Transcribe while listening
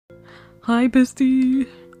Hi, bestie.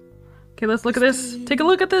 Okay, let's look at this. Take a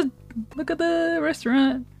look at the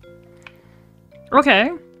restaurant.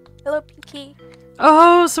 Okay. Hello, Pinky.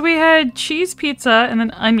 Oh, so we had cheese pizza and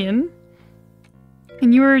an onion.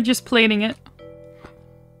 And you were just plating it.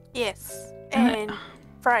 Yes. And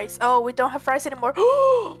fries. Oh, we don't have fries anymore.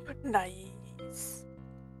 Nice.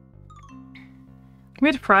 We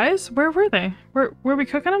had fries? Where were they? Were we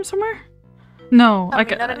cooking them somewhere? No, I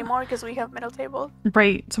mean, not anymore because we have metal tables.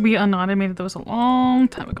 Right, so we unautomated those a long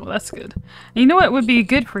time ago. That's good. And you know what would be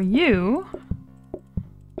good for you?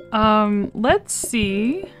 Let's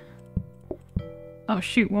see. Oh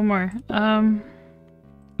shoot, one more.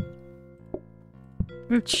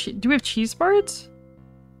 Do we have cheese bars?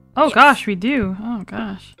 Oh yes. Gosh, we do. Oh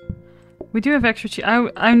gosh. We do have extra cheese.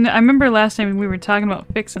 I remember last time we were talking about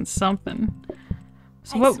fixing something.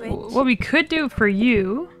 So what we could do for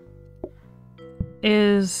you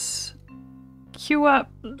is queue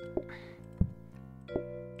up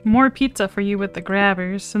more pizza for you with the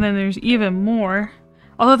grabbers, and then there's even more.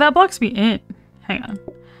 Although that blocks me in. Hang on.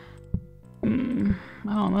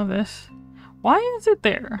 I don't know this. Why is it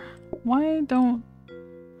there? Why don't...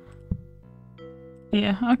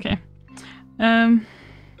 Yeah, okay.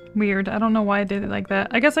 Weird. I don't know why I did it like that.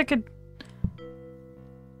 I guess I could...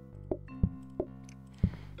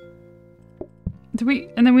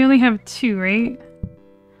 And then we only have 2, right?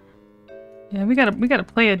 Yeah, we gotta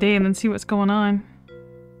play a day and then see what's going on.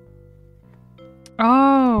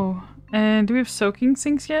 Oh, and do we have soaking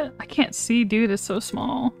sinks yet? I can't see, dude. It's so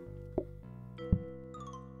small.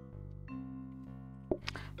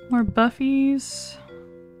 More buffies.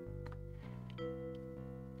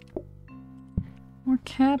 More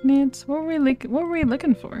cabinets. What were we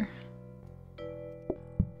looking for?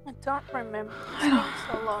 I don't remember. It's been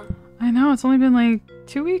so long. I know, it's only been like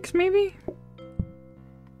 2 weeks, maybe?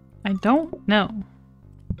 I don't know.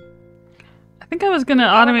 I think I was gonna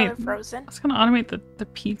automate... Frozen? I was gonna automate the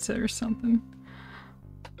pizza or something.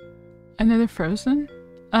 Another frozen?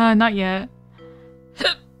 Not yet.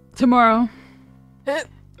 Tomorrow.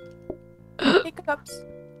 Hiccups.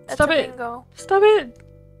 Stop it! Stop it!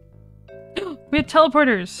 We had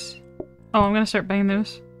teleporters! Oh, I'm gonna start buying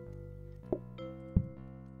those.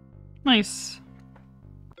 Nice.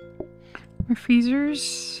 More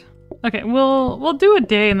freezers. Okay, we'll do a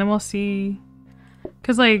day and then we'll see.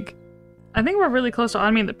 Cause like, I think we're really close to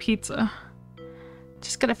automating the pizza.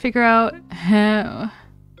 Just gotta figure out how.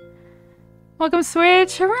 Welcome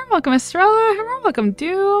Switch, hurrah. Welcome Estrella, hurrah. Welcome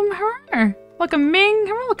Doom, hurrah. Welcome Ming,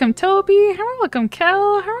 hurrah. Welcome Toby, hurrah. Welcome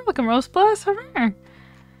Kel, hurrah. Welcome Rose Plus, hurrah.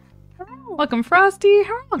 Welcome Frosty,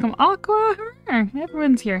 hurrah. Welcome Aqua, hurrah.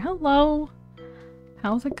 Everyone's here. Hello.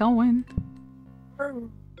 How's it going? Hello.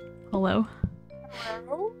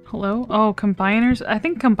 Hello? Oh, combiners? I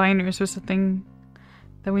think combiners was the thing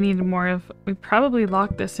that we needed more of. We probably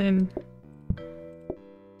locked this in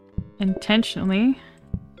intentionally.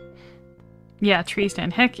 Yeah, tree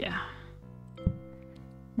stand. Heck yeah.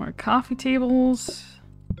 More coffee tables.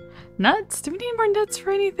 Nuts? Do we need more nuts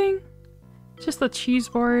for anything? Just the cheese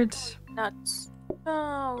boards. Nuts.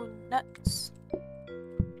 Oh, nuts.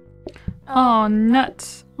 Oh,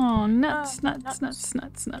 nuts. Oh, nuts, nuts, nuts,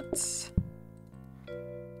 nuts, nuts.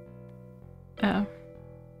 Oh.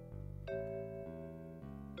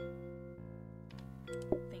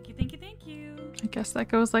 Thank you, thank you, thank you. I guess that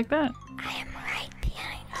goes like that. I am right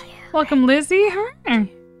behind you. Welcome, Lizzie. Hi.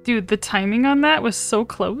 Dude, the timing on that was so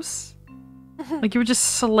close. Like, you were just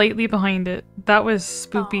slightly behind it. That was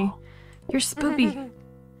spoopy. Oh. You're spoopy.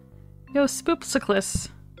 Yo, spoopsicless.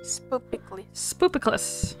 Spoopically.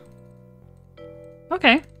 Spoopicless.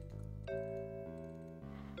 Okay.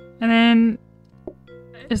 And then...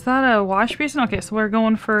 Is that a wash basin? Okay, so we're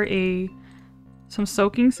going for some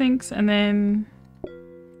soaking sinks, and then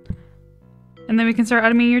we can start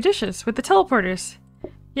automating your dishes with the teleporters.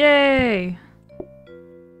 Yay!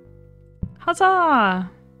 Huzzah!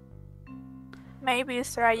 Maybe,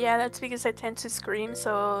 sir. Yeah, that's because I tend to scream.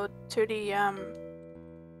 So to the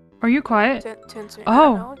Are you quiet? I don't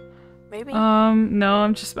know. Maybe.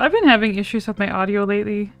 No. I've been having issues with my audio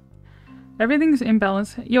lately. Everything's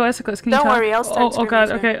imbalanced. Yo, esaclys, can you talk? Don't worry, I'll start Oh god,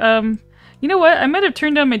 okay. You know what? I might have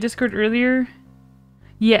turned down my Discord earlier.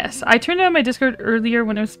 Yes, I turned down my Discord earlier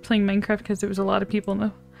when I was playing Minecraft because there was a lot of people in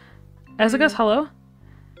the... Esaclys, hello?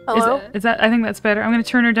 Hello? Is that... I think that's better. I'm gonna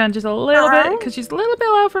turn her down just a little bit because she's a little bit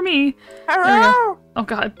loud for me. Hello? Oh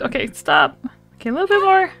god, okay, stop. Okay, a little bit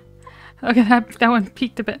more. Okay, that one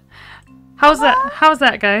peaked a bit. How's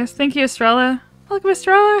that, guys? Thank you, Estrella. Welcome,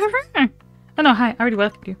 Estrella. Oh no, hi. I already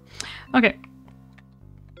welcomed you. Okay.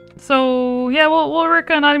 So, yeah, we'll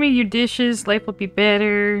work on automating your dishes. Life will be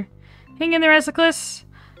better. Hang in there, esaclys.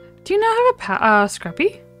 Do you not have a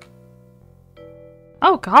scrubby?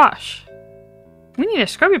 Oh gosh. We need a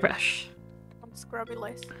scrubby brush. I'm scrubby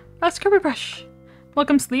lace. A scrubby brush.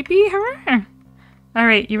 Welcome, Sleepy. Hurrah.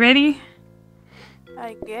 Alright, you ready?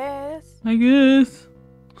 I guess. I guess.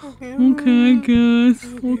 Okay, I guess.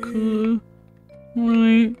 Okay.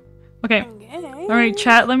 Alright. Okay. Alright,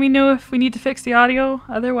 chat, let me know if we need to fix the audio.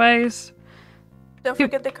 Otherwise, Don't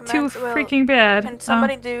forget the commands. too freaking bad. Can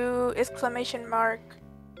somebody do exclamation mark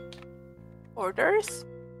orders?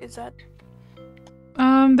 Is that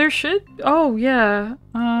there should. Oh yeah.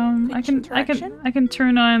 I can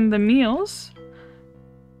turn on the meals.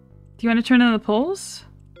 Do you want to turn on the polls?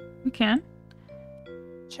 We can.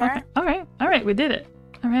 sure? Okay. All right. We did it.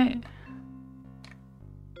 All right.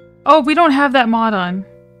 Oh, we don't have that mod on.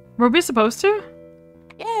 Were we supposed to?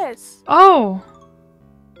 Yes. Oh.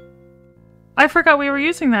 I forgot we were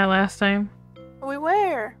using that last time. We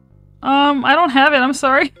were. I don't have it. I'm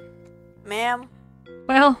sorry. Ma'am.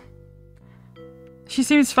 Well, she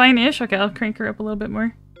seems fine-ish. Okay, I'll crank her up a little bit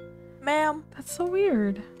more. Ma'am. That's so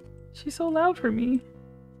weird. She's so loud for me.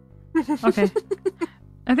 Okay.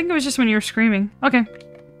 I think it was just when you were screaming. Okay.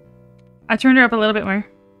 I turned her up a little bit more.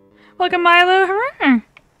 Welcome, Milo. Hurrah.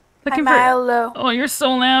 Hi, Milo. Oh, you're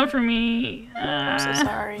so loud for me. I'm so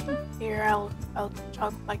sorry. Here, I'll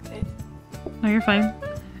talk like this. No, you're fine.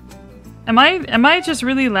 Am I just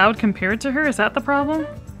really loud compared to her? Is that the problem?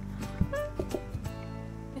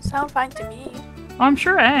 You sound fine to me. Oh, I'm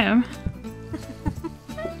sure I am.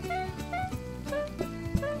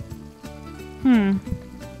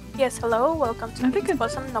 Yes, hello. Welcome to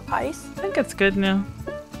Possum No Pies. I think it's good now.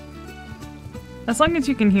 As long as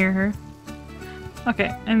you can hear her.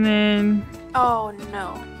 Okay, and then... Oh,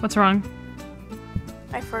 no. What's wrong?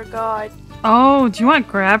 I forgot. Oh, do you want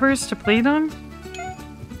grabbers to plate on?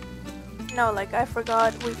 No, like I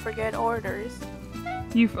forgot we forget orders.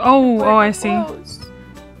 Oh, I see. Close.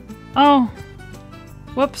 Oh.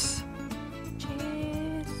 Whoops.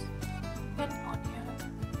 Cheese and onion.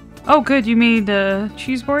 Oh, good. You made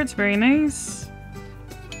cheese boards. Very nice.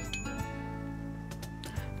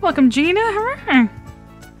 Welcome, Gina. Hurrah.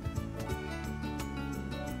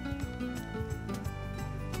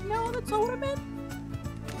 No, that's all I meant.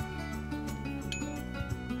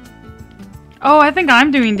 Oh, I think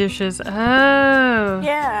I'm doing dishes. Oh.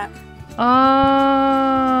 Yeah. Oh.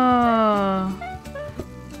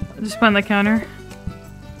 Just put on the counter.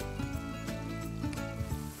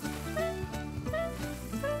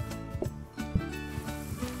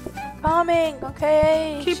 Coming,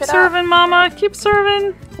 okay. Keep Shut serving, up. Mama. Keep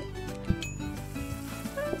serving.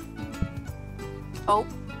 Oh.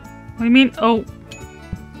 What do you mean? Oh.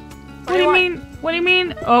 What do you mean? What do you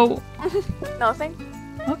mean? Oh. Nothing.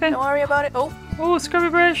 Okay. Don't worry about it. Oh. Oh, scrubby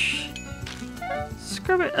brush.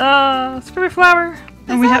 Scrubby flour.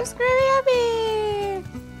 And we have Scrubby.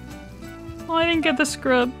 Oh, I didn't get the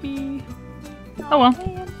scrubby. Oh, Oh well.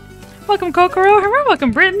 man. Welcome, Kokoro. Hurrah.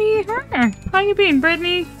 Welcome, Brittany. Hurrah. How you been,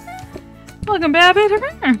 Brittany? Welcome, Babbitt.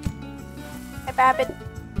 Hurrah. Hey, Babbitt.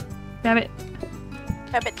 Babbitt.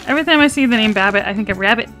 Babbitt. Every time I see the name Babbitt, I think of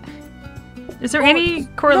rabbit. Is there any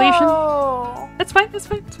correlation? No. That's fine. That's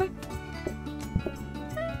fine. That's fine.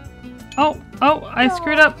 Oh, I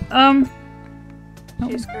screwed up.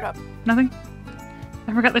 She screwed up. Nothing.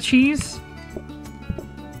 I forgot the cheese.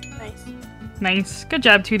 Nice. Nice. Good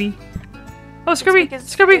job, Tootie. Oh, Scrubby! because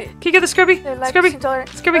Scrubby! they- Can you get the Scrubby? Like Scrubby!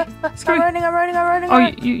 Scrubby. Scrubby! Scrubby! I'm running. Oh,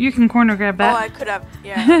 you can corner grab Oh, that. I could have.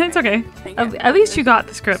 Yeah. It's okay. Thank you. At least you got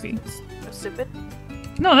the Scrubby. I'm stupid.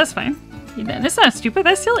 No, that's fine. That's not stupid.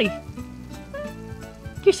 That's silly.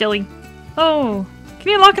 You're silly. Oh,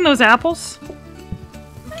 can you lock in those apples?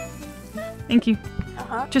 Thank you.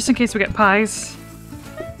 Uh-huh. Just in case we get pies.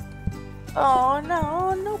 Oh,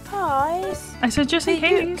 no pies. I said just in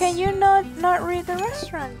case. Can you not read the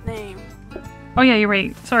restaurant name? Oh yeah, you're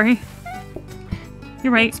right. Sorry.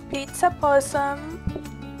 You're right. It's Pizza Possum.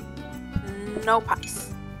 No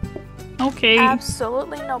pies. Okay.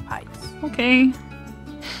 Absolutely no pies. Okay.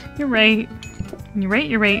 You're right.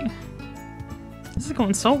 You're right. This is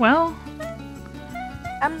going so well.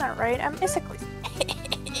 I'm not right. I'm esaclys.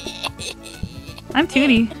 I'm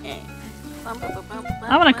Tootie.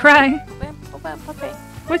 I wanna cry. Okay.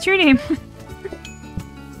 What's your name?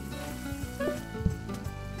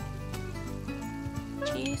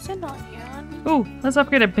 Cheese and onion. Ooh, let's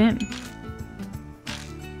upgrade a bin.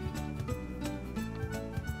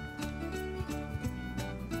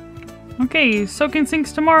 Okay, soaking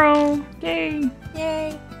sinks tomorrow. Yay.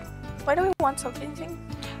 Yay. Why do we want something?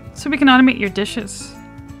 So we can automate your dishes.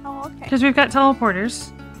 Oh, okay. Because we've got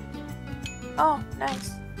teleporters. Oh,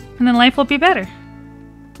 nice. And then life will be better.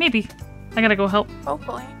 Maybe. I gotta go help.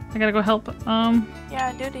 Hopefully. I gotta go help.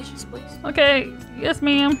 Yeah, do dishes, please. Okay. Yes,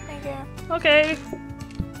 ma'am. Thank you. Okay.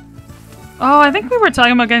 Oh, I think we were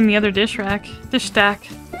talking about getting the other dish rack. Dish stack.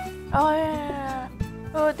 Oh, yeah.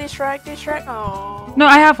 Oh, dish rack, dish rack. Oh. No,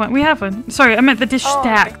 I have one. We have one. Sorry, I meant the dish Oh,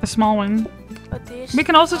 stack, okay. the small one. A dish. We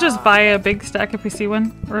can also just buy a big stack if we see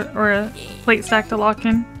one. Or a plate stack to lock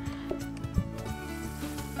in.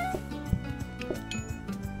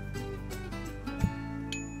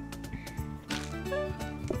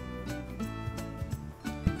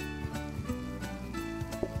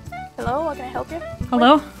 Hello, how can I help you?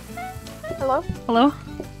 Hello? Hello? Hello?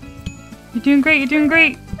 You're doing great, you're doing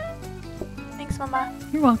great. Thanks, Mama.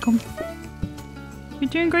 You're welcome. You're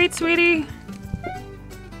doing great, sweetie.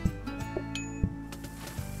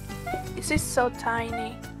 This is so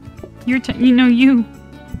tiny. You. No, you.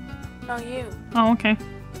 Oh, okay.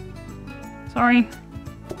 Sorry.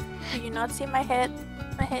 Do you not see my head?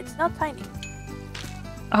 My head's not tiny.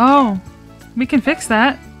 Oh. We can fix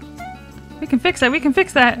that. We can fix that, we can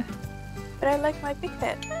fix that. But I like my big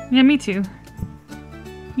head. Yeah, me too.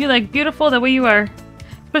 You're like beautiful the way you are.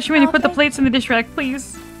 Especially when you put the Okay. plates in the dish rack,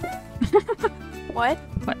 please. What?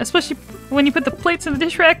 Especially when you put the plates in the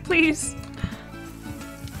dish rack, please.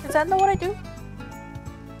 Is that not what I do?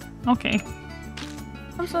 Okay.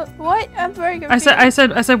 I'm so what? I'm very confused. I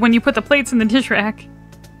said when you put the plates in the dish rack.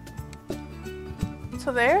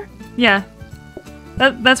 So there? Yeah.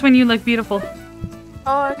 That's when you look beautiful.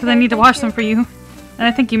 Oh, okay. Because I need to thank wash you. them for you. And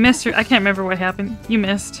I think you missed her. I can't remember what happened. You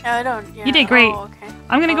missed. I don't. Yeah. You did great. Oh, okay.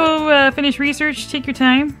 I'm gonna go finish research. Take your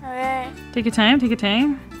time. Okay. Take your time. Take your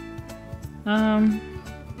time. Oh.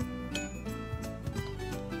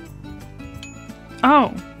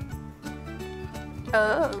 Oh.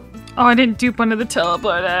 Oh, I didn't dupe one of the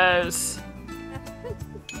teleporters.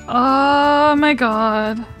 Oh my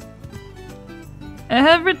god.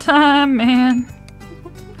 Every time, man.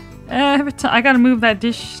 Every time. I gotta move that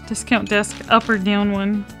discount desk up or down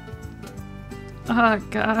one. Oh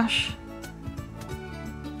gosh.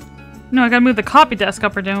 No, I gotta move the copy desk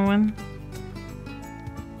up or down one.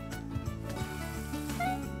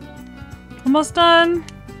 Almost done.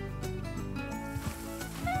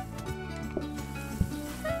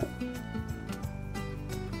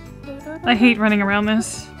 I hate running around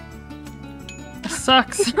this. It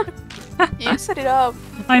sucks. You set it up.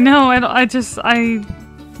 I know, I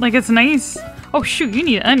like it's nice. Oh shoot, you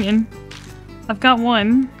need an onion. I've got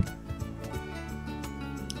one.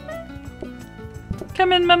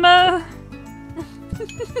 Come in, mama.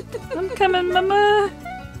 I'm coming, mama.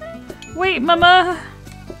 Wait, mama.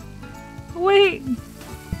 Wait.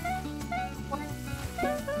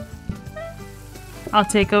 I'll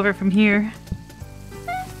take over from here.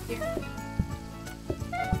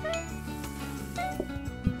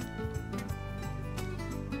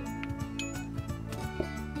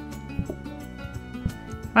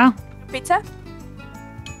 Wow. Pizza?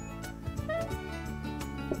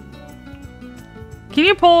 Can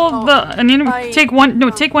you pull Oh, the onion? Take one. No,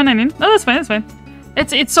 oh. take one onion. No, that's fine. That's fine.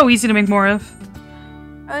 It's so easy to make more of.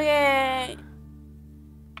 Okay.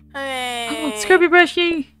 Okay. Oh, scrubby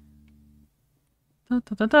brushy. Da,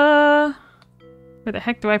 da, da, da. Where the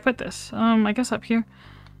heck do I put this? I guess up here.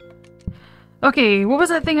 Okay, what was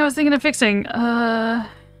that thing I was thinking of fixing? The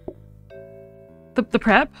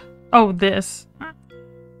prep? Oh, this.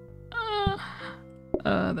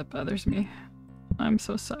 That bothers me. I'm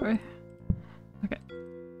so sorry. Okay.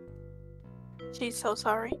 She's so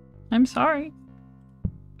sorry. I'm sorry.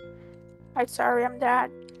 I'm sorry, I'm dad.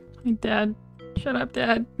 My dad. Shut up,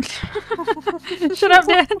 Dad. Shut up,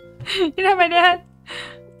 Dad. You're not my dad.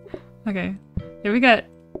 Okay. Yeah, we got...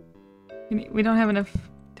 We don't have enough...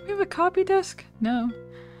 Do we have a copy desk? No.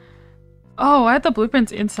 Oh, I have the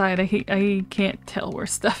blueprints inside. I can't tell where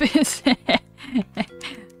stuff is.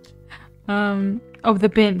 Oh, the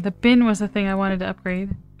bin. The bin was the thing I wanted to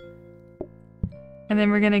upgrade. And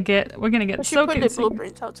then we're gonna get But so you put the consumed.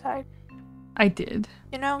 blueprints outside. I did.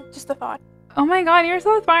 You know, just a thought. Oh my god, you're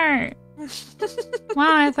so smart.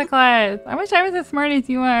 Wow, it's a class. I wish I was as smart as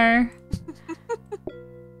you are.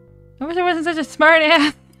 I wish I wasn't such a smart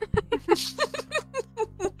ass.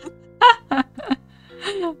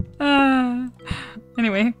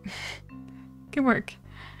 Anyway, good work.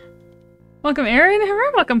 Welcome, Aaron.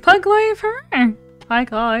 Welcome, Pug Life. Hi,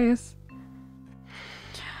 guys.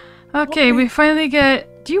 Okay, we finally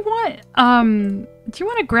get. Do you want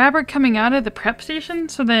a grabber coming out of the prep station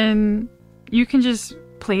so then you can just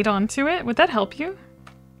plate onto it? Would that help you?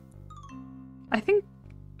 I think.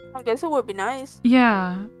 I guess it would be nice.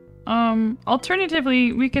 Yeah.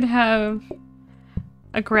 Alternatively, we could have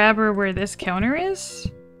a grabber where this counter is,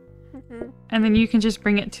 and then you can just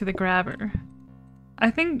bring it to the grabber. I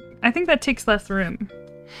think that takes less room.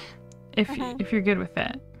 If you're good with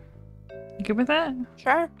that. You good with that?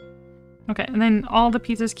 Sure. Okay, and then all the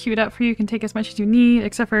pizzas queued up for you. You can take as much as you need,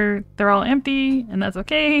 except for they're all empty, and that's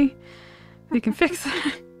okay. We can fix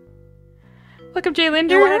that. Look up Jay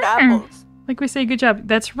Linder. You wanted apples. Like we say, good job.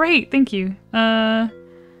 That's right, thank you. Can't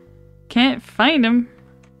find them.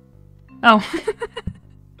 Oh.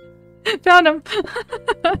 Found them.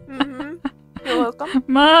 You're welcome.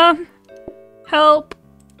 Mom, help.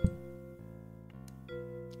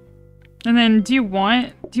 And then do you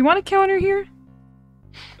want a counter here?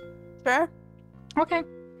 Sure. Okay.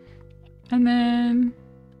 And then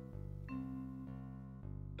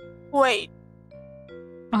wait.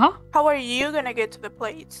 Uh-huh. How are you gonna get to the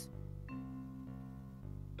plates?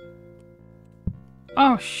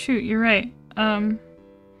 Oh shoot, you're right.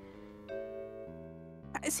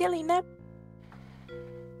 Silly nip.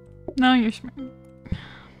 No, you're smart.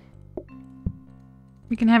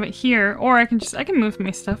 We can have it here, or I can move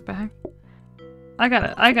my stuff back. I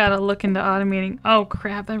gotta look into automating. Oh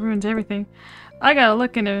crap, that ruins everything. I gotta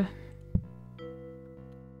look into.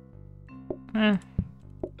 I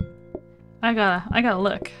gotta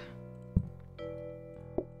look.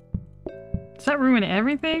 Does that ruin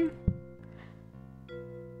everything?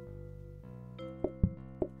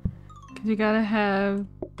 Cause you gotta have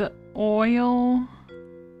the oil.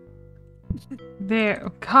 There.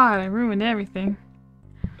 Oh god, I ruined everything.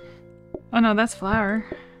 Oh no, that's flour.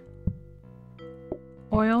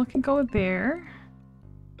 Oil can go there.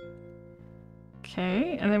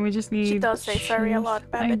 Okay, and then we just need... She does say sorry a lot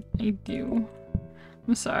about it. I do.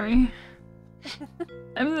 I'm sorry.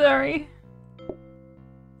 I'm sorry.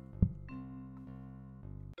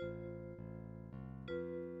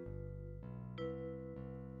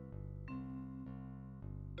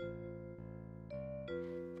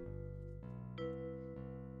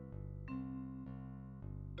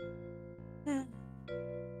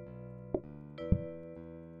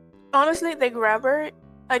 Honestly, the grabber,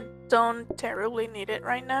 I don't terribly need it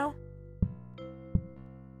right now.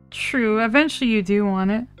 True, eventually you do want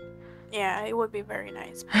it. Yeah, it would be very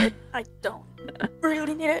nice, but I don't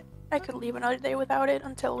really need it. I could leave another day without it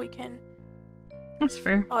until we can... That's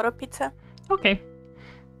fair. Auto pizza. Okay.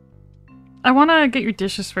 I want to get your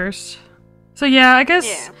dishes first. So yeah, I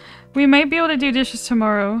guess we might be able to do dishes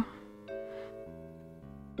tomorrow.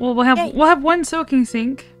 Well, we'll have one soaking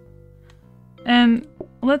sink. And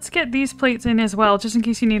let's get these plates in as well, just in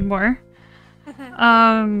case you need more.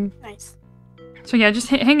 Nice. So yeah, just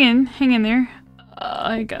hang in there.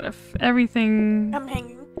 I gotta everything. I'm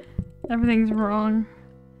hanging. Everything's wrong.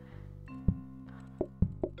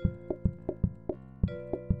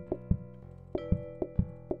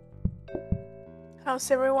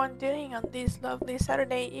 How's everyone doing on this lovely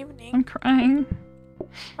Saturday evening? I'm crying.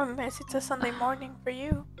 Unless it's a Sunday morning for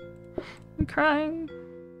you. I'm crying.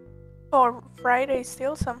 Or Friday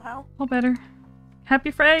still somehow. All better.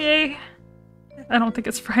 Happy Friday! I don't think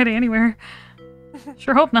it's Friday anywhere.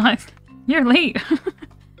 Sure hope not. You're late.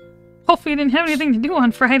 Hopefully you didn't have anything to do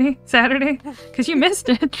on Friday, Saturday, because you missed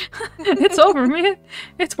it. It's over, man.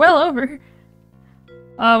 It's well over.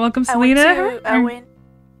 Welcome, Selena.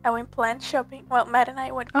 I went plant shopping. Well, Matt and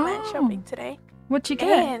I went plant shopping today. What'd you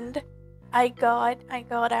get? And I got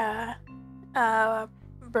a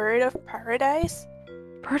bird of paradise.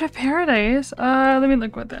 Bird of paradise? Let me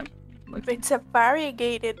look what that looks like. It's a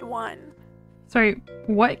variegated one. Sorry,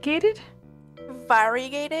 what gated?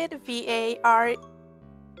 Variegated. V-A-R-I-E-G-A-T-E-D.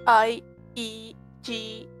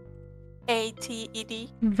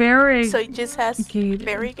 Variegated. So it just has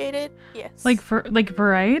variegated. Yes. Like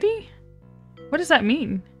variety? What does that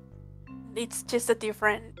mean? It's just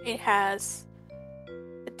it has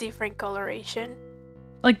a different coloration.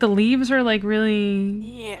 Like the leaves are like really...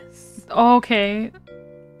 Yes. Oh, okay.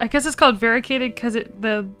 I guess it's called variegated because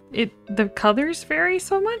the colors vary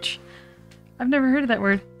so much? I've never heard of that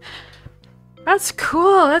word. That's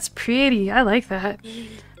cool. That's pretty. I like that.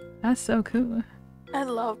 That's so cool. I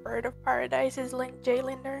love Bird of Paradise. Is Jay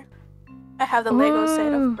Linder. I have the Lego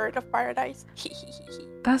set of Bird of Paradise.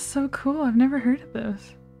 That's so cool. I've never heard of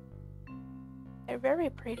those. They're very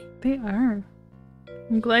pretty. They are.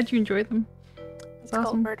 I'm glad you enjoyed them. It's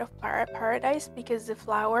called Bird of Paradise because the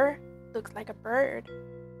flower looks like a bird.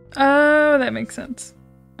 Oh, that makes sense.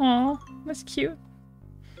 Aw, that's cute.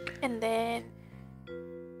 And then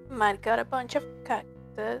Matt got a bunch of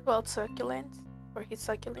succulents for his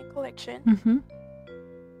succulent collection. Mm-hmm.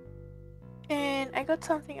 And I got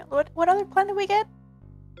something else. What other plant did we get?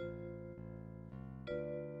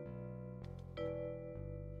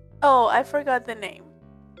 Oh, I forgot the name.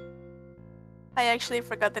 I actually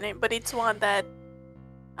forgot the name, but it's one that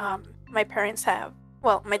my parents have.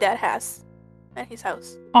 Well, my dad has at his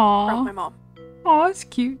house from Aw. my mom. Aw, that's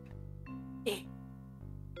cute. Yeah.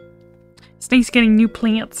 It's nice getting new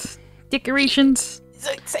plants. Decorations.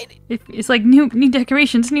 So excited. It's like new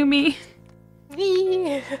decorations, new me.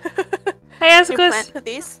 Yeah. Hi, You plan esaclys. to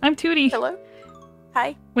this? I'm Tootie. Hello.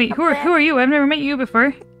 Hi. Wait, who are you? I've never met you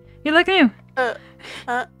before. You look new.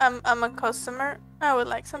 I'm a customer. I would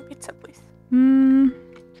like some pizza, please.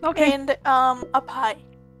 Okay. And a pie.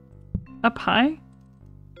 A pie?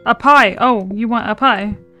 A pie. Oh, you want a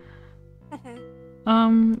pie?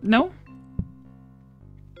 No.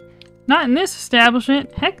 Not in this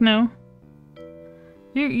establishment. Heck no.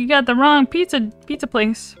 You got the wrong pizza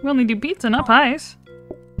place. We only do pizza, not pies.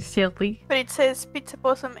 Silly. But it says pizza,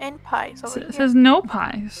 possum, and pies over here. It says no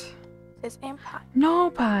pies. It says and pie. No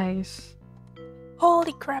pies.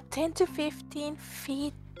 Holy crap! 10 to 15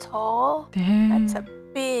 feet tall. Damn. That's a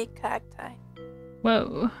big cacti.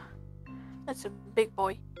 Whoa. That's a big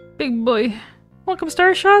boy. Big boy. Welcome,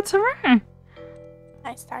 Star Shots. Hurrah.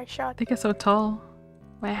 Nice star shot. They get so tall.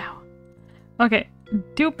 Wow. Okay.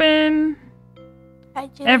 Dupin. Hi,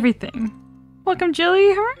 Jilly. Everything. Welcome,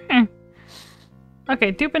 Jilly. Hurrah.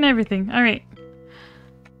 Okay, duping everything. Alright.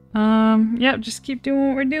 Yep, just keep doing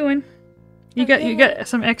what we're doing. You got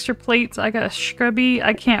some extra plates. I got a scrubby.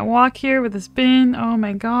 I can't walk here with this bin. Oh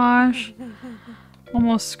my gosh.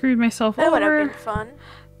 Almost screwed myself That would over. have been fun.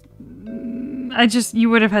 You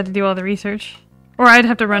would have had to do all the research. Or I'd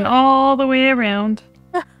have to run all the way around.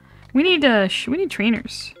 We need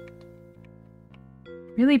trainers.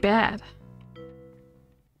 Really bad.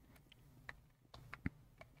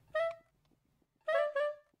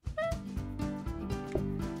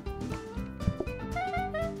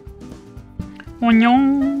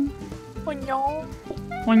 Oignon. Oignon.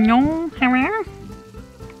 Oignon. Hello.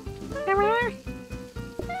 Hello.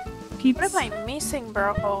 Pizza. What am I missing,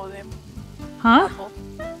 bro? Oh, the Huh? apple.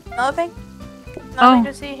 Nothing? Nothing Oh.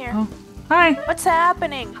 to see here. Oh. Hi. What's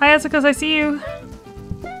happening? Hi, esaclys. I see you.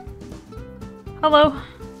 Hello.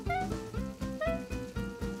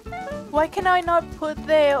 Why can I not put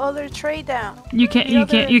the other tray down? You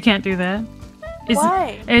can't do that.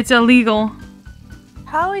 Why? It's illegal.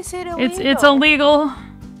 How is it illegal? It's illegal.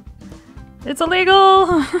 It's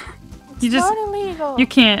illegal. It's not illegal. You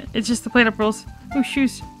can't. It's just the PlateUp rules. Oh,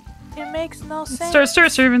 shoes. It makes no sense.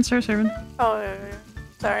 Start serving. Oh,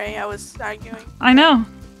 sorry, I was arguing. I know.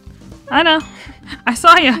 I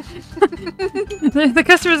saw you. the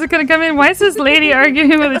customers are gonna come in. Why is this lady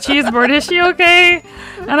arguing with a cheese board? Is she okay?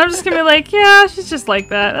 And I'm just gonna be like, yeah, she's just like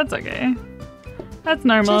that. That's okay. That's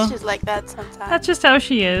normal. She's just like that sometimes. That's just how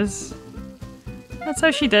she is. That's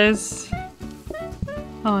how she does.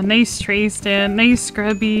 Oh, nice tray stand. Nice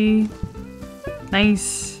scrubby.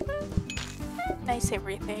 Nice. Nice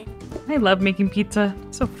everything. I love making pizza.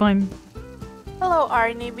 So fun. Hello,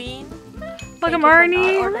 Arnie Bean. Welcome, Thank you for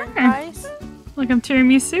Arnie. not ordering fries. Welcome,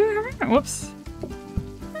 tiramisu. Whoops.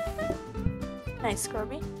 Nice,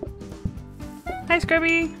 Scrubby. Hi,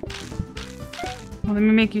 Scrubby. Well, let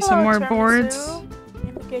me make you some Hello, more tiramisu. boards.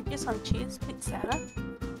 Let me get you some cheese pizza.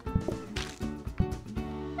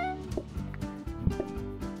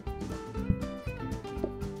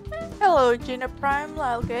 Hello, Gina Prime.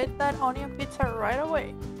 I'll get that onion pizza right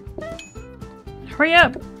away. Hurry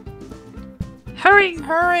up. Hurry.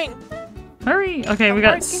 Hurrying. Hurry. Okay, I'm we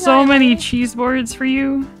got working so on many it. cheese boards for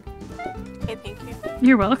you. Okay, thank you.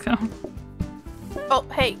 You're welcome. Oh,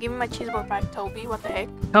 hey, give me my cheese board back, Toby. What the heck?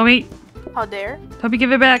 Toby. How dare? Toby,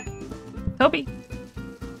 give it back. Toby.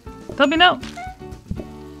 Toby, no.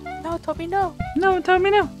 No, Toby, no. No, Toby,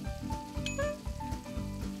 no.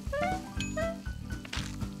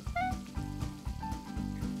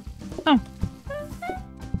 Oh.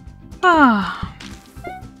 Ah.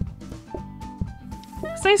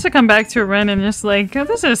 It's nice to come back to a run and just like, oh,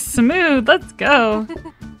 this is smooth. Let's go.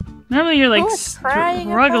 Normally you're like Who was crying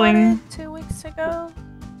struggling. about it 2 weeks ago?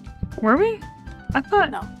 Were we? I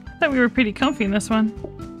thought we were pretty comfy in this one.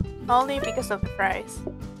 Only because of the fries.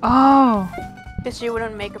 Oh. Because you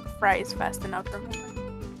wouldn't make up fries fast enough for me.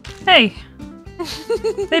 Hey.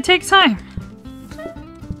 They take time.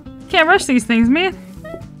 Can't rush these things, man.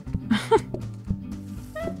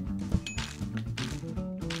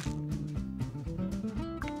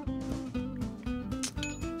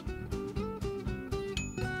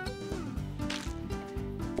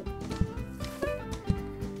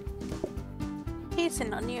 He's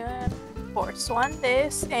an onion for Swan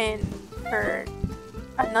this and her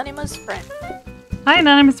anonymous friend. Hi,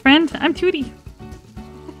 anonymous friend. I'm Tootie.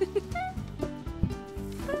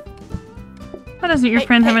 Why doesn't your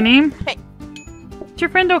friend have a name? Hey. Is your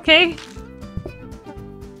friend okay?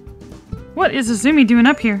 What is Azumi doing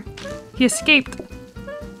up here? He escaped.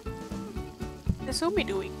 the Zoomy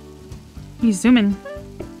doing? He's zooming.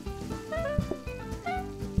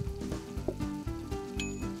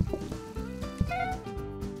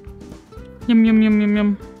 Yum yum yum yum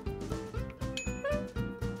yum.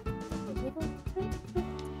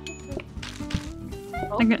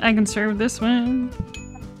 Oh. I can serve this one.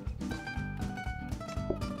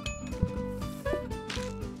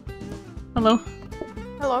 Hello.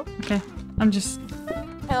 Hello. Okay. I'm just.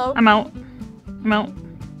 Hello. I'm out. I'm out.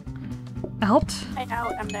 I helped. I'm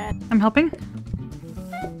out. I'm dead. I'm helping.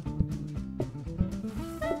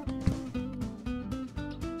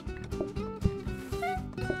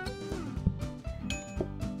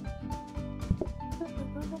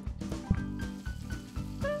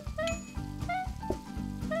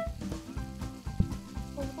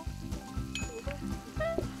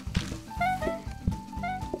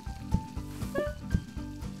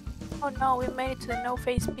 Oh no, we made it to the no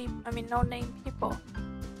face people. I mean, no name people.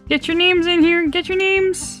 Get your names in here. Get your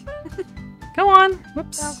names. Come on.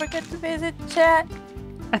 Whoops. Don't forget to visit chat.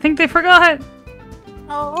 I think they forgot.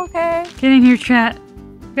 Oh, okay. Get in here, chat.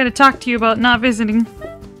 Gotta talk to you about not visiting.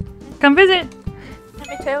 Come visit. Let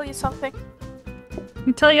me tell you something. Let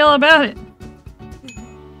me tell you all about it.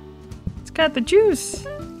 It's got the juice.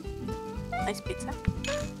 Nice pizza.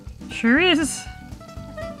 Sure is.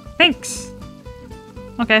 Thanks.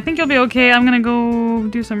 Okay, I think you'll be okay. I'm gonna go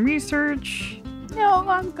do some research. No,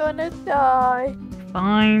 I'm gonna die.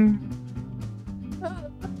 Fine.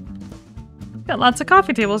 Got lots of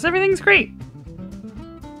coffee tables. Everything's great.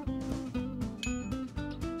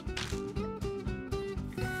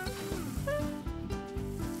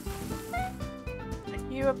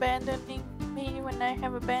 Are you abandoning me when I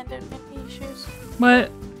have abandonment issues? What?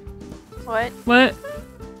 What? What?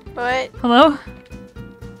 What? Hello?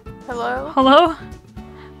 Hello? Hello?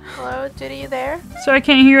 Hello? Did you there? So I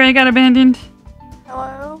can't hear. I got abandoned.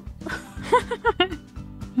 Hello?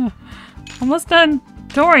 Almost done.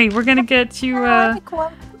 Don't worry. We're gonna get you. We're gonna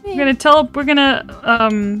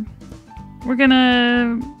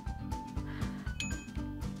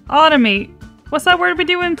automate. What's that word we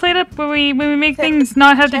do in PlateUp when we make things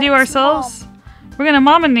not have to do ourselves? We're gonna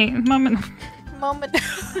mominate. Moment.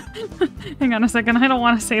 Hang on a second. I don't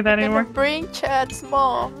want to say that I'm anymore. gonna bring Chad's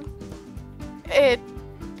mom. And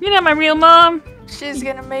You're not my real mom. she's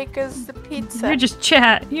gonna make us the pizza. You're just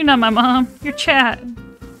chat. You're not my mom. You're chat.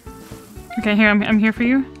 Okay, here. I'm here for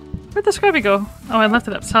you. Where'd the scrubby go? Oh, I left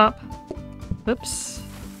it up top. Oops.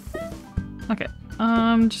 Okay.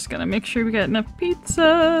 Just gonna make sure we got enough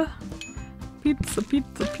pizza. Pizza,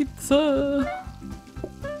 pizza, pizza.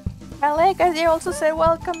 Malek, as you also said,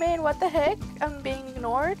 welcome in. What the heck? I'm being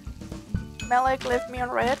ignored. Malek left me on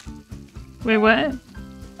red. Wait, what?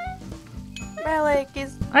 Malek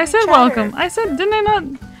is. I said welcome. I said, didn't I not?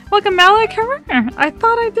 Welcome, Malik. I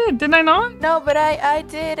thought I did. Did I not? No, but I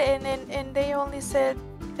did, and they only said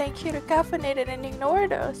thank you to Caffeinated and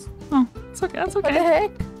ignored us. Oh, it's okay. That's What the okay.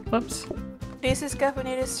 heck? Whoops. This is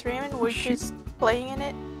Caffeinated stream, and we're just playing in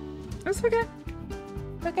it. That's okay.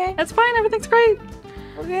 Okay. That's fine. Everything's great.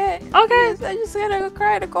 Okay. Okay. I just gotta go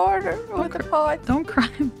cry in a corner with the pot. Don't cry.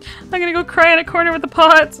 I'm gonna go cry in a corner with the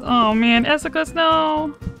pots. Oh man, esaclys,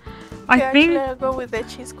 no. I think. I'll go with the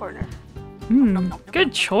cheese corner.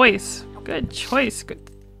 Good choice. Good choice.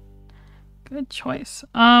 Good choice.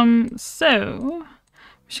 So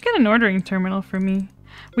we should get an ordering terminal for me.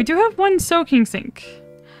 We do have one soaking sink.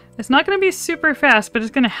 It's not gonna be super fast, but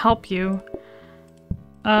it's gonna help you.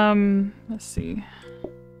 Let's see.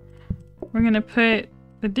 We're gonna put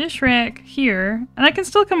the dish rack here, and I can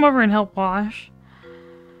still come over and help wash.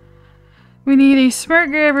 We need a smart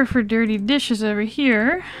grabber for dirty dishes over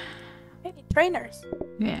here. Hey, trainers.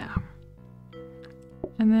 Yeah.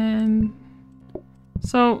 And then,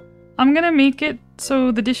 so I'm gonna make it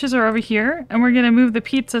so the dishes are over here, and we're gonna move the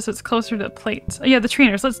pizza so it's closer to the plates. Oh, yeah, the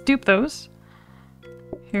trainers. Let's dupe those.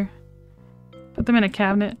 Here. Put them in a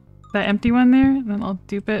cabinet. That empty one there, and then I'll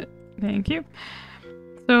dupe it. Thank you.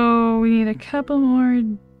 So we need a couple more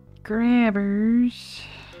grabbers.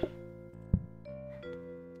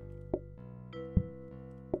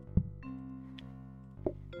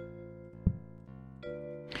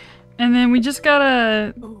 And then we just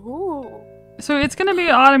gotta. Ooh. So it's gonna be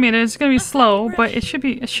automated. It's gonna be slow, but it should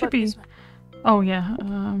be. It should be. Oh yeah.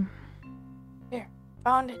 Here,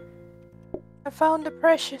 found it. I found the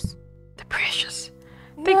precious. The precious.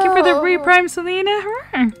 Thank you for the reprime,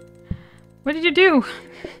 Selena. What did you do?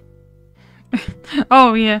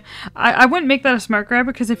 Oh yeah. I wouldn't make that a smart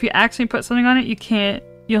grabber because if you actually put something on it, you can't.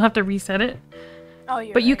 You'll have to reset it. Oh,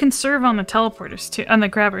 you're But you right. can serve on the teleporters too, on the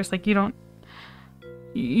grabbers. Like you don't.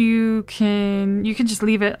 you can just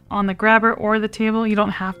leave it on the grabber or the table. You don't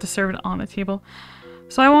have to serve it on the table.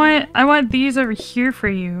 So I want these over here for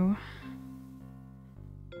you.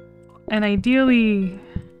 And ideally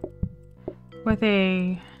with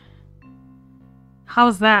a...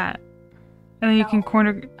 How's that? And then you can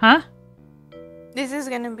corner... Huh? This is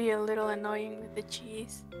gonna be a little annoying with the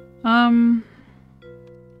cheese. How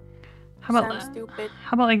about Sounds stupid.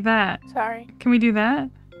 How about like that? Sorry. Can we do that?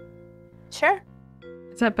 Sure.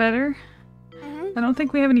 Is that better? Mm-hmm. I don't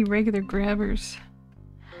think we have any regular grabbers.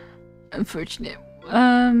 Unfortunate.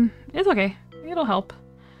 It's okay. It'll help.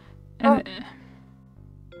 And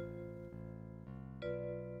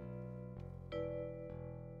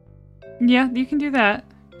yeah, you can do that.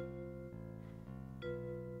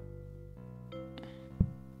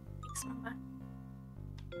 Thanks, Mama.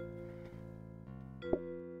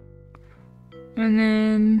 And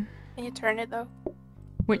then Can you turn it though?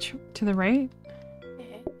 which to the right? Yeah, thank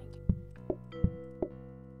you.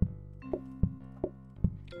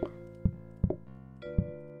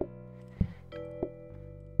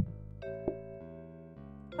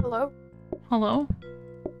 Hello? Hello?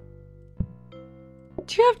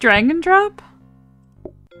 Do you have drag and drop?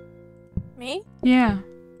 Me? Yeah.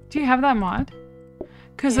 Do you have that mod?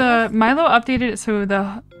 Cause Yes. Milo updated it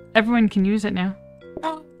so everyone can use it now.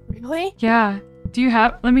 Oh, really? Yeah. Do you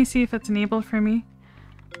have? Let me see if it's enabled for me.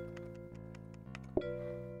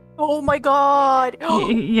 Oh my god!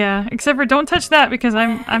 Yeah. Except for don't touch that because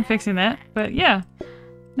I'm fixing that. But yeah.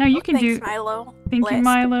 Now you can thanks, do. Milo. Thank you, Blessed.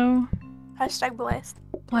 Milo. Hashtag blessed.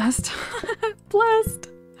 Blessed. Blessed.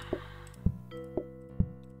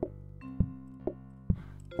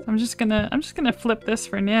 I'm just gonna flip this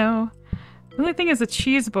for now. The only thing is the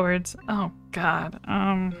cheese boards. Oh god.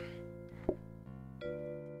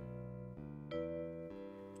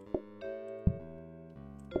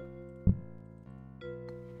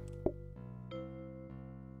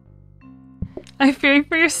 I fear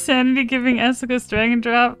for your sanity giving esaclys drag and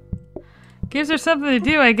drop. Gives her something to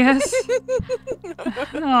do, I guess.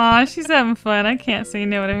 Aw, she's having fun. I can't say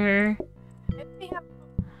no to her.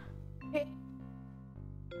 Okay.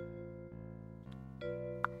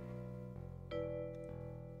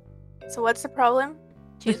 So what's the problem?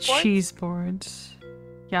 The Cheese board? cheese boards.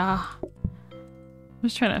 Yeah. I'm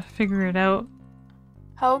just trying to figure it out.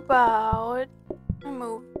 How about I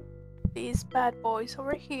move these bad boys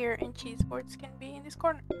over here and cheese boards can be in this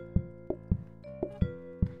corner?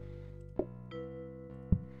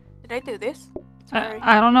 Did I do this? Sorry.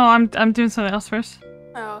 I don't know. I'm doing something else first.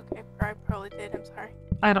 Oh, okay. I probably did. I'm sorry.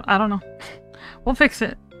 I don't know. We'll fix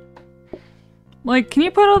it. Like, can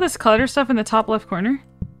you put all this clutter stuff in the top left corner?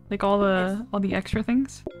 Like all the extra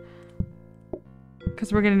things?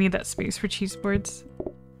 Because we're gonna need that space for cheese boards.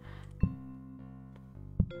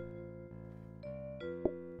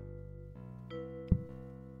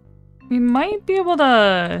 We might be able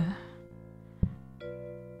to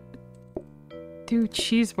do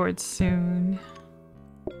cheese boards soon.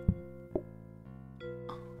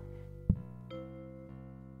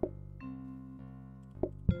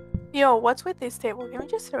 Yo, what's with this table? Can we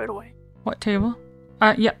just throw it away? What table?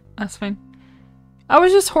 Yeah, that's fine. I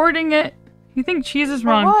was just hoarding it. You think cheese is For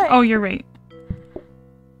wrong? what? Oh, you're right.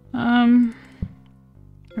 Here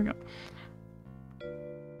we go.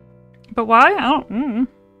 But why? I don't.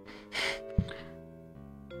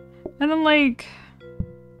 And then like.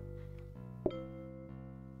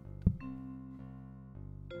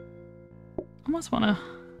 Almost wanna.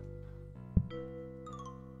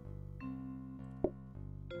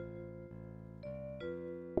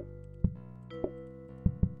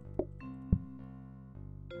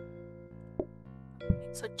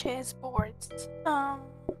 So chess boards.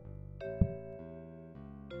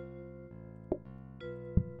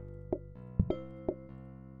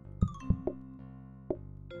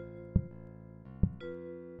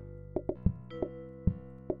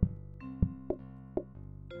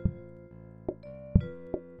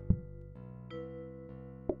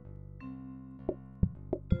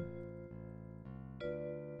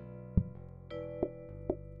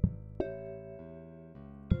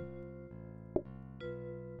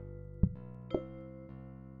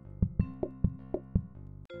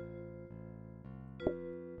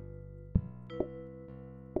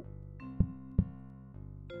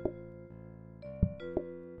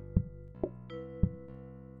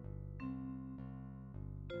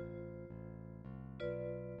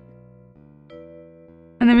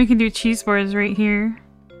 And then we can do cheese boards right here.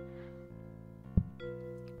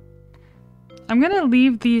 I'm gonna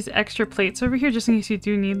leave these extra plates over here just in case you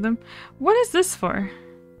do need them. What is this for?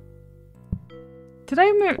 Did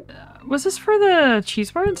I move? Was this for the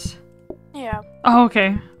cheese boards? Yeah. Oh, okay.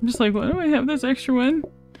 I'm just like, why do I have this extra one?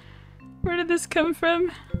 Where did this come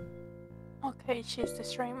from? Okay, she's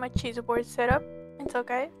destroying my cheese board setup. It's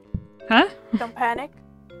okay. Huh? Don't panic.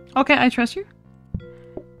 Okay, I trust you.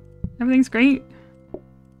 Everything's great.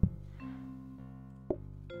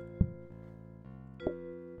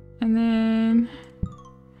 And then...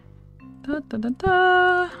 Da da da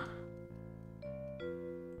da.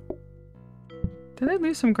 Did I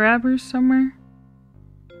lose some grabbers somewhere?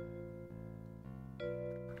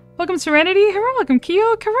 Welcome Serenity. Hello, welcome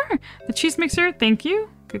Kyo. Karar. The cheese mixer. Thank you.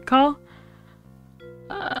 Good call.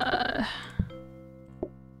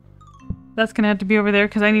 That's gonna have to be over there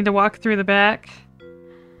because I need to walk through the back.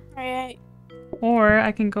 Alright. Or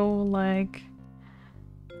I can go like...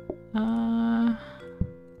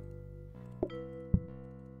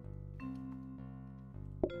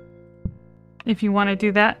 If you want to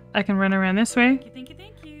do that, I can run around this way. Thank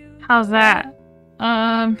you. How's that?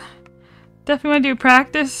 Definitely want to do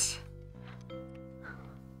practice.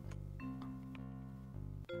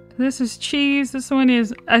 This is cheese. This one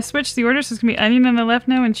is... I switched the order, so it's going to be onion on the left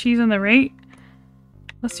now and cheese on the right.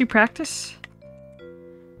 Let's do practice.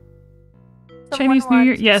 Chinese New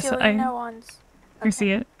Year. Yes, I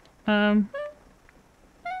see it.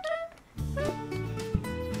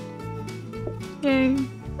 Yay.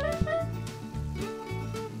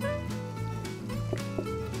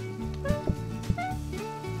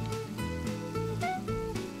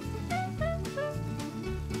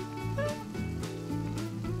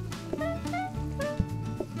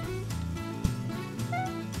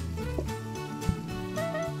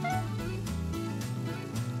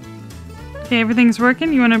 Okay, everything's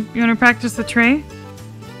working. You wanna practice the tray?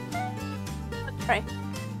 The tray.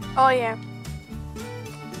 Oh yeah.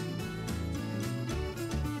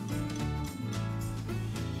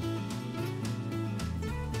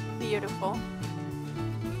 Beautiful.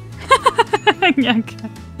 Yeah. Okay.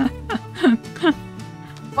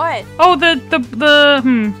 What? Oh,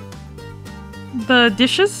 the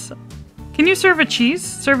dishes. Can you serve a cheese?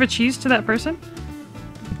 Serve a cheese to that person?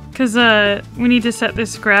 Cause we need to set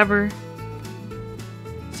this grabber.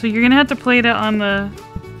 So you're gonna have to plate it on the...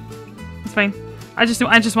 It's fine. I just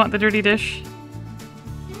want the dirty dish.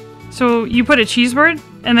 So you put a cheese board,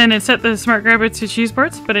 and then it set the smart grabber to cheese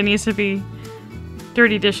boards, but it needs to be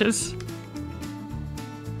dirty dishes.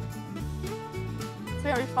 It's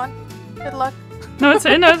gonna be fun. Good luck. No,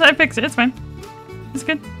 I fixed it. It's fine. It's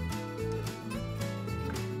good.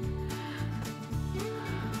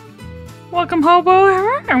 Welcome,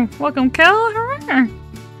 Hobo. Welcome, Kel.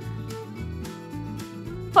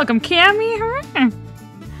 Welcome, Cammy.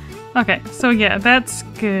 Okay, so yeah, that's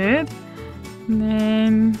good. And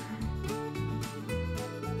then...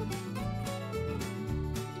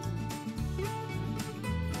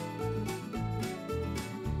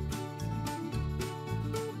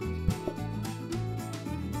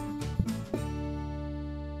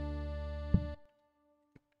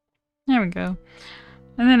 There we go.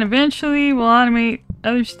 And then eventually we'll automate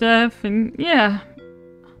other stuff and yeah.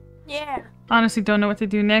 Yeah. Honestly don't know what to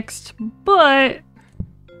do next, but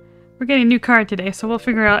we're getting a new card today, so we'll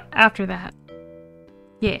figure out after that.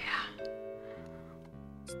 Yeah.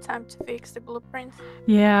 It's time to fix the blueprints.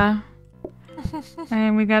 Yeah.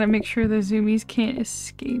 And we gotta make sure the zoomies can't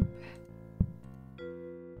escape.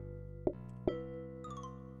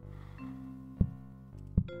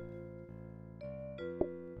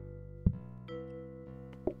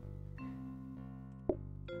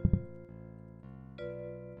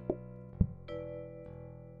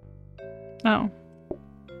 Oh.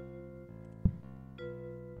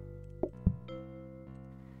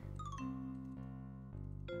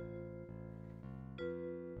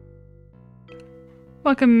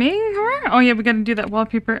 Welcome, Ming. Oh yeah, we gotta do that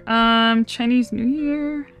wallpaper. Chinese New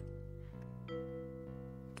Year.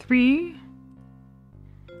 3.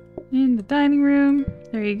 In the dining room.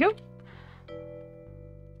 There you go.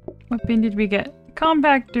 What bin did we get?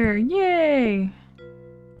 Compactor. Yay!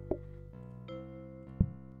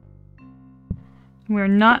 We're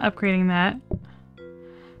not upgrading that.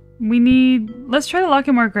 We need... Let's try to lock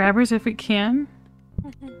in more grabbers if we can.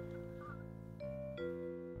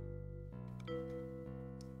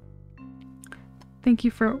 Thank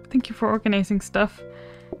you for organizing stuff.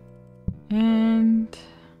 And...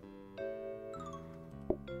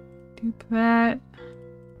 dupe that.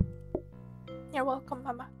 You're welcome,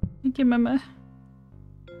 Mama. Thank you, Mama.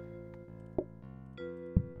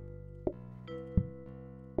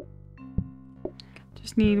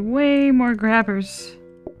 Just need way more grabbers.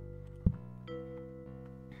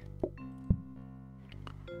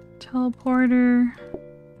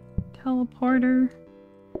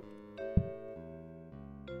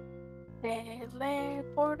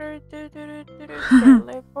 Teleporter.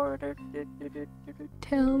 Teleporter.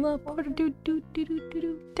 Teleporter.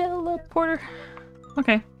 Teleporter.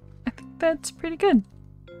 Okay. I think that's pretty good.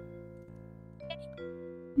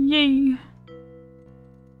 Yay.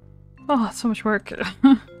 Oh, so much work.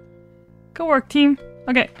 Go work, team.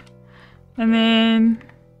 Okay. And then...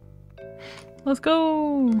 let's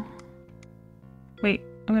go. Wait,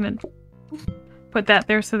 I'm gonna put that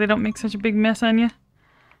there so they don't make such a big mess on you.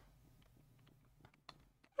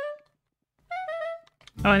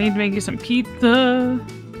 Oh, I need to make you some pizza.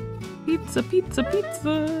 Pizza, pizza,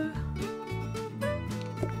 pizza.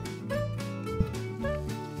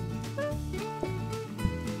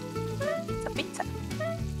 Pizza.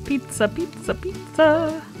 Pizza, pizza,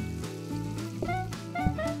 pizza.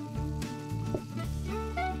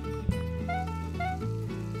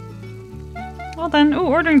 Well done. Ooh,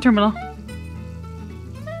 ordering terminal.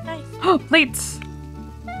 Nice. Oh, plates.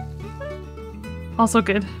 Also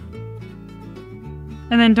good.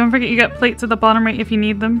 And then don't forget you got plates at the bottom right if you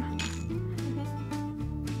need them.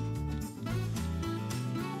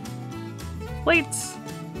 Plates.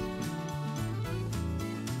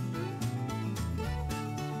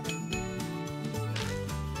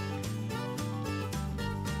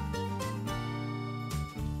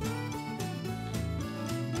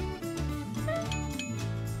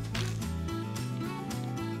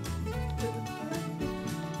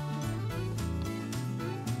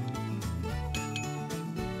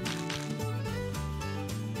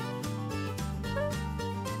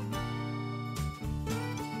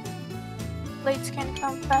 Plates can't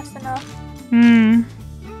come fast enough. Hmm.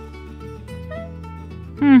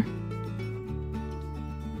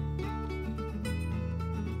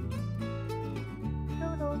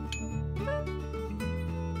 No.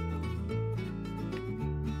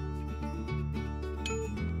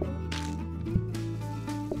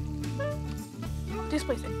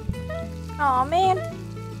 Displace it. Aw, man.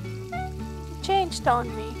 You changed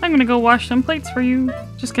on me. I'm gonna go wash some plates for you.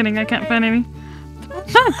 Just kidding, I can't find any.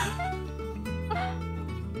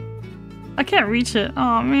 I can't reach it.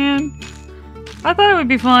 Oh man. I thought it would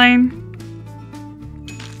be fine.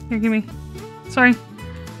 Here, give me. Sorry.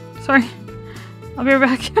 Sorry. I'll be right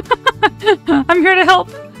back. I'm here to help.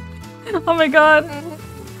 Oh my god.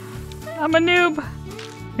 I'm a noob.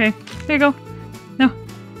 Okay, here you go. No.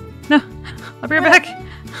 No. I'll be right back.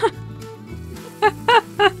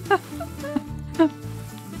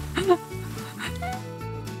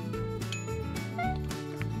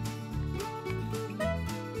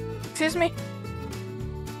 Excuse me.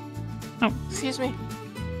 Oh. Excuse me.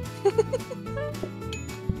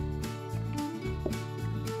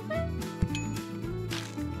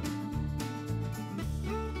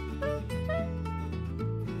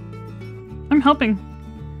 I'm helping.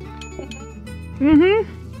 Mm-hmm.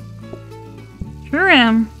 Sure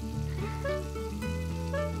am.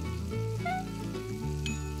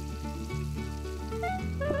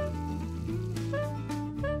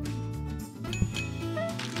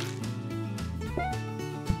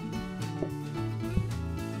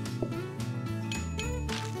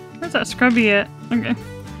 Where's that scrubby at? Okay.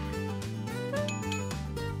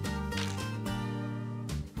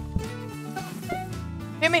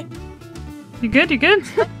 Hit me. You good? You good?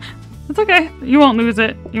 It's okay. You won't lose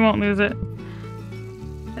it. You won't lose it.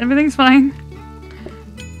 Everything's fine.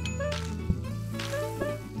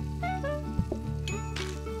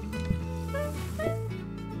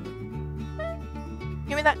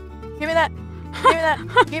 Give me that. Give me that. Give me that.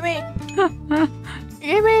 Give me.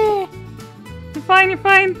 Give me. You're fine. You're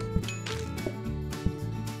fine.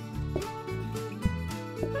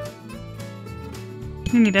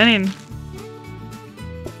 You need onion.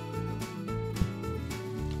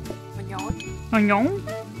 Onion. Onion.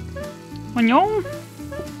 Onion.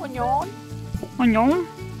 Onion. Onion.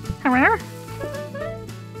 Hello?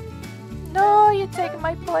 No, you took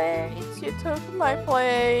my plates. You took my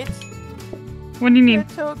plates. What do you need?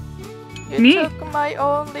 You Me? took my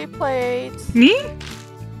only plates. Me?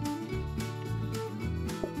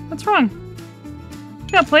 What's wrong? You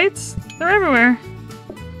got plates? They're everywhere.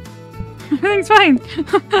 Everything's fine.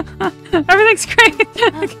 Everything's great.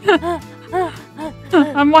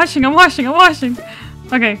 I'm washing.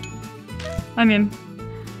 Okay. Onion.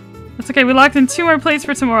 That's okay. We locked in 2 more plates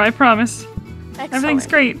for tomorrow, I promise. Excellent.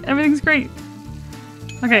 Everything's great.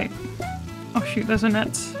 Okay. Oh shoot, those are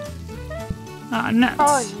nuts. Ah, nuts.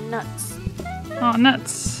 Oh, nuts. Oh,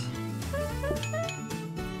 nuts.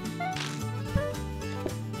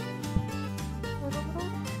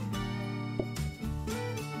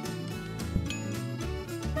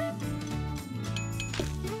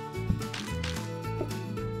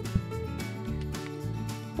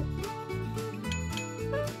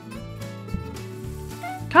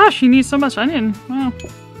 Gosh, you need so much onion. Wow.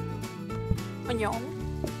 Onion.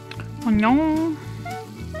 Onion.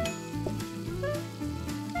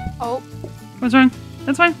 Oh. What's wrong?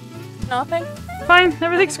 That's fine. Nothing. Fine.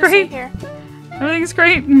 Everything's Nothing to see great. here. Everything's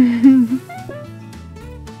great.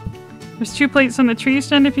 There's 2 plates on the tree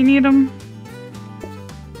stand if you need them.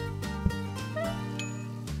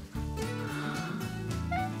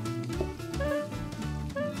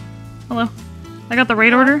 Hello. I got the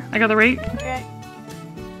rate order. I got the rate. Okay.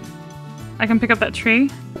 I can pick up that tray.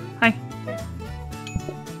 Hi.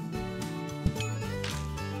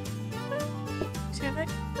 Excuse me.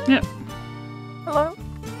 Yep. Hello.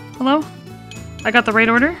 Hello. I got the rate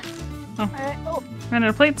order. Oh. Alright. Oh. Ran out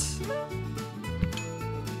of plates.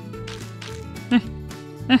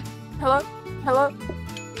 Hello. Hello.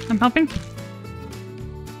 I'm helping.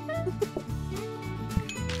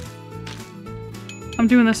 I'm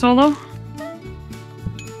doing the solo.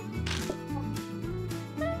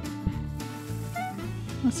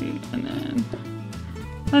 Let's see, and then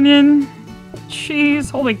onion, cheese.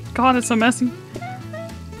 Holy God, it's so messy.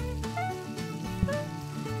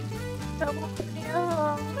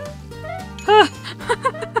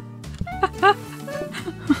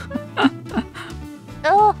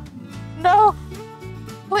 Oh no!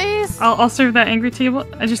 Please. I'll serve that angry table.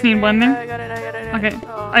 I just need one there. I got it. Okay,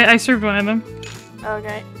 Oh. I served one of them.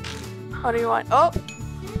 Okay. What do you want? Oh!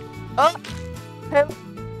 Oh! Hey.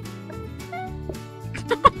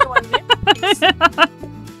 You want this?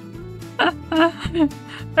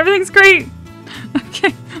 Everything's great.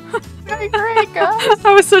 Okay. Very great, guys!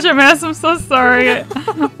 That was such a mess. I'm so sorry.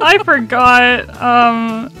 I forgot.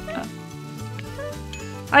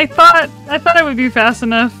 I thought I would be fast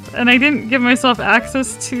enough, and I didn't give myself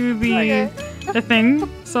access to the thing,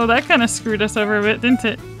 so that kind of screwed us over a bit, didn't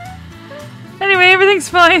it? Anyway, everything's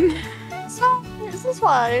fine. So, this is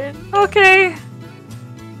fine. Okay.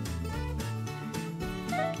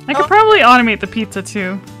 I could probably automate the pizza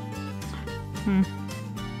too. Hmm.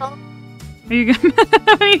 Oh. Are you good?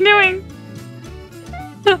 What are you doing?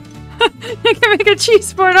 You can make a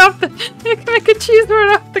cheese board off the. You can make a cheese board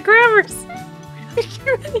off the grammars.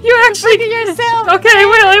 You actually yourself. Okay,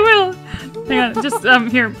 I will. Hang on, just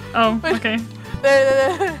here. Oh, okay.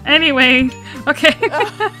 There. Anyway, okay.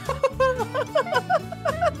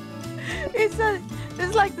 It's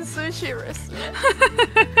like the sushi restaurant.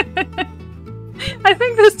 I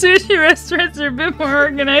think the sushi restaurants are a bit more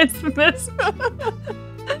organized than this.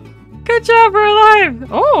 Good job, we're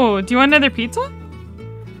alive. Oh, do you want another pizza?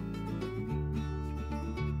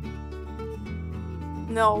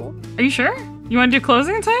 No. Are you sure? You want to do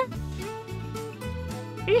closing time?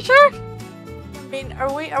 Are you sure? I mean,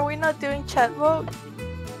 are we not doing chat mode?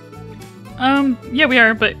 Yeah, we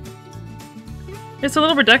are, but it's a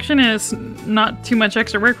little reduction and it's not too much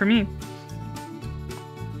extra work for me.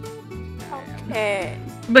 Okay.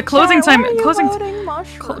 But closing time, closing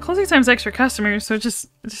closing time's extra customers, so it just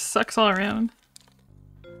sucks all around.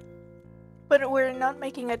 But we're not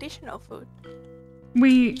making additional food. What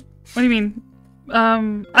do you mean?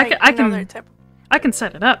 Like I can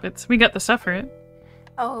set it up. We got the stuff for it.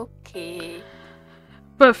 Okay.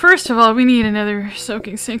 But first of all, we need another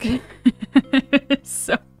soaking sink. It's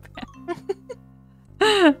so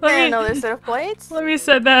bad. Another set of plates? Let me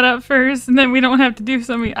set that up first, and then we don't have to do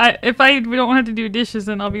something. We don't have to do dishes,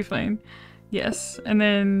 then I'll be fine. Yes, and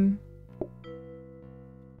then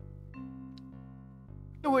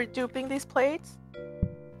We're duping these plates?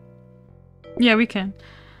 yeah, we can.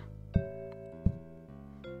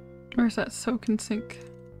 Where's that soaking sink?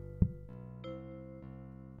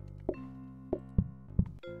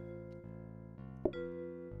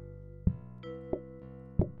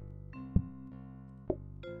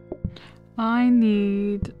 I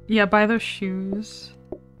need... yeah, buy those shoes.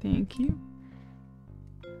 Thank you.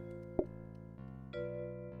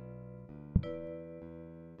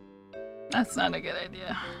 That's not a good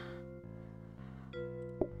idea.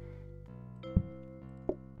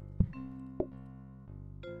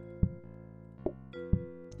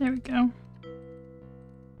 There we go.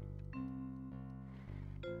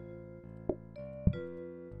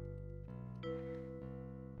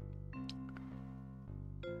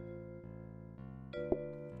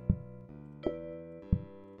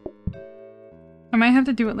 I might have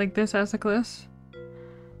to do it like this, esaclys.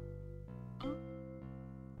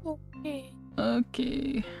 Okay.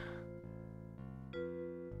 Okay.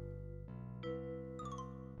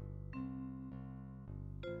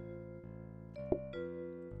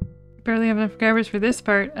 Barely have enough grabbers for this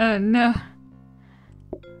part. Oh no.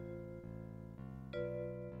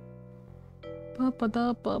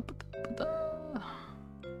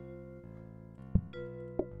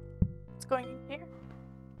 It's going in here.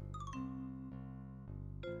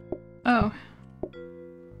 Oh.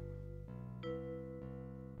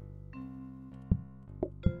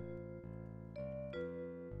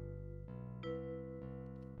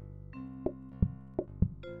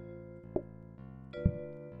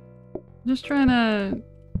 Just trying to...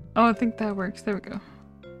 Oh, I think that works. There we go.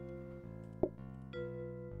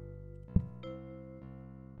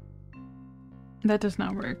 That does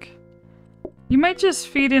not work. You might just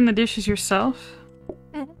feed in the dishes yourself.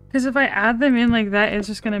 Because if I add them in like that, it's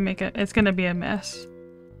just gonna make it... It's gonna be a mess.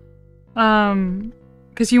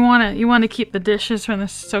 Because you wanna keep the dishes from the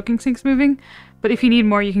soaking sinks moving. But if you need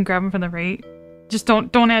more, you can grab them from the rate. Just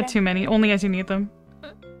don't add too many. Only as you need them.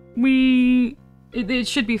 It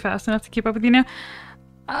should be fast enough to keep up with you now.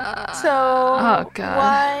 Oh god.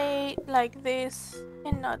 Why like this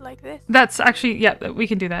and not like this? That's actually, yeah, we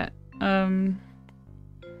can do that.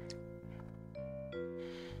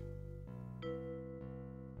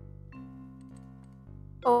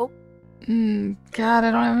 Oh. God,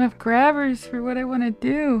 I don't have enough grabbers for what I want to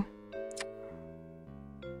do.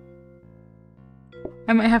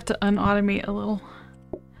 I might have to unautomate a little.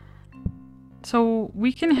 So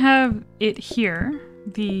we can have it here,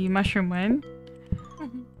 the mushroom one.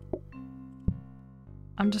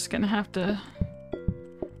 I'm just gonna have to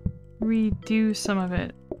redo some of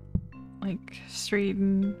it. Like,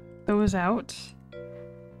 straighten those out.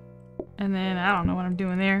 And then, I don't know what I'm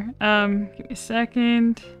doing there. Give me a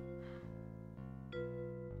second.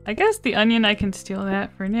 I guess the onion, I can steal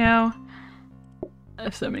that for now. I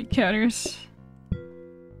have so many counters.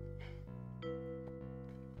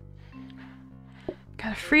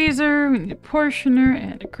 Got a freezer, we need a portioner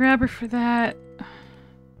and a grabber for that.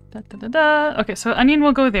 Da da da da. Okay, so onion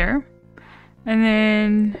will go there. And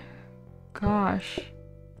then... Gosh.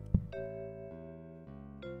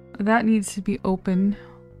 That needs to be open.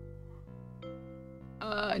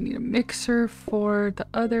 I need a mixer for the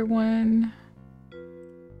other one.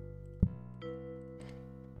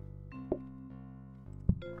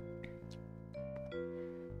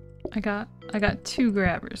 I got 2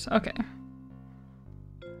 grabbers. Okay.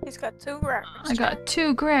 He's got 2 grabbers. I got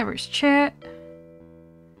 2 grabbers, chat.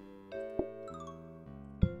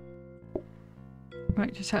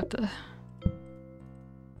 Might just have to...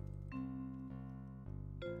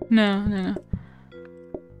 No.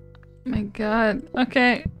 My god.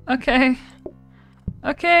 Okay. I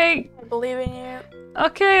believe in you.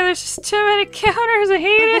 Okay, there's just too many counters. I hate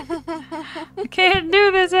it. I can't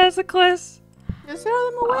do this, esaclys. Just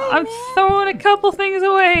throw them away, I'm throwing a couple things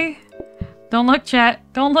away. Don't look, chat.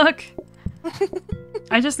 Don't look.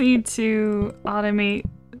 I just need to automate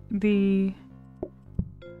the...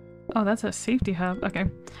 Oh, that's a safety hub. Okay.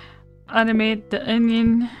 Automate the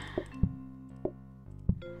onion.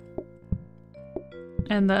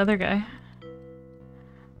 And the other guy.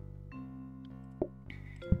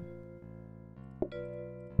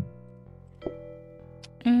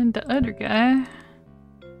 And the other guy.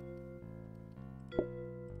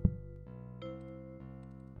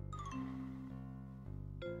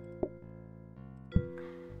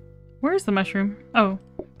 Where's the mushroom? Oh,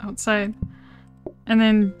 outside. And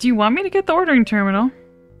then, do you want me to get the ordering terminal?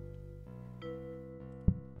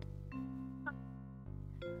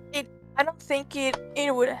 I don't think it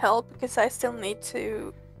would help because I still need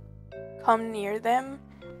to come near them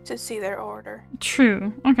to see their order.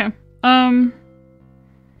 True. Okay. I'm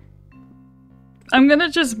gonna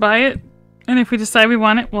just buy it, and if we decide we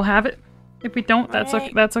want it, we'll have it. If we don't, that's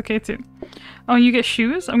okay. That's okay too. Oh, you get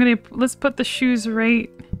shoes? Let's put the shoes right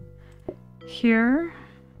here.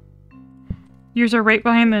 Yours are right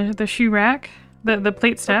behind the shoe rack, the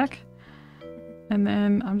plate stack. And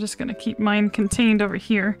then I'm just gonna keep mine contained over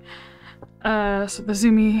here. So the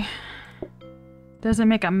Zoomy doesn't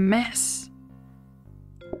make a mess.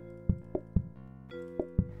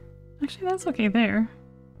 Actually, that's okay there.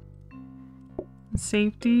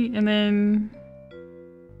 Safety, and then...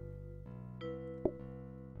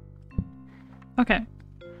 Okay.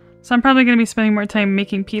 So I'm probably going to be spending more time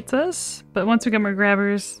making pizzas, but once we get more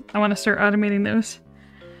grabbers, I want to start automating those.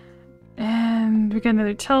 And we got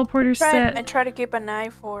another teleporter set. I try to keep an eye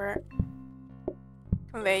for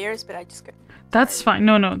conveyors, but I just couldn't. That's fine.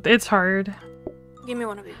 No, it's hard. Give me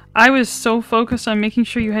one of these. I was so focused on making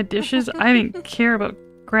sure you had dishes, I didn't care about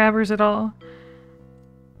grabbers at all.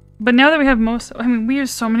 But now that we have we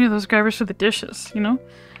use so many of those grabbers for the dishes, you know?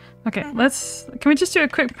 Okay, can we just do a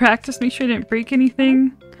quick practice, make sure I didn't break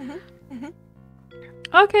anything?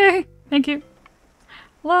 Okay, thank you.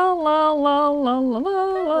 La la la la la la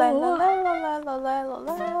la la la la la la la la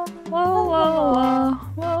la.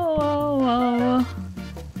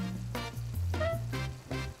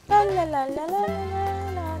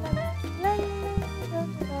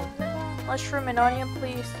 Mushroom and onion,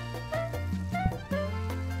 please.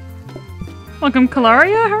 Welcome,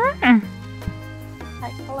 Calaria. Hurrah.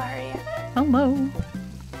 Hi, Calaria. Hello.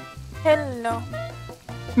 Hello.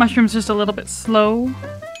 Mushroom's just a little bit slow,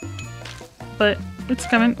 but it's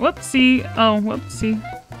coming. Whoopsie. Oh, whoopsie.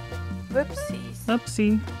 Whoopsies.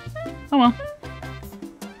 Whoopsie. Oh well.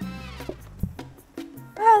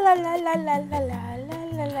 La la la la la la la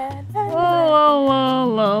la la La la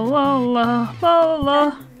la la la la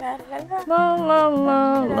la la la la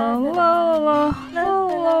la la la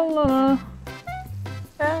la la.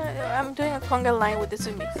 I'm doing a conga line with the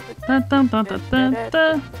Zoom mix.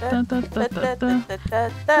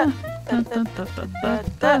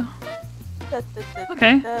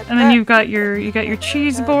 Okay, and then you got your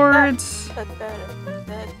cheese boards.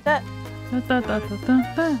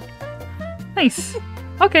 Nice.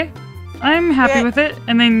 Okay, I'm happy with it.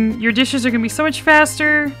 And then your dishes are gonna be so much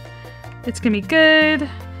faster. It's gonna be good.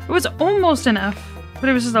 It was almost enough, but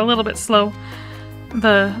it was just a little bit slow.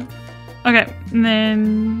 Okay, and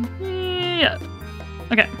then yeah.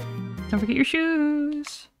 Okay, don't forget your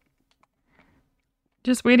shoes.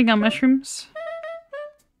 Just waiting on mushrooms.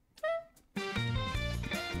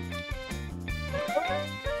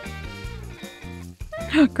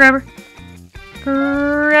 Grab her.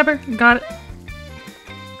 Grab her. Got it.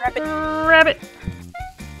 Grab it. Grab it.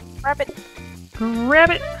 Grab it. Grab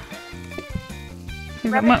it. You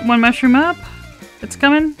got one mushroom up. It's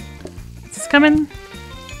coming. It's coming.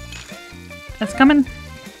 It's coming.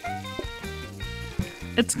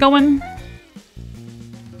 It's going.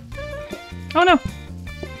 Oh no.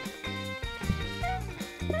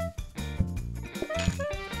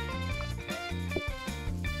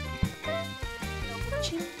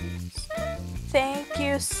 Thank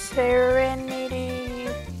you, Serenity.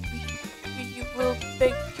 You will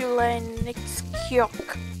beg you like next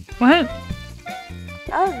kyok. What?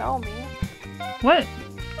 I don't know, man. What?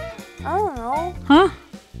 I don't know. Huh?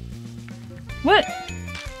 What?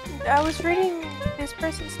 I was reading this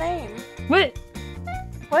person's name. What?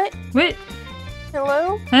 What? What?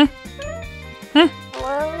 Hello? Huh? Huh?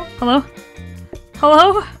 Hello? Hello?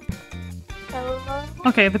 Hello? Hello?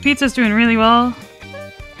 Okay, the pizza's doing really well.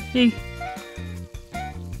 Yay.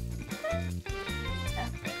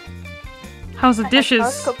 How's the dishes? I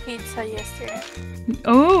had Costco pizza yesterday.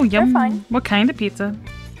 Oh, yum. fine. What kind of pizza?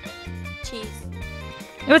 Cheese.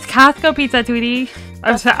 It was Costco pizza, Tweety.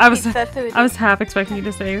 I was Pizza, half expecting you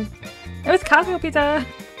to say it was Costco pizza.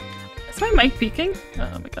 Is my mic peaking?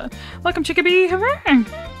 Oh my god. Welcome, Chickabee. Hooray!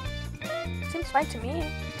 Seems fine to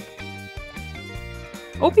me.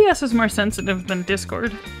 OBS is more sensitive than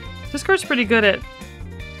Discord. Discord's pretty good at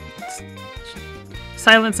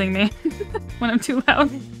silencing me when I'm too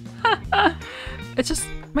loud. It's just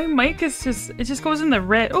my mic is it just goes in the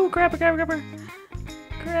red. Oh, grab her.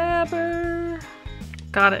 Grab her.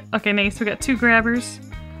 Got it. Okay, nice. We got 2 grabbers.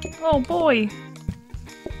 Oh boy.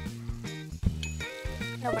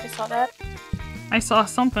 Nobody saw that. I saw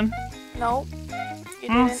something. No. You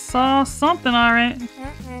I didn't. saw something, alright.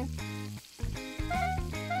 Mm-mm.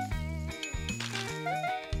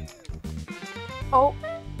 Oh.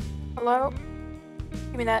 Hello?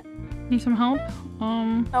 Give me that. Need some help?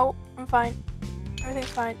 No, I'm fine. Everything's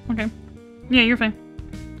fine. Okay. Yeah, you're fine.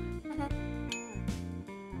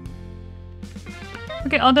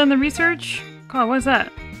 Okay, all done the research. God, what's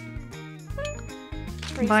that?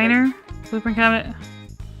 Research. Biner, blueprint cabinet,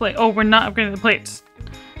 plate. Oh, we're not upgrading the plates.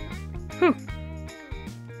 Whew.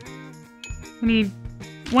 We need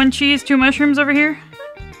 1 cheese, 2 mushrooms over here.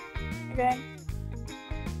 Okay.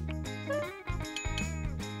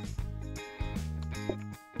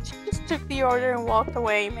 She just took the order and walked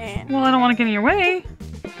away, man. Well, I don't want to get in your way.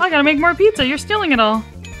 I gotta make more pizza. You're stealing it all.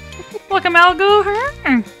 Welcome, Algo.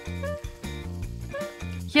 Her.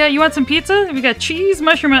 Yeah, you want some pizza? We got cheese,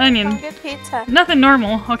 mushroom, and onion. Good pizza. Nothing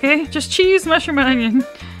normal, okay? Just cheese, mushroom, and onion.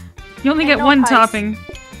 You only get no 1 pies. topping.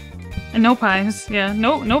 And no pies. Yeah,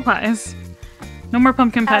 no pies. No more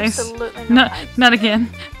pumpkin pies. Absolutely no pies. Not again.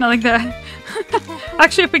 Not like that.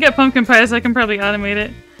 Actually, if we get pumpkin pies, I can probably automate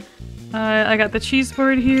it. I got the cheese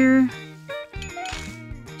board here.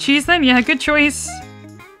 Cheese then? Yeah, good choice.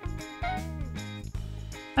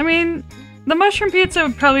 I mean, the mushroom pizza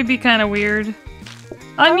would probably be kind of weird.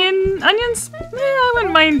 Onions? Yeah, I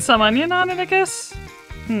wouldn't mind some onion on it, I guess.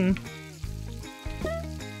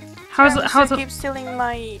 How's it? Keep stealing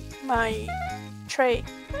my tray.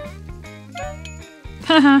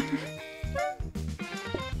 Haha.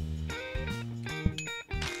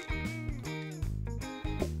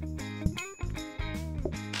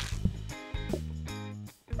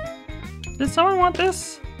 Does someone want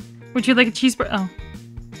this? Would you like a cheeseburger? Oh.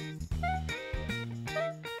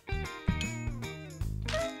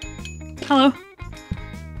 Hello.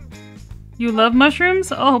 You love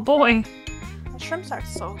mushrooms? Oh boy. Mushrooms are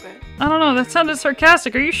so good. I don't know, that sounded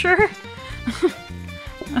sarcastic. Are you sure?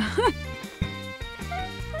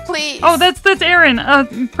 Please. Oh, that's Aaron.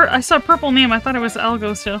 I saw a purple name. I thought it was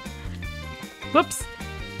Algo still. Whoops.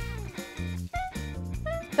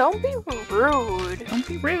 Don't be rude. Don't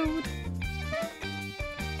be rude.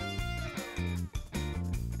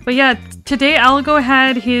 But yeah, today Algo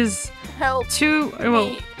had his Help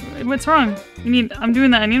Well, me. what's wrong? You need. I'm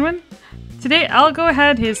doing the onion one. Today Algo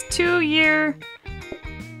had his 2-year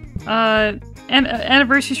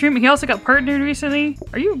anniversary stream. He also got partnered recently.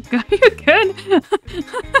 Are you good?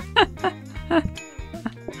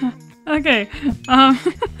 Okay.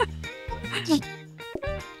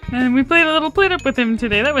 And we played a little PlateUp with him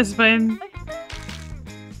today. That was fun.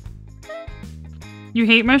 You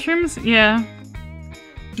hate mushrooms? Yeah.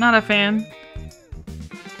 Not a fan.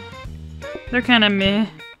 They're kind of meh.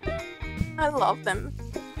 I love them.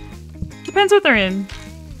 Depends what they're in.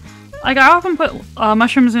 Like, I often put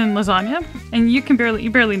mushrooms in lasagna, and you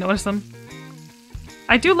barely notice them.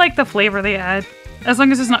 I do like the flavor they add, as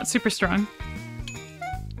long as it's not super strong.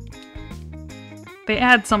 They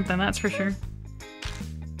add something, that's for sure.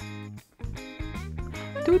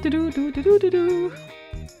 Do.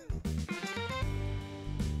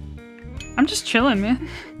 I'm just chilling, man.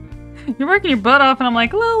 You're working your butt off, and I'm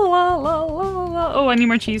like, la la la la la la. Oh, I need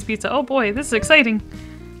more cheese pizza. Oh boy, this is exciting.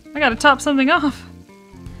 I gotta top something off.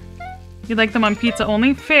 You like them on pizza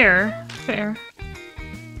only? Fair. Fair.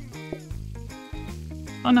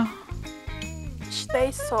 Oh no. They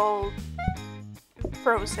sold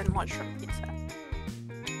frozen mushroom pizza.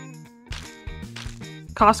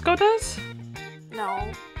 Costco does?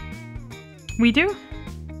 No. We do?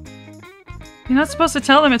 You're not supposed to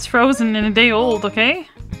tell them it's frozen and a day old, okay?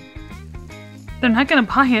 They're not gonna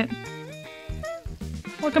buy it.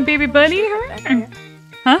 Welcome, baby buddy.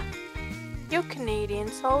 Huh? You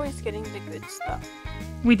Canadians always getting the good stuff.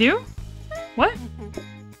 We do? What?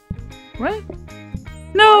 Mm-hmm. What?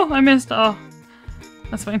 No, I missed. Oh,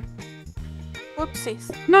 that's fine.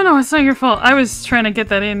 Whoopsies. No, it's not your fault. I was trying to get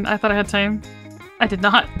that in. I thought I had time. I did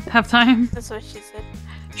not have time. That's what she said.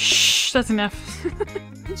 Shh, that's enough.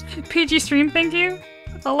 PG stream, thank you.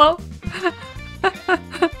 Hello?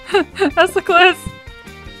 Esaclys.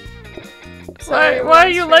 Why are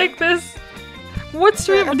you like this? What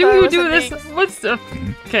stream do you do this? What's the...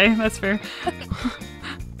 Okay, that's fair.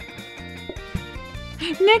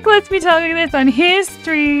 Nick lets me tell you this on his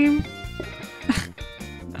stream.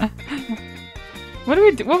 What do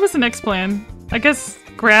we do? What was the next plan? I guess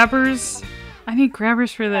grabbers. I need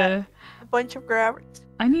grabbers for the... A bunch of grabbers.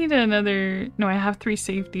 I need another... No, I have 3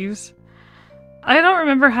 safeties. I don't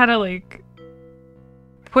remember how to, like,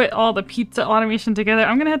 put all the pizza automation together.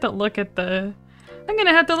 I'm gonna have to look at the...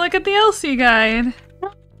 LC guide.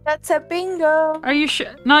 That's a bingo. Are you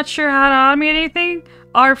not sure how to automate anything?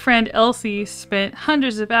 Our friend Elsie spent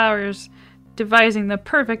hundreds of hours devising the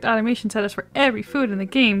perfect automation setups for every food in the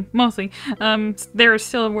game, mostly. They're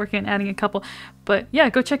still working on adding a couple. But yeah,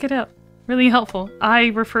 go check it out. Really helpful. I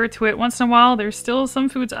refer to it once in a while. There's still some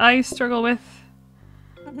foods I struggle with.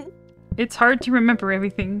 It's hard to remember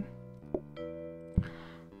everything.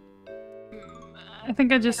 I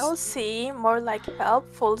think I just... LC, more like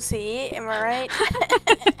helpful C, am I right?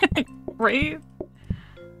 Right?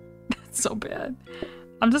 That's so bad.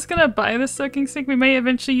 I'm just gonna buy the soaking stick. We may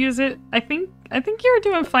eventually use it. I think you're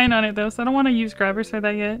doing fine on it though, so I don't want to use grabbers for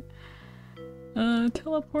that yet.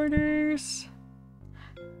 Teleporters.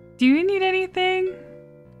 Do you need anything?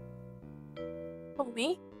 Oh,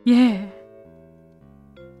 me? Yeah.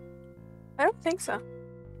 I don't think so.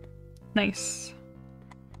 Nice.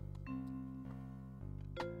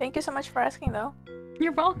 Thank you so much for asking though.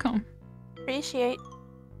 You're welcome. Appreciate.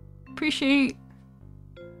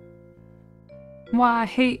 Why I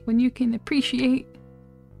hate when you can appreciate.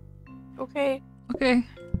 Okay. Okay.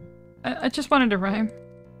 I just wanted to rhyme.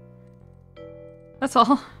 That's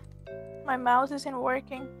all. My mouse isn't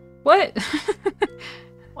working. What?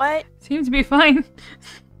 What? Seems to be fine.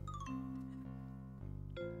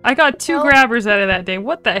 I got 2 grabbers out of that day.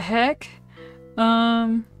 What the heck?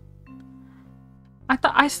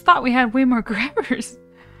 I thought we had way more grabbers.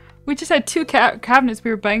 We just had 2 cabinets we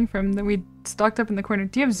were buying from that we stocked up in the corner.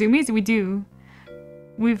 Do you have zoomies? We do.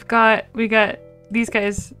 We got these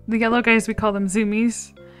guys, the yellow guys. We call them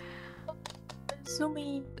zoomies.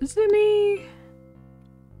 Zoomy.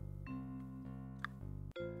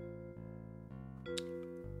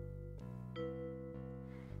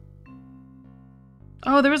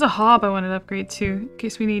 Oh, there was a hob I wanted to upgrade too, in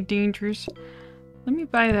case we need dangers. Let me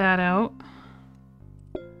buy that out.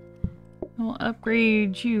 I'll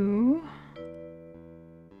upgrade you.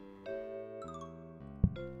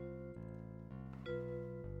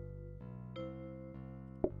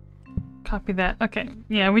 Copy that. Okay.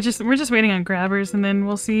 Yeah, we're just waiting on grabbers, and then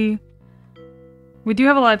we'll see. We do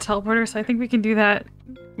have a lot of teleporters, so I think we can do that.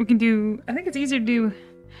 We can do. I think it's easier to do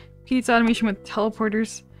pizza automation with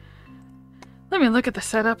teleporters. Let me look at the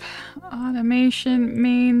setup. Automation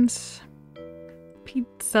mains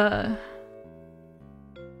pizza.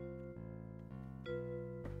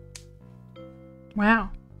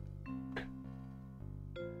 Wow.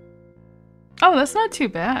 Oh, that's not too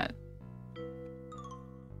bad.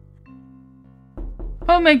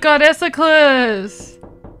 Oh my god, esaclys!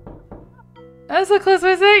 Esaclys,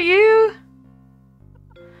 was that you?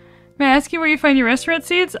 May I ask you where you find your restaurant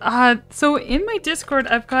seeds? So in my Discord,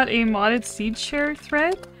 I've got a modded seed share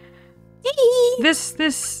thread.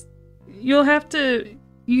 You'll have to,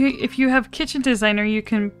 if you have Kitchen Designer, you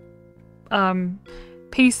can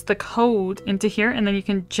paste the code into here, and then you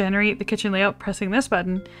can generate the kitchen layout pressing this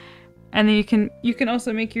button. And then you can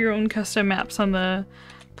also make your own custom maps on the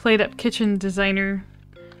PlateUp Kitchen Designer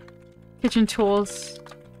Kitchen Tools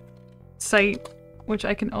site, which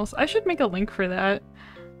I can also... I should make a link for that.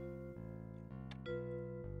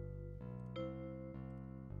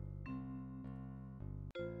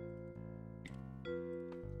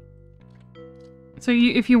 So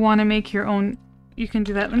if you want to make your own, you can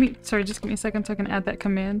do that. Sorry, just give me a second so I can add that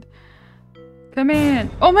command.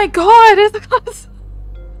 Command! Oh my god! It's the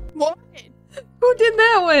What? Who did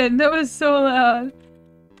that one? That was so loud.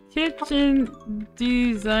 Kitchen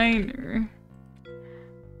Designer.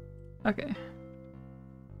 Okay.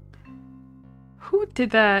 Who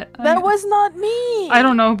did that? That was not me! I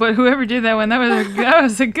don't know, but whoever did that one, that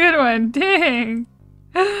was a good one. Dang!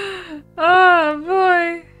 Oh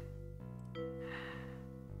boy!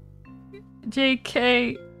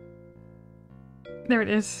 JK. There it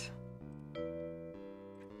is.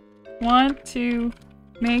 Want to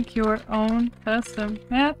make your own custom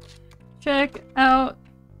map? Check out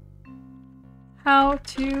how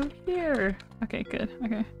to here. Okay, good.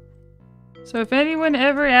 Okay. So if anyone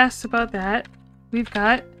ever asks about that, we've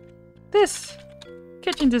got this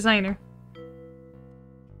Kitchen Designer.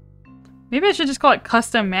 Maybe I should just call it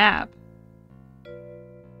custom map.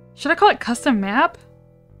 Should I call it custom map?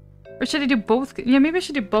 Or should I do both? Yeah, maybe I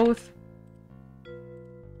should do both.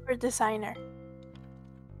 Or designer.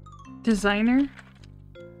 Designer?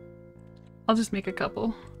 I'll just make a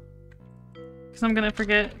couple. Because I'm gonna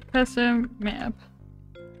forget. Custom map.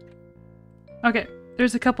 Okay,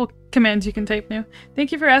 there's a couple commands you can type now.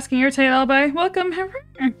 Thank you for asking your tight alibi. Welcome,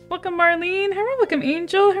 hurrah. Welcome, Marlene. Hurrah. Welcome,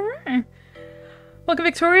 Angel. Hurrah. Welcome,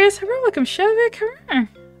 Victorious. Hurrah. Welcome, Shavik. Hurrah.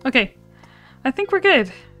 Okay, I think we're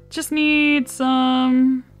good. Just need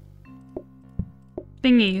some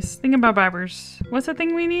thingies. Thingamabobbers. What's the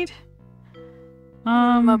thing we need?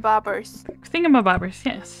 Mabobbers. Thingamabobbers,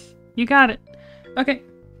 yes. You got it. Okay.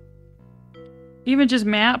 Even just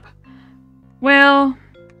map. Well,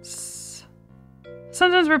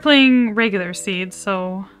 sometimes we're playing regular seeds,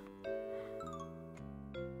 so...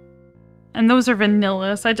 And those are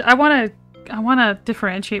vanilla, so I wanna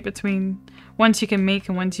differentiate between ones you can make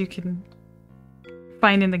and ones you can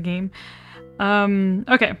find in the game.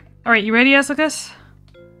 Okay. Alright, you ready, esaclys?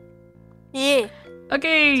 Yeah.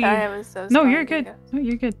 Okay. Sorry, I was so No, sorry, you're good. No,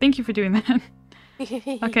 you're good. Thank you for doing that.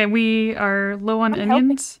 Okay, we are low on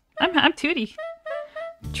onions. I'm Tootie.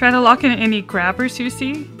 Try to lock in any grabbers you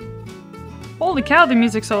see. Holy cow, the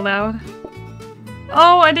music's so loud.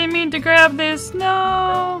 Oh, I didn't mean to grab this.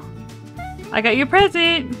 No. I got you a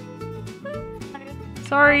present.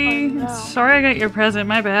 Sorry. Oh, no. Sorry I got your present.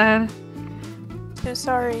 My bad. Two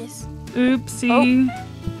sorries. Oopsie. Oh.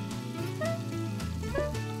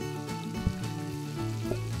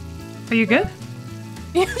 Are you good?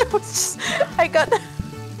 You know, it's just, I got...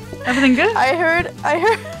 Everything good? I heard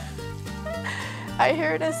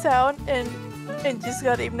a sound and just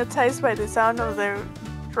got hypnotized by the sound of the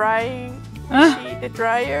drying machine, the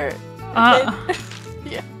dryer.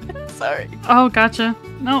 Yeah, sorry. Oh, gotcha.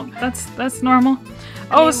 No, that's normal.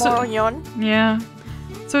 Oh, so yeah.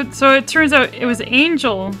 So it turns out it was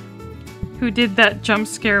Angel who did that jump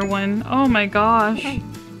scare one. Oh my gosh.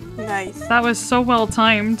 Nice. That was so well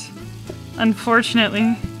timed.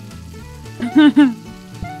 Unfortunately.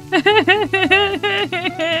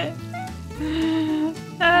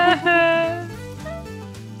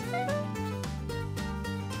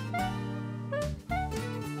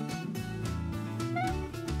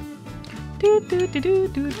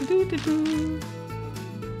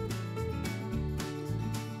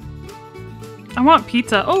 I want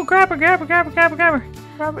pizza. Oh, grab her. Grab it.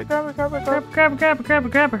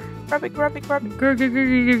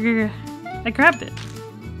 I grabbed it.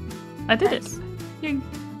 I did it. Yay.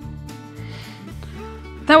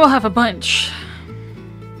 That will have a bunch.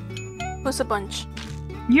 Who's a bunch?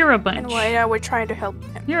 You're a bunch. And why are we trying to help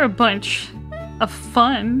him? You're a bunch of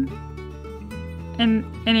fun and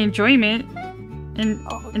enjoyment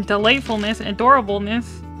and delightfulness and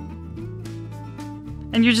adorableness.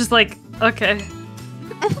 And you're just like, okay.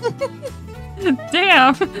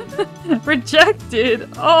 Damn! Rejected!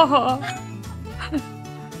 Oh!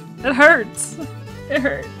 It hurts. It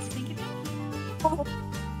hurts.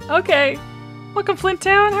 Okay. Welcome, Flint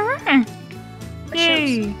Town. Hooray!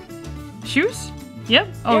 Yay! Shoes? Yep.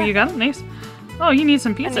 Oh, Yeah. you got it? Nice. Oh, you need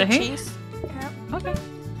some I pizza, need hey? cheese. Yeah. Okay.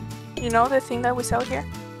 You know the thing that we sell here?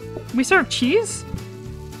 We serve cheese?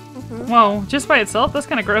 Mm-hmm. Whoa, just by itself? That's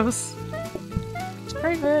kind of gross. It's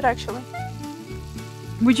very good, actually.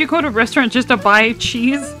 Would you go to a restaurant just to buy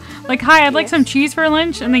cheese? Like, hi, I'd like some cheese for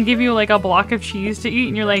lunch, and then give you like a block of cheese to eat,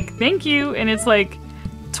 and you're like, thank you, and it's like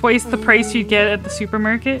twice the price you'd get at the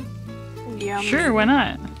supermarket? Yeah. Sure, why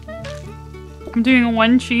not? I'm doing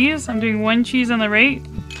one cheese. I'm doing one cheese on the right.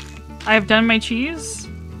 I've done my cheese.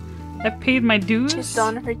 I've paid my dues. She's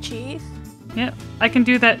done her cheese. Yep. I can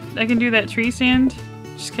do that. I can do that tree stand.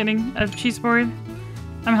 Just kidding. A cheese board.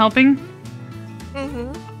 I'm helping.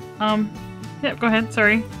 Mm-hmm. Yep, go ahead.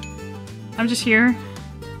 Sorry. I'm just here.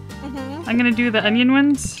 Mm-hmm. I'm gonna do the onion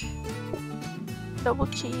ones. Double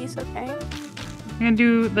cheese, okay. I'm gonna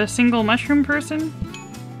do the single mushroom person.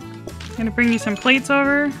 I'm gonna bring you some plates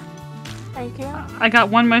over. Thank you. I got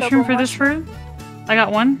one mushroom Double for this fruit. I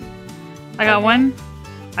got one. I got one.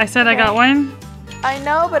 I said I got Okay. one. I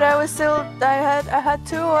know, but I was still. I had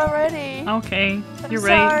two already. Okay, I'm you're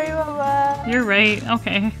right. Sorry, Mama. You're right.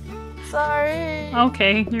 Okay. Sorry.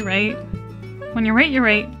 Okay, you're right. When you're right, you're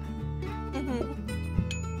right. Mm-hmm.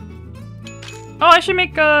 Oh, I should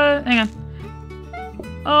make hang on.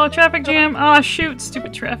 Oh, traffic jam. Oh, shoot,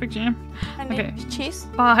 stupid traffic jam. I need Okay. cheese.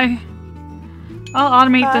 Bye. I'll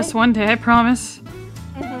automate Bye. this one day, I promise.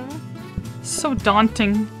 Mm-hmm. So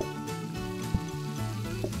daunting.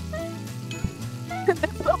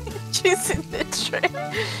 Cheese in the tray.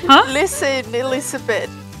 Huh? Listen, Elizabeth.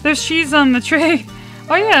 There's cheese on the tray.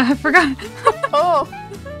 Oh yeah, I forgot. Oh.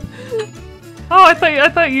 Oh, I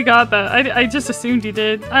thought you got that. I just assumed you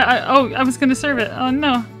did. I was gonna serve it. Oh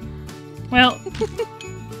no. Well,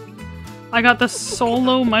 I got the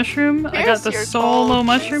solo mushroom. I got Here's the your solo cold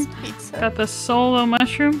mushroom. cheese pizza. Got the solo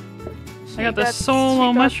mushroom. I got the She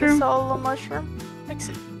solo got mushroom. The solo mushroom.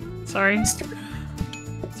 Exit. Sorry.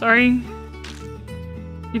 Sorry.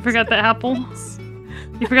 You forgot the apple.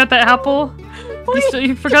 You forgot the apple.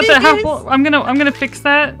 You forgot the apple. I'm gonna fix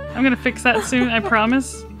that. I'm gonna fix that soon. I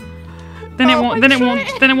promise. Then it won't. Then it won't.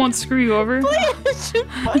 Then it won't screw you over.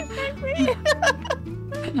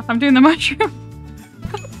 I'm doing the mushroom.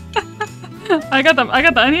 I got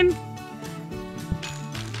the onion.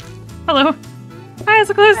 Hello. Hi,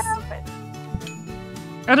 esaclys.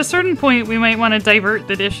 At a certain point, we might want to divert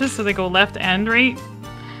the dishes so they go left and right.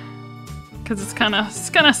 Cause it's kind of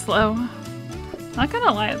slow. Not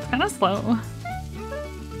gonna lie, it's kind of slow.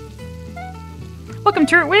 Welcome,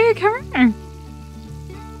 Turtwig. Come here.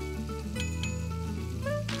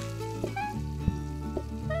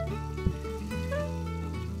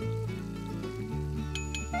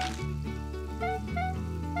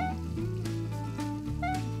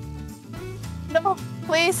 No,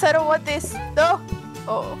 please, I don't want this. No.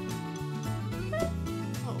 Oh.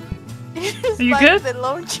 Are you good? The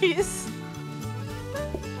lone cheese.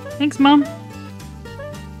 Thanks, Mom.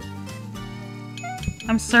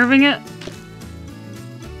 I'm serving it.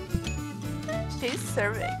 She's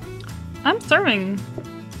serving. I'm serving.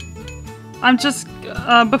 I'm just,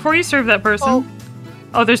 before you serve that person. Oh.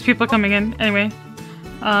 Oh, there's people coming in. Anyway.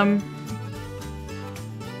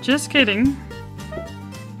 Just kidding.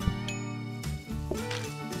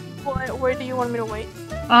 Where do you want me to wait?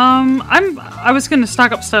 I was gonna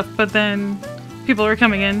stock up stuff, but then people are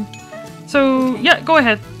coming in. So, Okay. yeah, go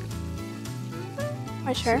ahead. Am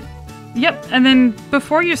I sure? Yep, and then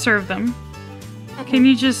before you serve them, Mhm. can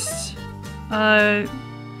you just, can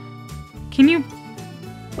you,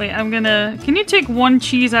 wait, can you take one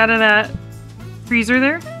cheese out of that freezer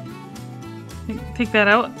there? Take that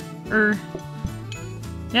out, or,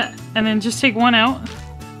 yeah, and then just take one out.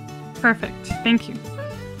 Perfect, thank you.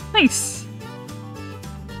 Nice.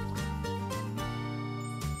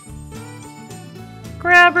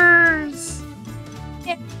 Grabbers!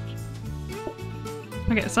 Yeah.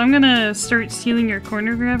 Okay, so I'm gonna start stealing your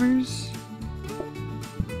corner grabbers.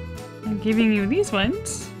 I'm giving you these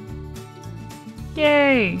ones.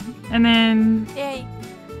 Yay! And then Yay.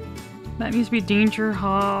 that needs to be Danger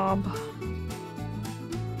Hob.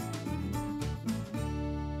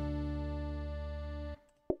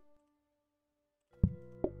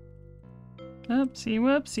 Whoopsie,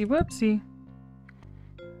 whoopsie, whoopsie.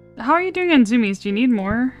 How are you doing on zoomies? Do you need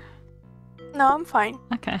more? No, I'm fine.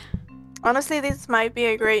 Okay. Honestly, this might be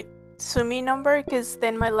a great Sumi number because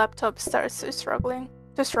then my laptop starts to struggle.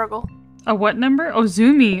 A what number? Oh,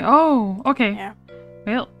 zoomie. Oh, okay. Yeah.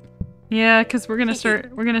 Well, yeah, because we're gonna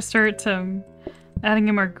start adding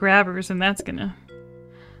in more grabbers, and that's gonna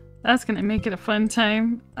make it a fun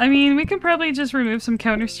time. I mean, we can probably just remove some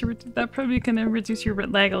counters to that. Probably gonna reduce your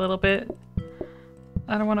lag a little bit.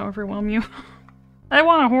 I don't want to overwhelm you. I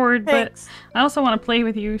want to hoard, Thanks. but I also want to play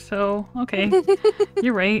with you. So okay,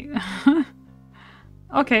 you're right.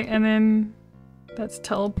 Okay, and then that's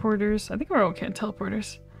teleporters. I think we're okay on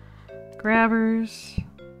teleporters. Grabbers.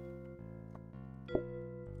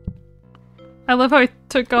 I love how I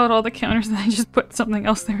took out all the counters and I just put something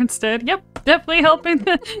else there instead. Yep, definitely helping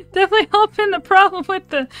the problem with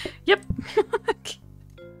the yep.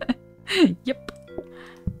 Yep.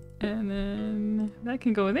 And then that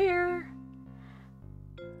can go there.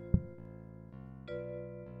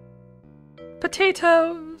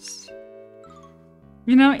 Potatoes.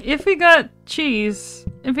 You know, if we got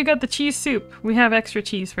the cheese soup, we have extra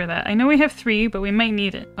cheese for that. I know we have 3, but we might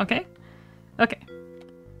need it, okay? Okay.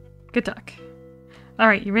 Good talk.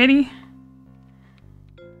 Alright, you ready?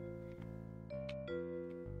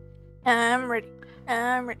 I'm ready.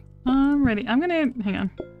 I'm ready. I'm gonna... Hang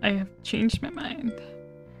on. I have changed my mind.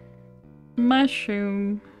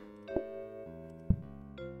 Mushroom.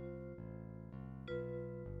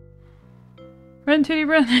 Run, Tootie,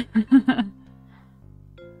 run!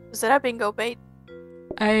 Was that a bingo bait?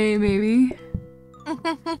 Maybe.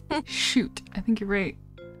 Shoot, I think you're right.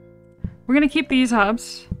 We're gonna keep these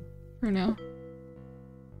hobs for now.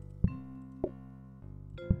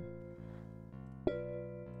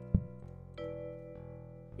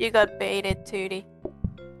 You got baited, Tootie.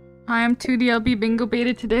 Hi, I'm Tootie. I'll be bingo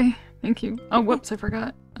baited today. Thank you. Oh, whoops, I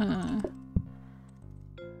forgot. So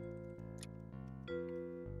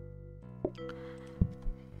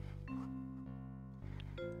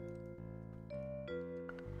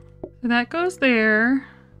that goes there.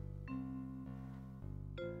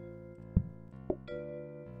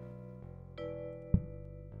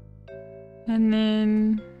 And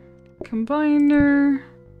then combiner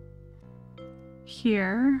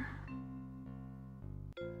here.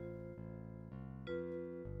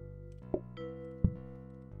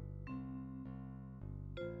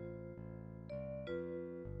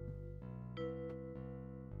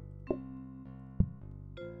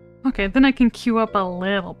 Okay, then I can queue up a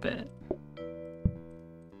little bit.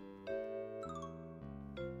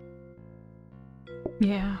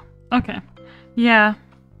 Yeah, okay. Yeah,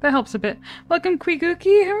 that helps a bit. Welcome,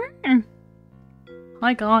 Quiguki.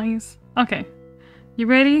 Hi, guys. Okay, you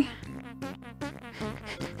ready?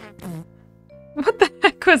 What the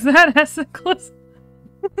heck was that, esaclys?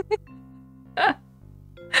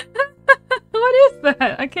 What is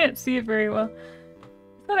that? I can't see it very well.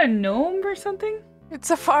 Is that a gnome or something? It's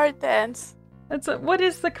a fart dance. What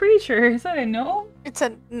is the creature? Is that a gnome? It's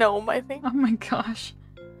a gnome, I think. Oh my gosh.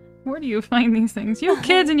 Where do you find these things? You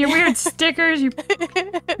kids and your weird stickers, your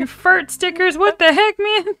fart stickers, what the heck,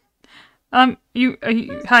 man?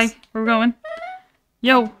 Hi, we're going.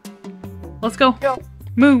 Yo, let's go. Yo.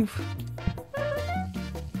 Move.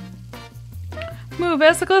 Move,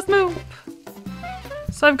 esaclys, move.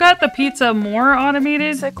 So I've got the pizza more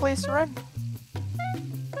automated. Esaclys, run.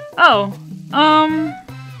 Oh, I'm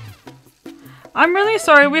really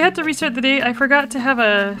sorry. We had to restart the day. I forgot to have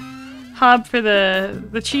a hob for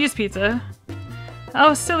the cheese pizza.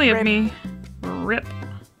 How silly of me. Rip.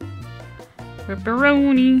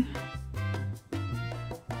 Ripperoni.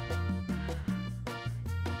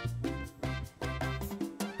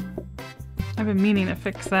 I've been meaning to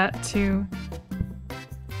fix that too.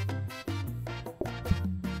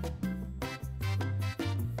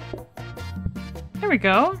 There we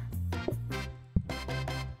go.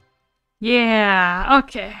 Yeah,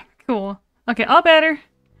 okay, cool. Okay, all better.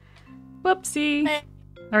 Whoopsie.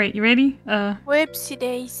 Alright, you ready? Whoopsie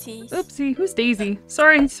daisies. Oopsie, who's Daisy?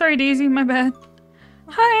 Sorry, Daisy, my bad.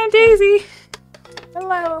 Hi, I'm Daisy!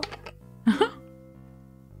 Hello.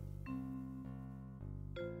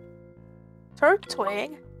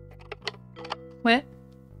 Turtwig? What?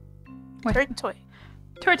 What? Turtwig.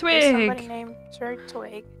 Turtwig! There's somebody named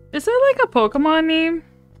Turtwig. Is that like a Pokemon name?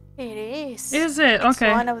 It is. Is it? It's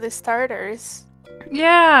Okay. one of the starters.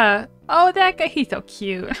 Yeah! Oh, that guy, he's so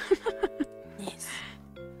cute. Yes.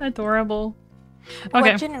 Adorable.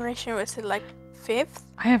 Okay. What generation was it? Like 5th?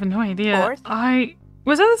 I have no idea. 4th?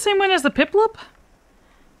 Was that the same one as the Piplup?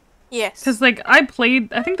 Yes. Because, like, I think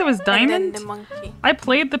that was Diamond. And then the monkey. I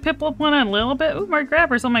played the Piplup one a little bit. Ooh, more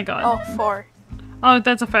grabbers, oh my god. Oh, 4. Oh,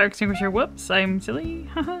 that's a fire extinguisher. Whoops, I'm silly.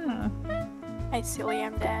 Haha. I silly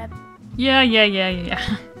am dad. Yeah. Yeah.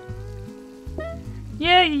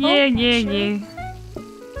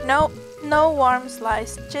 No warm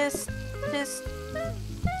slice, just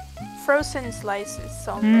frozen slices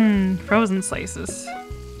only. Frozen slices.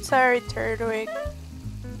 Sorry, Turdwick.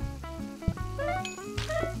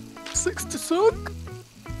 6 to suck.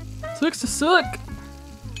 6 to suck.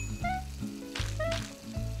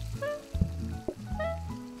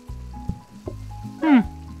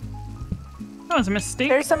 That was a mistake.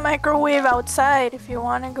 There's a microwave outside if you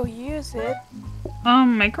want to go use it.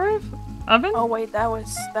 Microwave? Oven? Oh wait, that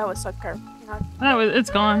was a curve. It's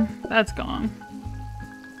gone. That's gone.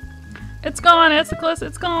 It's gone, esaclys,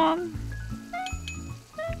 it's gone.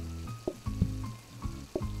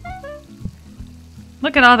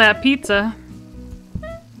 Look at all that pizza.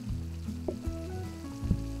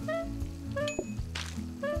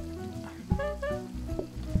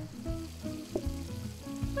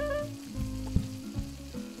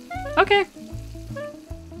 Okay.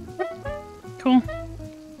 Cool.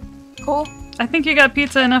 Cool. I think you got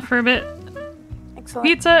pizza enough for a bit. Excellent.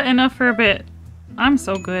 Pizza enough for a bit. I'm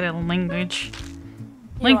so good at language.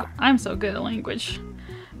 You are. I'm so good at language.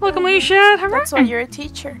 Welcome, Leisha. That's why you're a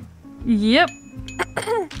teacher. Yep.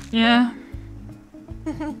 Yeah.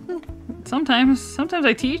 Sometimes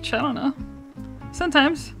I teach. I don't know.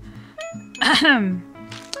 Sometimes.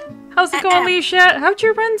 How's it going, Leisha? How'd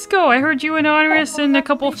your runs go? I heard you and Honorous and a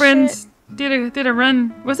couple friends did a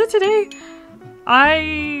run. Was it today?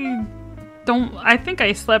 I think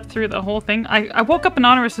I slept through the whole thing. I woke up and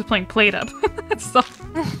Honorous was playing PlateUp. So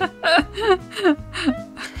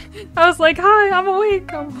I was like, hi, I'm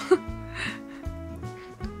awake.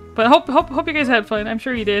 But hope you guys had fun. I'm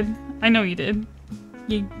sure you did. I know you did.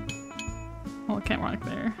 Well, I can't walk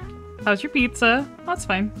there. How's your pizza? Oh, that's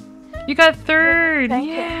fine. You got third.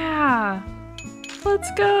 Yeah. Let's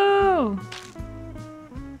go.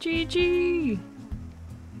 GG.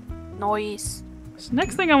 Noise. So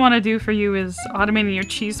next thing I want to do for you is automating your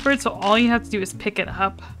cheese spread, so all you have to do is pick it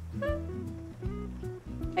up.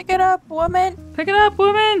 Pick it up, woman. Pick it up,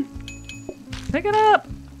 woman. Pick it up.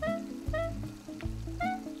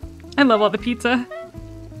 I love all the pizza.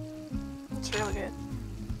 It's really good.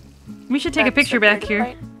 We should take a picture back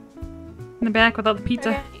here. In the back with all the pizza.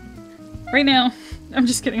 Okay. Right now. I'm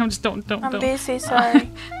just kidding. I'm just don't. I'm busy, sorry.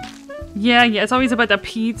 Yeah, it's always about the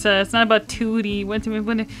pizza. It's not about Tootie. What's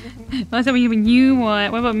even you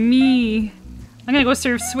want? What about me? I'm gonna go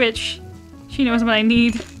serve Switch. She knows what I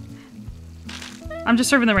need. I'm just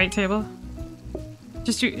serving the right table.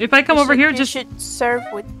 Just if I come over here, just should serve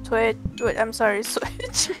with Twitch. I'm sorry,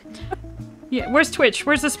 Switch. Yeah, where's Twitch?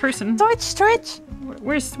 Where's this person? Twitch.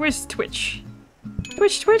 Where's Twitch? Twitch.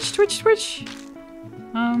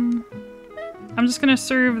 I'm just gonna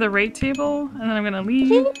serve the right table, and then I'm gonna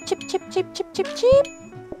leave. Chip.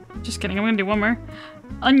 Just kidding, I'm gonna do one more.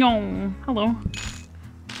 Onion. Hello.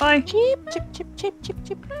 Bye. Chip. Cheep. Cheap.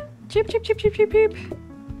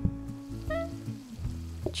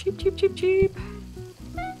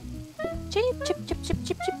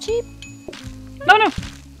 No.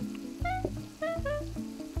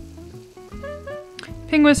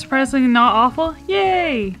 Ping was surprisingly not awful.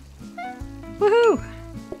 Yay! Woohoo!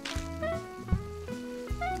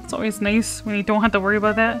 It's always nice when you don't have to worry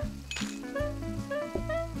about that.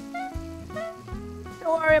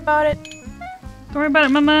 Don't worry about it. Don't worry about it,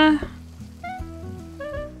 mama.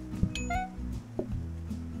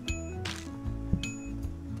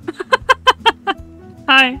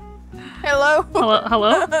 Hi. Hello?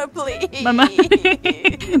 Please. Mama.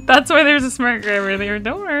 That's why there's a smart guy over there.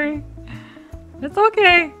 Don't worry. It's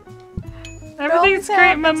okay. Everything's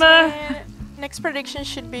great, mama. Next prediction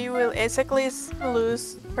should be, will esaclys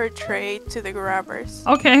lose her trade to the grabbers?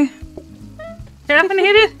 Okay.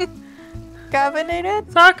 Caffeinated?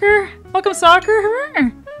 Caffeinated? Soccer? Welcome,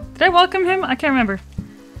 Soccer? Did I welcome him? I can't remember.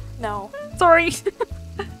 No. Sorry.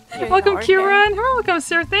 Welcome, Kieran. Welcome,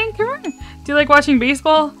 Sir. Thank you. Do you like watching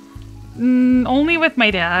baseball? Only with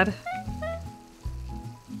my dad.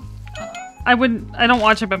 I don't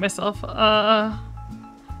watch it by myself.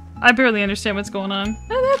 I barely understand what's going on.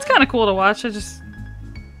 It's kind of cool to watch.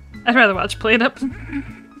 I'd rather watch PlateUp,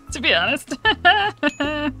 to be honest.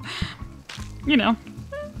 You know.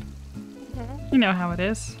 You know how it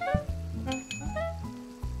is.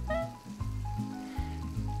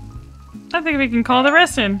 I think we can call the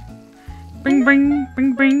rest in. Bring.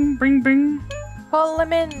 Call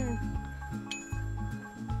them in.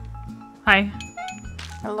 Hi.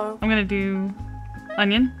 Hello. I'm gonna do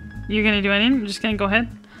onion. You're gonna do onion? I'm just gonna go ahead.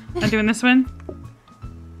 I'm doing this one.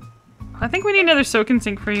 I think we need another soak and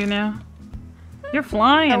sink for you now. You're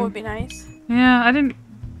flying. That would be nice. Yeah, I didn't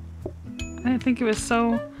think it was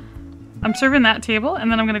so... I'm serving that table,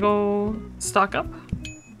 and then I'm gonna go stock up.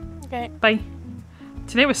 Okay. Bye.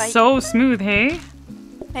 Today was so smooth, hey?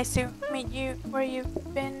 Nice to meet you. Where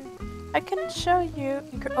you've been. I can show you.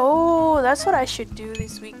 Oh, that's what I should do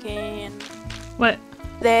this weekend. What?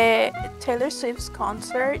 The Taylor Swift's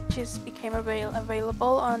concert just became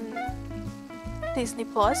available on Disney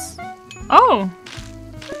Plus. Oh!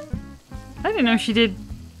 I didn't know she did.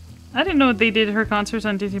 I didn't know they did her concerts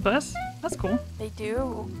on Disney Plus. That's cool. They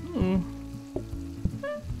do. Ooh.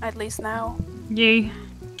 At least now. Yay.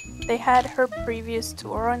 They had her previous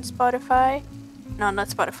tour on Spotify. No, not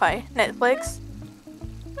Spotify. Netflix.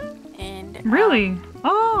 And really?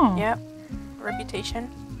 Oh. Yep. Reputation.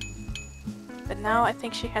 But now I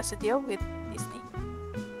think she has a deal with Disney.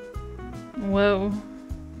 Whoa.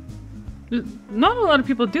 Not a lot of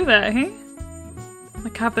people do that, hey?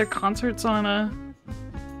 Like have their concerts on a...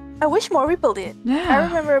 I wish more people did. Yeah. I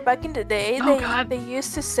remember back in the day, God. they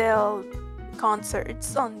used to sell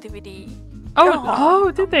concerts on DVD.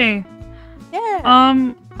 Oh, did they?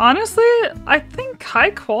 Yeah. Honestly, I think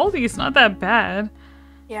high quality is not that bad.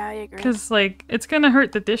 Yeah, I agree. Because, like, it's gonna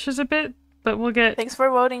hurt the dishes a bit, but we'll get... Thanks for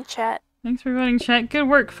voting, chat. Thanks for voting, chat. Good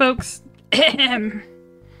work, folks. Yeah,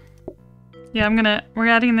 we're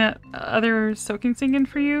adding the other soaking sink in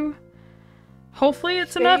for you. Hopefully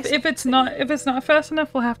it's enough. If it's not fast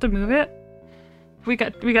enough, we'll have to move it. We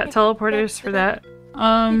got teleporters for that.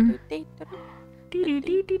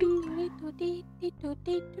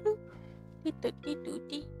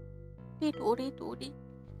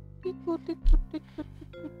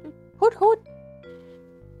 Hoot hoot.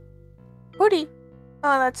 Hootie.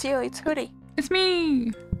 Oh, that's you. It's Hootie. It's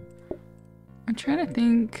me. I'm trying to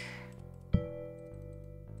think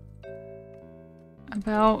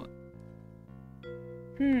about.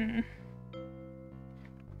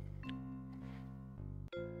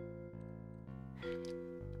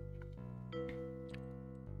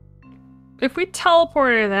 If we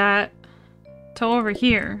teleported that to over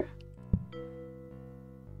here,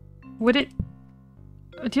 would it...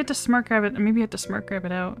 Do you have to smart grab it? Maybe you have to smart grab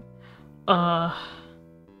it out. I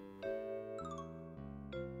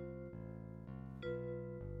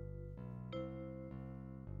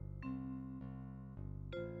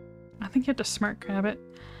think you have to smart grab it.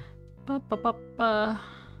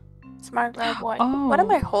 Smart grab what? Oh. What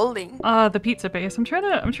am I holding? The pizza base. I'm trying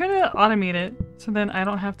to automate it so then I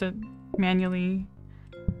don't have to manually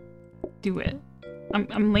do it.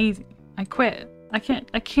 I'm lazy. I quit. I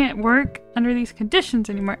can't work under these conditions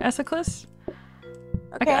anymore. Esaclys?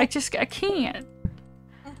 Okay. I can't.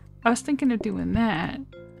 I was thinking of doing that.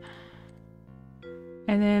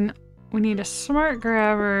 And then we need a smart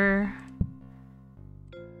grabber.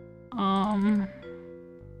 And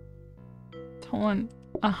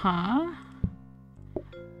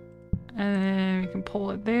then we can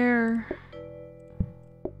pull it there.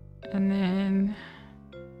 And then...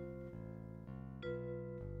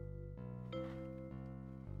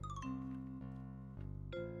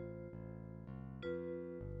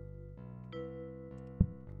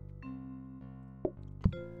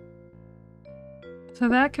 So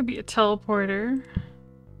that could be a teleporter.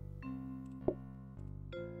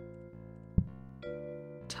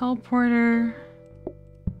 Teleporter.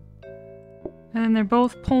 And then they're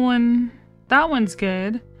both pulling. That one's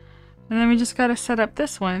good. And then we just gotta set up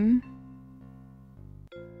this one.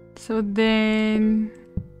 So then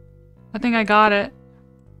I think I got it.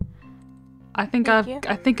 I think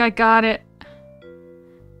I got it.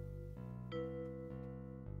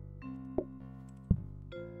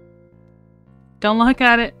 Don't look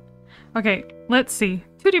at it. Okay, let's see.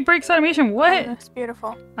 2D breaks automation, what? Oh, that's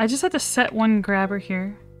beautiful. I just had to set one grabber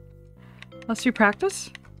here. Let's do practice.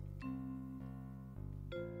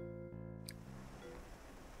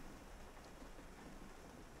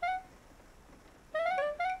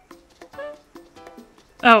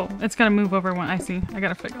 Oh, it's gonna move over one. I see. I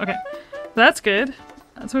gotta fix. Okay. That's good.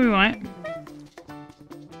 That's what we want.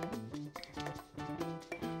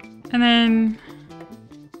 And then...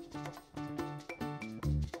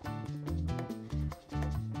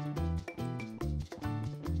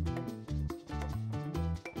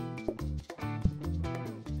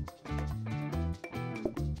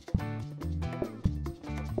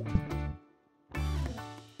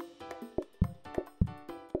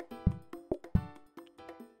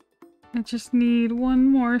 I just need one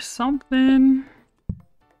more something.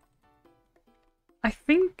 I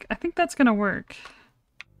think that's gonna work.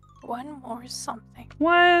 One more something.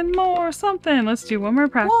 One more something. Let's do one more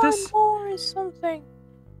practice. One more something.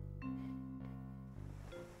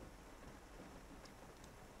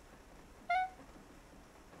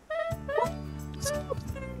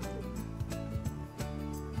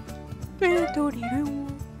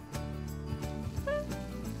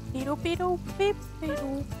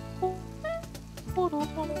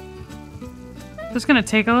 Just gonna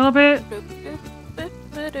take a little bit.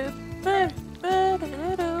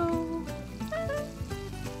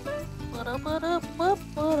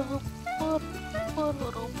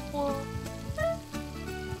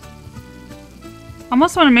 I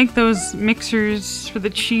almost want to make those mixers for the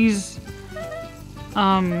cheese,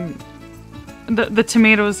 the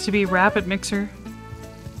tomatoes to be rapid mixer.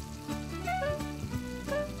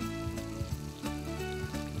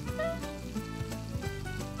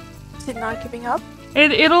 Is it not giving up?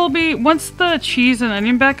 It'll be once the cheese and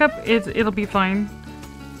onion back up. It'll be fine.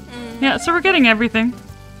 Yeah, so we're getting everything.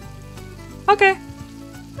 Okay,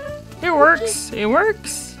 it works. It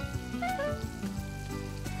works.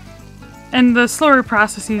 And the slower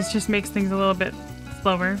processes just makes things a little bit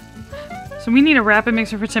slower. So we need a rapid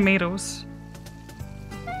mixer for tomatoes.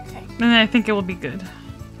 Okay. And then I think it will be good.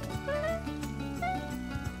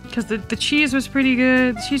 Because the cheese was pretty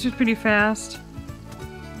good. The cheese was pretty fast.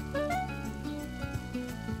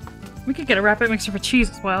 We could get a rapid mixer for cheese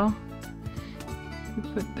as well. We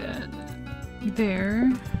put that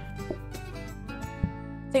there.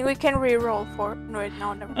 I think we can re-roll for... No,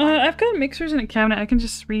 never mind. I've got mixers in a cabinet. I can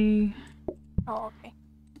just Oh,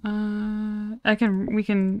 okay. we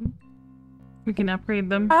can upgrade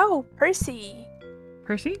them. Oh, Percy.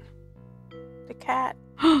 Percy? The cat.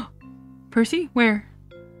 Percy? Where?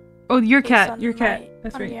 Oh, your cat. On Your cat.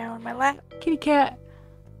 That's right. Yeah, on my lap. Kitty cat.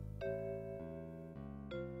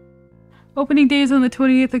 Opening days on the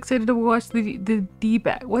 28th. Excited to watch the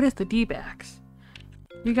D-back. What is the D-backs?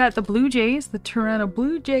 We got the Blue Jays, the Toronto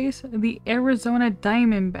Blue Jays, the Arizona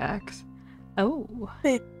Diamondbacks. Oh.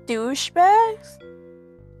 The douchebags?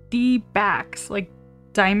 D-backs, like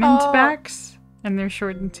Diamondbacks, and they're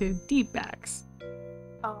shortened to D-backs.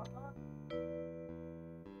 Oh.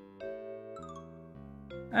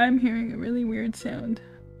 I'm hearing a really weird sound.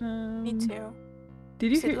 Me too.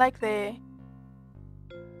 Did you Is hear? it like a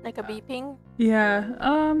beeping? Yeah.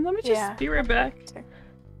 Let me just be right back. Sure.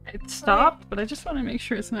 It stopped, but I just want to make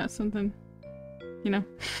sure it's not something, you know.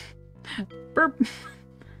 Burp.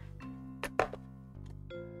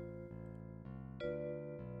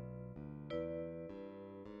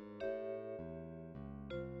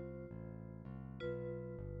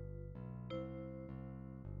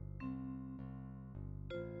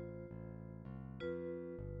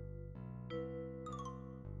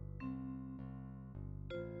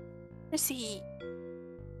 Percy.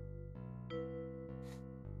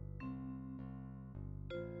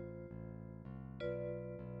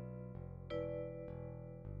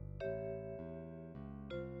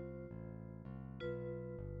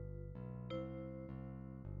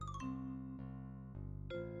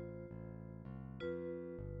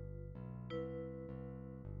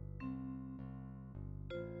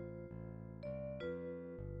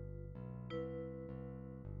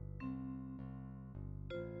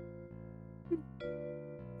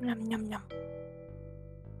 Nom nom nom.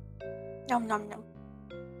 Nom nom nom.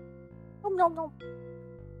 Nom nom nom.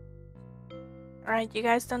 Alright, you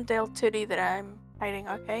guys don't tell Tootie that I'm hiding,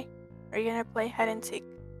 okay? Are you gonna play hide and seek?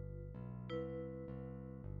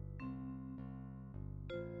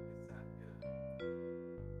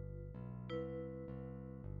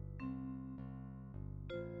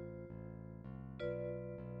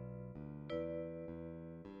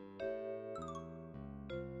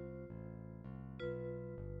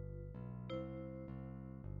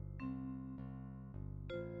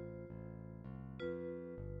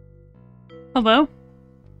 Hello?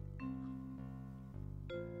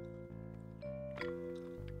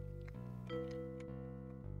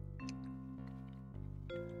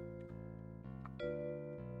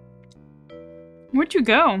 Where'd you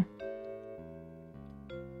go?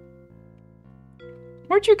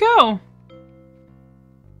 Where'd you go?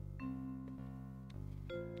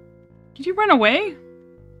 Did you run away?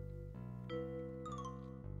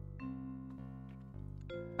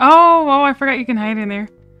 Oh, I forgot you can hide in there.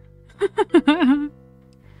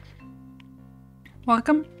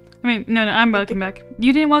 Welcome? I mean, no, I'm welcome back.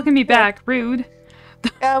 You didn't welcome me back. Rude.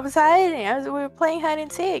 I was hiding. We were playing hide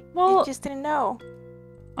and seek. Well, you just didn't know.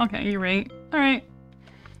 Okay, you're right. Alright.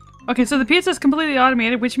 Okay, so the pizza's completely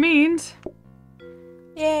automated, which means...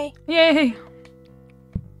 Yay. Yay!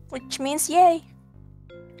 Which means yay.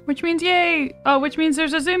 Which means yay! Oh, which means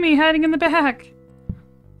there's a Zoomy hiding in the back.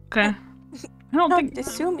 Okay. I don't think... the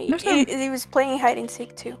Zoomy. No... He was playing hide and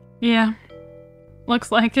seek too. Yeah.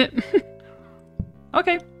 Looks like it.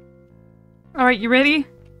 Okay. Alright, you ready?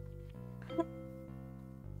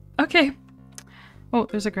 Okay. Oh,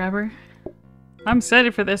 there's a grabber. I'm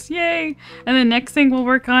excited for this. Yay! And the next thing we'll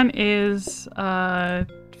work on is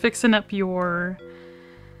fixing up your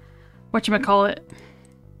whatchamacallit.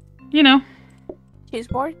 You know. Cheese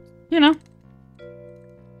board? You know.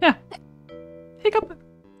 Yeah. Hiccup.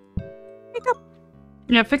 Hiccup.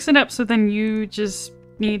 Yeah, fix it up so then you just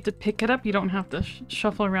need to pick it up. You don't have to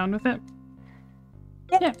shuffle around with it.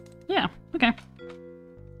 Yeah. Yeah. Okay.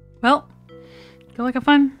 Well, good luck, have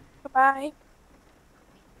fun. Goodbye.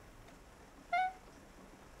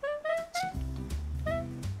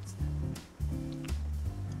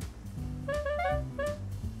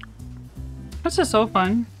 This is so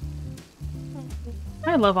fun.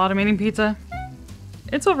 I love automating pizza.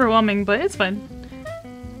 It's overwhelming, but it's fun.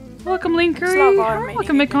 Welcome, Linkery.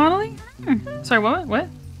 Welcome, McConnelly. Sorry, what? What?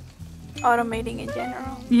 Automating in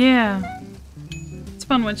general. Yeah. It's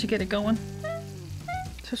fun once you get it going.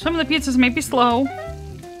 So some of the pizzas may be slow.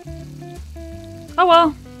 Oh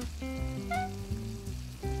well.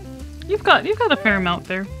 You've got a fair amount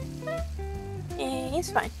there. Yeah,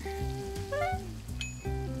 it's fine.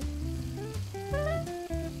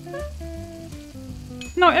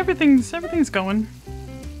 No, everything's going.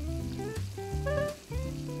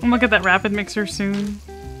 I'm gonna get that rapid mixer soon.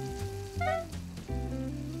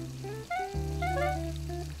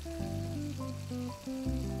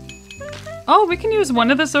 Oh, we can use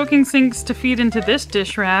one of the soaking sinks to feed into this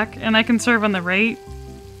dish rack, and I can serve on the right.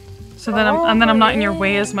 So then I'm not in your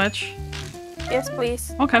way as much. Yes,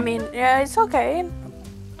 please. Okay. I mean, yeah, it's okay.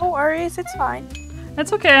 No worries, it's fine.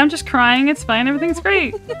 That's okay. I'm just crying. It's fine. Everything's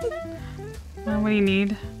great. What do you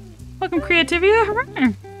need? Welcome,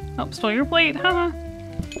 Creativia. Oh, stole your plate. Haha.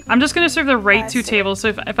 I'm just gonna serve the right two tables. So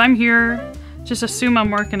if I'm here, just assume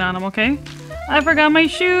I'm working on them. Okay? I forgot my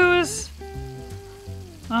shoes.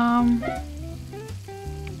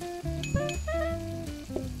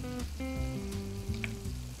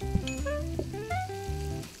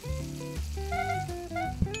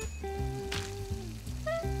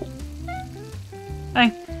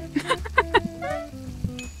 Hi.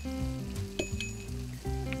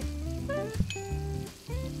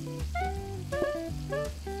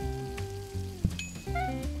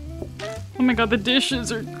 Oh my god, the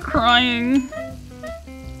dishes are crying.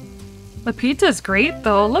 The pizza's great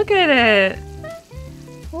though. Look at it.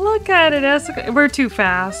 Look at it. We're too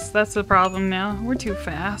fast. That's the problem now. We're too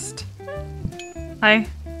fast. Hi.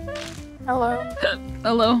 Hello.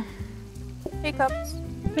 Hello. Hiccups.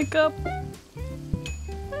 Hiccup.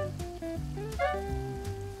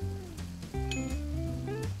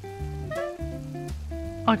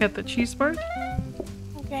 I'll get the cheese board.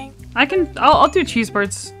 Okay. I'll do cheese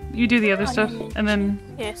boards. You do the other stuff, and then...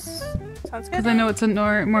 Yes. Sounds good. Because I know it's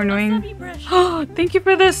more annoying. Oh, thank you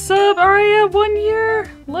for this sub, Aria, 1 year!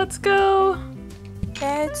 Let's go!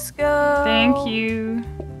 Let's go! Thank you.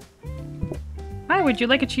 Hi, would you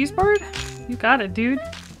like a cheese board? You got it, dude.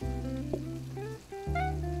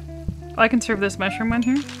 Oh, I can serve this mushroom one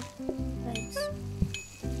here. Nice.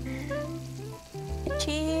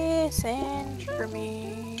 Cheese and for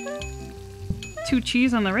me. 2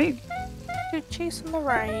 cheese on the right. 2 cheese on the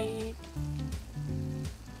right.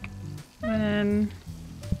 And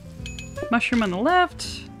mushroom on the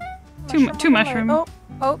left. Two mushroom. Right.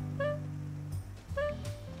 Oh.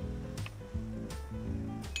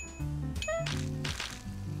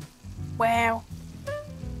 Wow.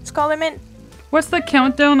 Skull mint. What's the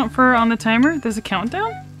countdown for on the timer? There's a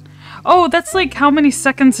countdown? Oh, that's like how many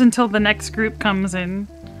seconds until the next group comes in.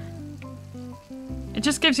 It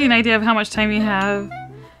just gives you an idea of how much time you have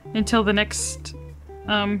until the next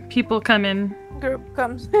people come in. Group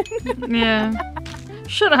comes. Yeah.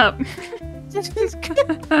 Shut up. That's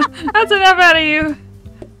enough out of you.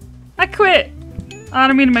 I quit.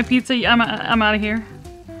 Automating my pizza. I'm out of here.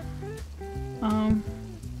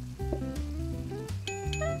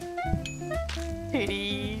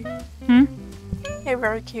 Kitty. Hmm? You're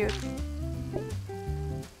very cute.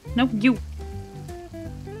 Nope, you.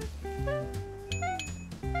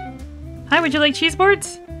 Hi, would you like cheese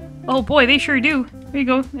boards? Oh boy, they sure do. There you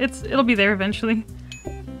go. It'll be there eventually.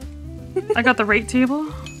 I got the right table.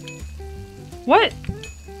 What?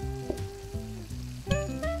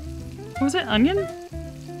 What was it? Onion?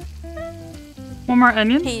 One more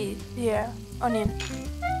onion? Yeah, onion.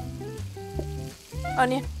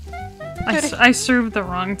 Onion. I served the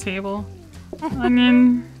wrong table.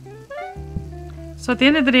 Onion. So at the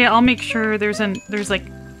end of the day, I'll make sure there's like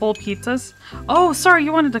full pizzas. Oh, sorry,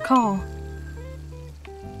 you wanted to call.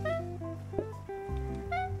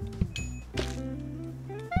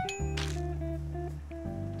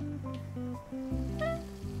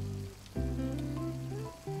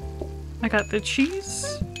 I got the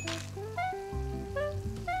cheese.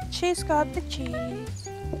 She's got the cheese.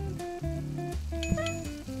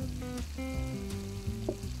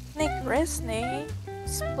 Nick Resney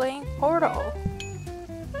is playing Portal.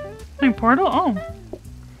 Playing Portal? Oh.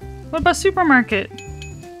 What about Supermarket?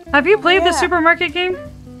 Have you played the Supermarket game?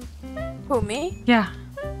 Who, me? Yeah.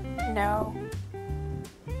 No.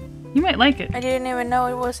 You might like it. I didn't even know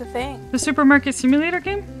it was a thing. The Supermarket Simulator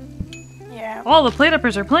game? Yeah. All the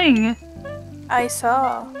PlateUppers are playing it. I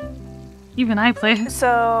saw. Even I play it.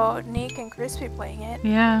 So, Nick and Crispy playing it.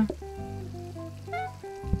 Yeah.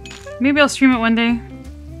 Maybe I'll stream it one day.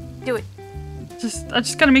 Do it. I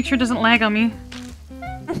just gotta make sure it doesn't lag on me.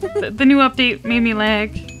 The new update made me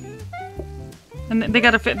lag. And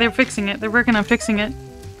they're fixing it. They're working on fixing it.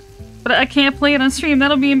 But I can't play it on stream.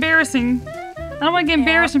 That'll be embarrassing. I don't want to get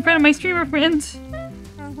embarrassed in front of my streamer friends.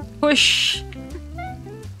 Push.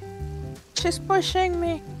 She's pushing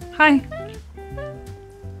me. Hi.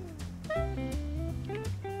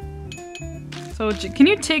 So can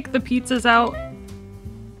you take the pizzas out?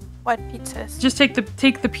 What pizzas? Just take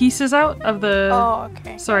the pieces out of the. Oh,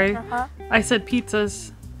 okay. Sorry, I said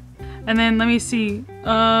pizzas. And then let me see.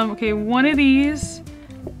 Okay, one of these.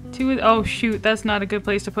 Two. Oh shoot, that's not a good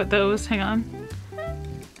place to put those. Hang on.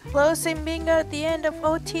 Closing bingo at the end of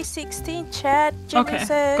OT16 chat. Jimmy Okay,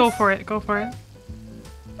 says. go for it. Go for it.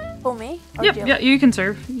 For me? Or Yep. Jill? Yeah, you can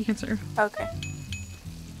serve. You can serve. Okay.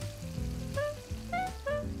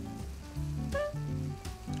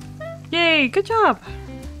 Yay! Good job.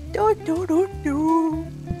 Do.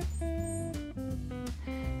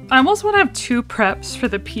 I almost want to have 2 preps for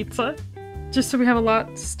the pizza, just so we have a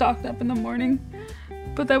lot stocked up in the morning.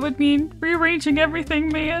 But that would mean rearranging everything,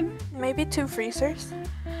 man. Maybe 2 freezers.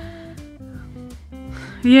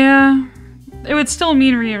 Yeah, it would still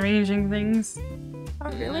mean rearranging things.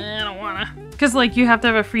 Oh, really? I don't wanna. Because, like, you have to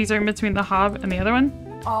have a freezer in between the hob and the other one.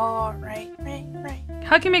 Oh, right.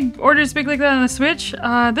 How can you make orders big like that on the Switch?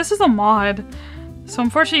 This is a mod. So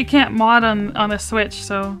unfortunately you can't mod on the Switch,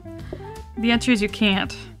 so the answer is you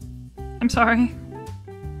can't. I'm sorry.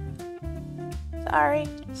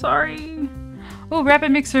 Sorry. Oh,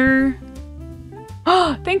 Rapid Mixer.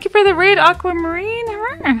 Oh, thank you for the raid, Aquamarine.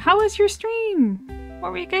 How was your stream?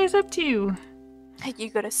 What were you guys up to? You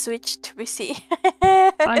gotta switch to PC.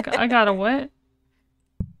 I got a what?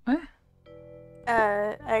 What?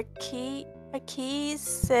 A key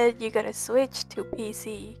said you gotta switch to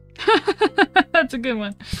PC. That's a good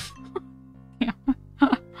one. Yeah.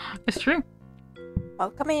 It's true.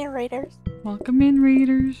 Welcome in, Raiders. Welcome in,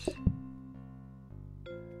 Raiders.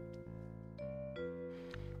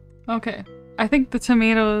 Okay. I think the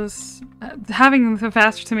tomatoes, having the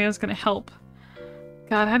faster tomatoes is gonna help.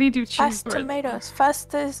 God, how do you do cheese? Fast tomatoes.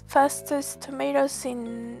 Fastest tomatoes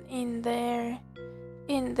in the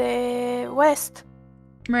west.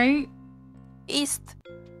 Right? East.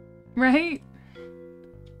 Right?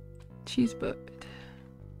 Cheese boat.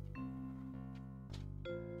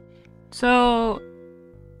 So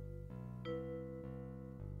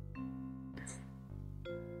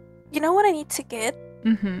you know what I need to get?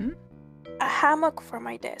 Mm-hmm. A hammock for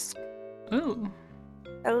my desk. Ooh.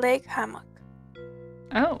 A leg hammock.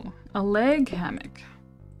 Oh, a leg hammock.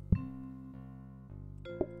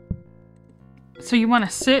 So you want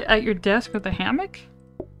to sit at your desk with a hammock?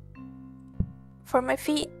 For my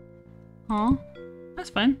feet. Oh, that's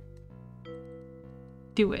fun.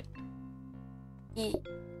 Do it. Yeah.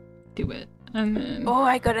 Do it. And then... Oh,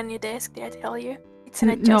 I got a new desk, did I tell you? It's an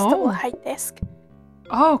adjustable height desk.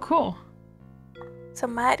 Oh, cool. So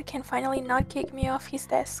Matt can finally not kick me off his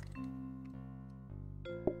desk.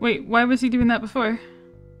 Wait, why was he doing that before?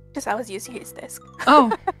 Because I was using his desk.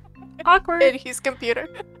 Oh, awkward. And his computer.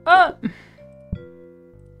 Oh.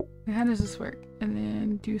 How does this work? And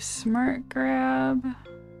then do smart grab.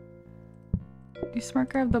 Do smart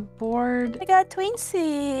grab the board. I got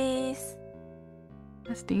twinsies.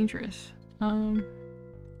 That's dangerous. Sorry,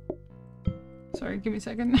 give me a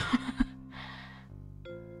second.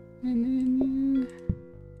 And then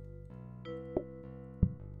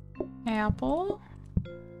apple.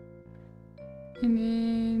 And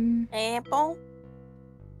then apple.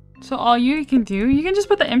 So all you can do, you can just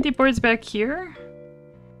put the empty boards back here.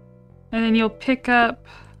 And then you'll pick up...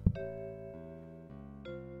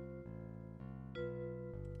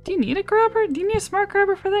 Do you need a grabber? Do you need a smart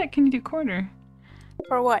grabber for that? Can you do corner?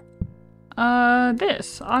 For what?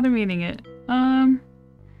 This. Automating it.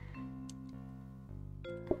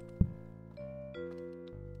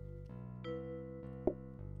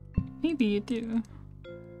 Maybe you do.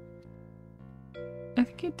 I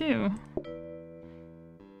think you do.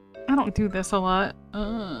 I don't do this a lot.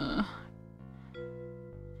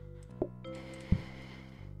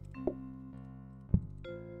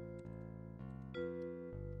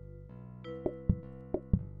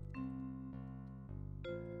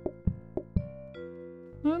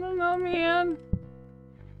 don't know, man.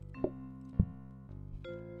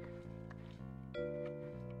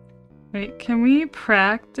 Wait, can we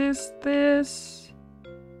practice this?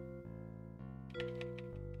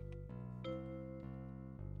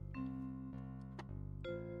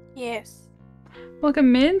 Yes.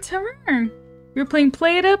 Welcome in, Tamar. You're playing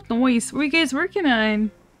PlateUp? Nice. What are you guys working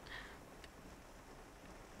on?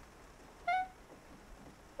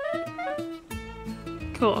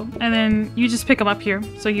 Cool. And then you just pick them up here.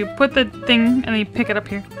 So you put the thing and then you pick it up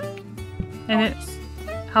here. And it...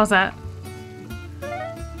 How's that?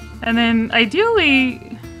 And then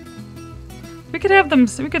ideally... We could have them...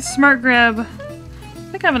 We could smart grab... I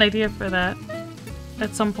think I have an idea for that.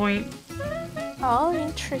 At some point. Oh,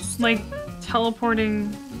 interesting. Like,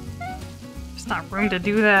 teleporting... There's not room to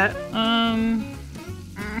do that. I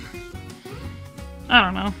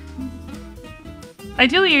don't know.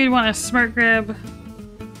 Ideally, you'd want to smart grab...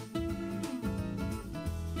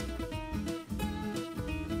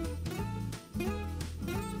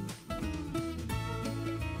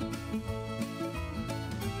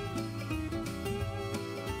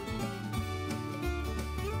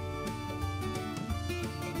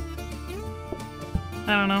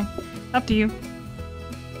 I don't know. Up to you.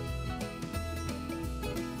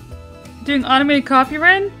 Doing automated coffee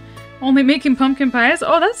run? Only making pumpkin pies?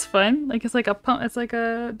 Oh, that's fun. Like it's like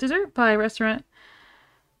a dessert pie restaurant.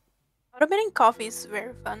 Automating coffee is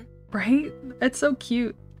very fun. Right? It's so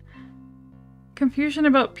cute. Confusion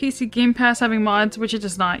about PC Game Pass having mods, which it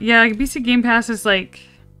does not. Yeah, PC Game Pass is like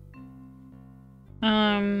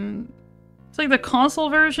it's like the console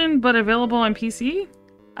version but available on PC.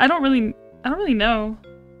 I don't really know.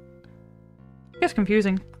 It's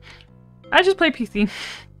confusing. I just play PC.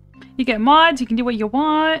 You get mods, you can do what you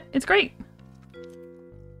want. It's great.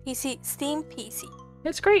 PC, Steam PC.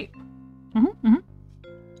 It's great. Mm-hmm.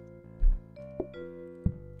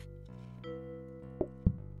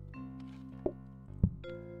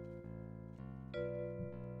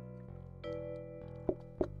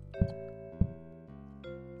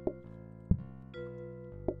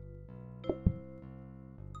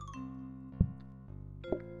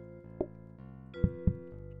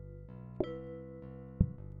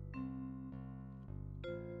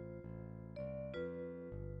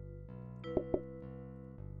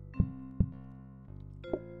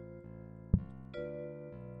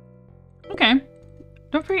 Okay.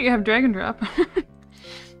 Don't forget you have drag and drop.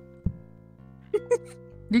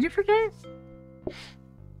 Did you forget?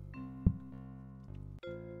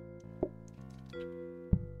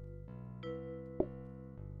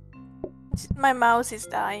 My mouse is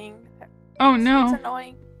dying. Oh no. It's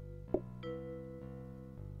annoying.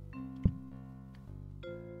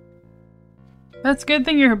 That's a good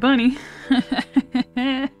thing you're a bunny.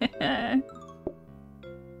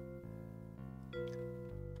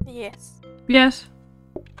 Yes. Yes.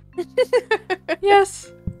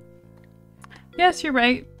 Yes. Yes, you're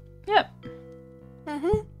right. Yep.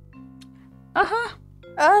 Mm-hmm. Uh-huh.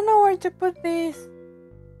 I don't know where to put this.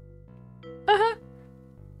 Uh-huh.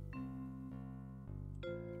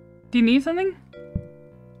 Do you need something?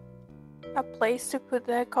 A place to put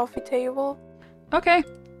the coffee table. Okay.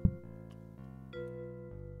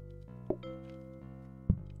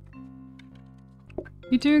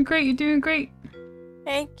 You're doing great, you're doing great.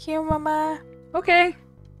 Thank you, Mama. Okay.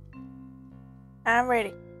 I'm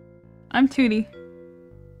ready. I'm Tootie.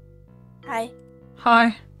 Hi.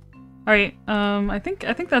 Hi. Alright, I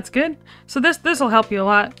think that's good. So this'll help you a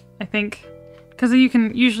lot, I think. Because you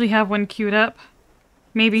can usually have one queued up.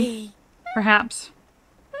 Maybe. Perhaps.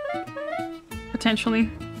 Potentially.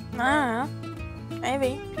 I don't know.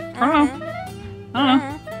 Maybe. I don't know. I don't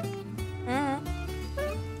know.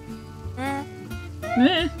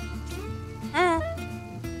 Eh.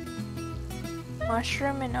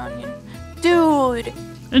 Mushroom and onion. Dude!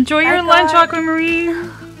 Enjoy your lunch,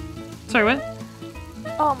 Aquamarine! Sorry, what?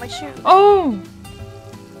 Oh, my shoe. Oh!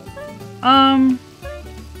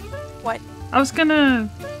 What? I was gonna...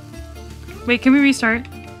 Wait, can we restart?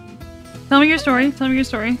 Tell me your story. Tell me your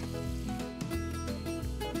story.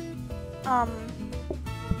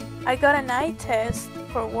 I got an eye test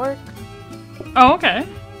for work. Oh, okay.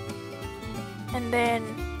 And then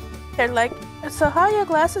they're like, so how your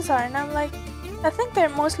glasses are? And I'm like, I think they're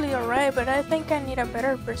mostly alright, but I think I need a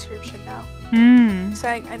better prescription now. Hmm. So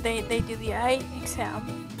they do the eye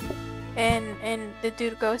exam. And the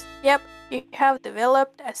dude goes, yep, you have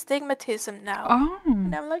developed astigmatism now. Oh.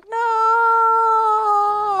 And I'm like, no.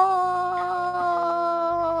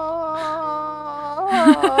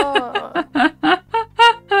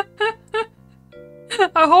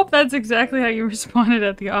 I hope that's exactly how you responded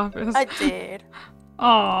at the office. I did.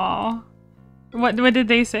 Aww. What did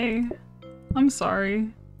they say? I'm sorry.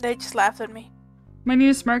 They just laughed at me. My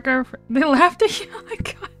new smart car. They laughed at you. Oh my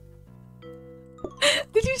god.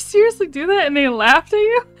 Did you seriously do that? And they laughed at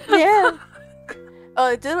you? Yeah.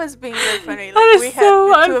 Oh, it was being very funny. Like, That is we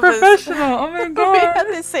so had the two of us- unprofessional. Oh my god. We had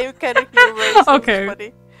the same kind of humor. So Okay.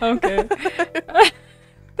 Funny. Okay.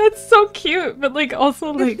 That's so cute, but like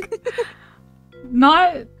also like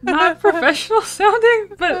not professional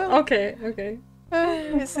sounding, but okay.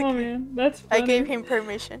 It's Oh okay. man, that's funny. I gave him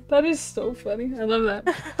permission. That is so funny. I love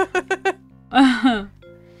that.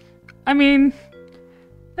 I mean,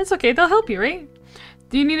 that's okay. They'll help you, right?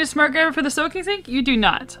 Do you need a smart grabber for the soaking sink? You do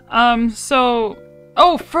not.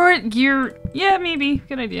 Oh, for your, yeah, maybe.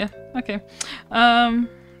 Good idea. Okay.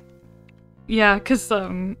 Yeah, because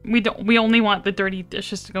we only want the dirty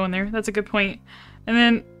dishes to go in there. That's a good point. And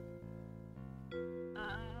then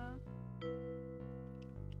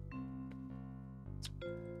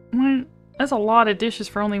that's a lot of dishes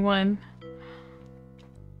for only one.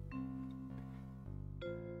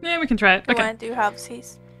 Yeah, we can try it. You Okay. want to do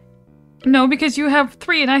halfsies? No, because you have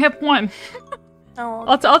 3 and I have 1. Oh,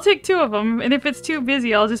 I'll take 2 of them, and if it's too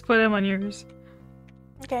busy, I'll just put them on yours.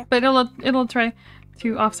 okay. But it'll try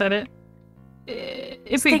to offset it.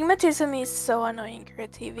 If we, Stigmatism is so annoying,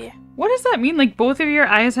 Creativia. what does that mean? Like both of your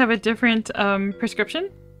eyes have a different prescription?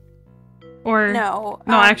 Or No.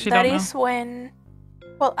 No, I actually that don't know. is when.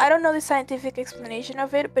 Well, I don't know the scientific explanation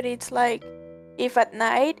of it, but it's like if at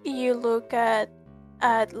night you look at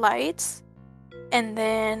lights, and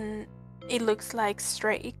then it looks like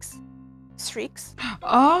streaks.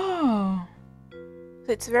 Oh,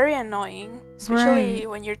 So it's very annoying, especially Right.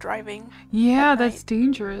 when you're driving. yeah, At that's night.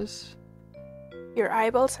 dangerous. Your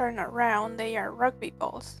eyeballs are not round; they are rugby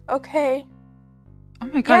balls. Okay. Oh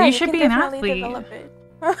my god, Yeah, you should can be an definitely athlete. develop it.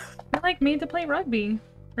 You're like made to play rugby.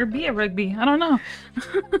 Or be a rugby. I don't know.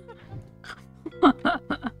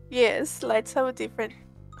 Yes, lights have a different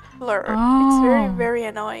blur. It's very, Oh. very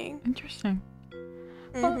annoying. Interesting.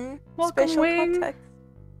 Mm-hmm. welcome, Special Wing. contact.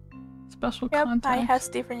 Special Yep, eye contact. has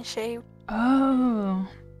different shape. Oh.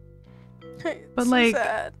 But, So like,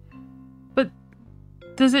 sad.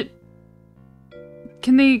 Does it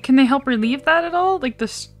can they help relieve that at all? Like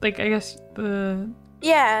this I guess the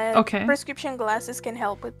Yeah. Okay. Prescription glasses can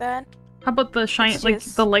help with that. how about the shine It's like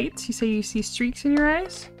just- the lights? You say you see streaks in your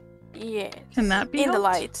eyes? Yes. Can that be in the helped?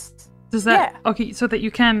 lights? Does that okay, so that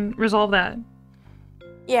you can resolve that.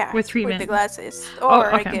 Yeah. With With treatment. the glasses, Oh,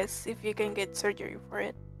 or okay. I guess if you can get surgery for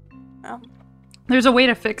it. There's a way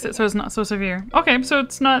to fix it so it's not so severe. Okay, so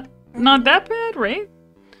it's not that bad, right?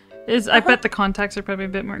 I bet the contacts are probably a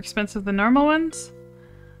bit more expensive than normal ones.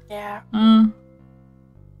 Yeah. Mm.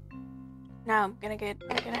 Now I'm gonna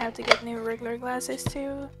have to get new regular glasses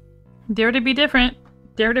too. Dare to be different.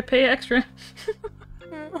 Dare to pay extra.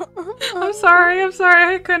 I'm sorry,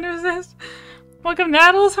 I couldn't resist. Welcome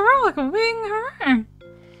Nattles, hurrah, welcome Wing, hurrah.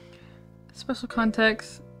 Special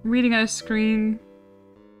contacts, reading on a screen.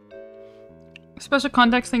 Special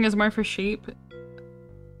contacts thing is more for shape.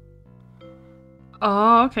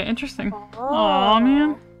 Oh, okay, interesting. Aw,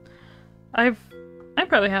 man. I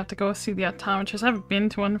probably have to go see the optometrist. I haven't been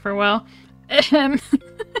to one for a while. I'm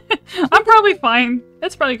probably fine.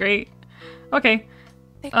 It's probably great. Okay.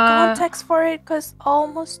 The contacts for it cost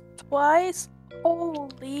almost twice.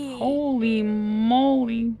 Holy. Holy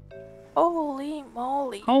moly. Holy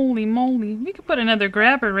moly. Holy moly. We could put another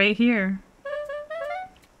grabber right here.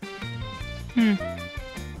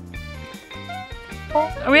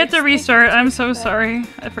 We have to restart. I'm so sorry.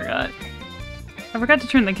 I forgot. I forgot to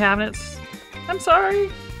turn the cabinets. I'm sorry.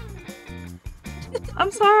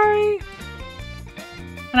 I'm sorry.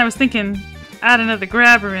 And I was thinking, add another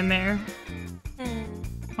grabber in there.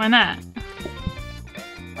 Why not?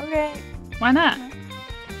 Okay. Why not?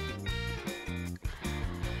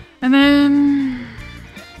 And then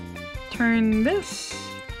turn this.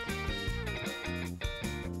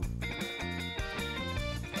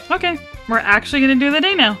 Okay, we're actually gonna do the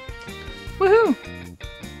day now. Woohoo!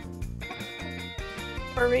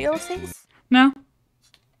 For real, sis? No.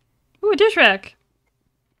 Ooh, a dish rack.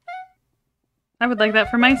 I would like that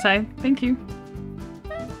for my side. Thank you.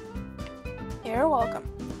 You're welcome.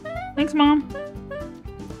 Thanks, Mom.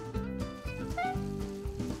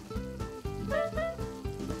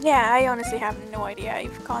 Yeah, I honestly have no idea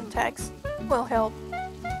if contacts will help.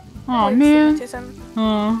 Oh with man. astigmatism.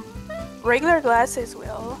 Oh. Regular glasses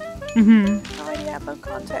will. Mhm. No idea about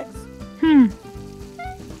contacts. Hmm.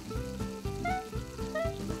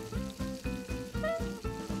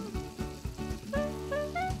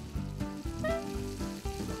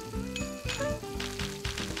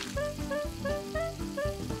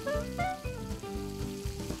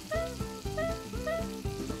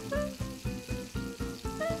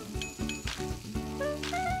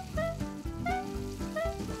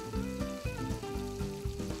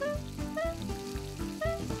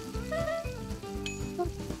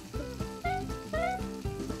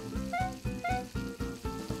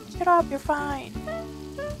 Pick it up, you're fine.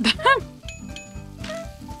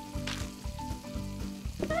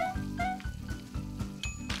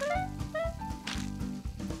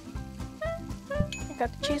 I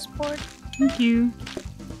got the cheese board. Thank you.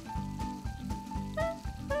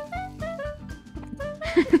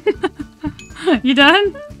 You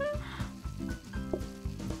done?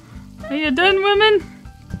 Are you done, woman?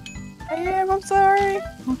 I am, I'm sorry.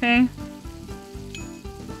 Okay.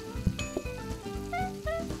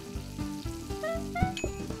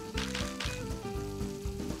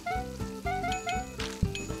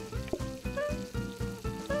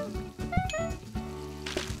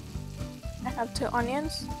 I have 2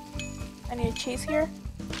 onions. I need cheese here.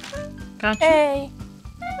 Gotcha. Hey!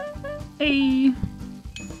 Hey. Need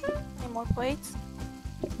more plates.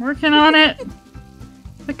 Working on it.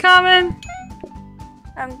 They're coming.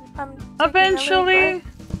 I'm taking a little Eventually.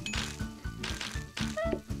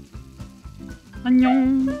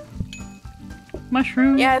 Onion.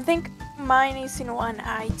 Mushroom. Yeah, I think mine is in one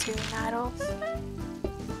eye too, Nattles.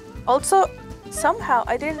 Also, somehow,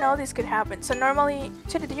 I didn't know this could happen. So normally,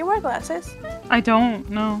 Chitty, do you wear glasses? I don't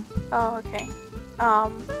know. Oh, okay.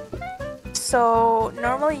 So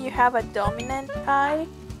normally you have a dominant eye,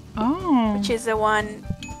 Oh. which is the one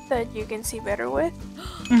that you can see better with.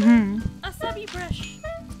 Mm-hmm. A subby brush.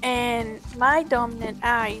 And my dominant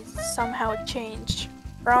eye somehow changed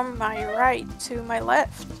from my right to my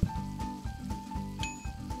left.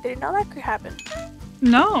 Didn't know that could happen.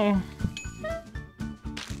 No.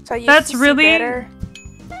 So I used That's to see really- better.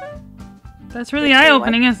 That's really Which way,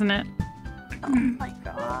 eye-opening, isn't it? Oh my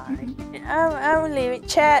god. I'm leaving.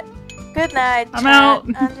 Chat. Good night. I'm chat. out.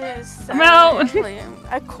 I'm just. I'm out.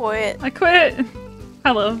 I quit. I quit.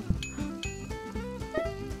 Hello.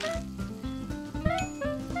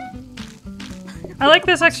 I like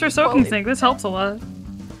this extra soaking Holy- sink. This helps a lot.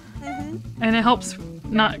 Mhm. And it helps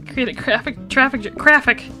not create a traffic.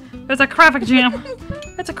 There's a traffic jam.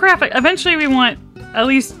 It's a traffic. Eventually we want at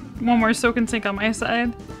least one more soaking sink on my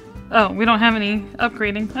side. Oh, we don't have any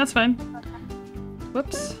upgrading. That's fine.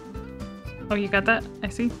 Whoops. Oh, you got that? I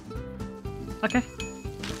see. Okay.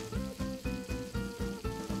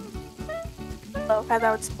 Love how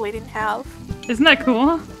that would split in half. Isn't that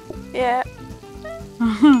cool? Yeah.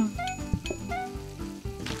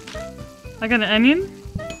 I got an onion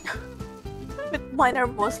But mine are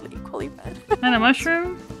mostly equally bad. and a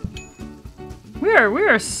mushroom. We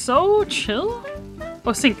are so chill.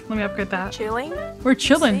 Oh, sink. Let me upgrade that. Chilling. We're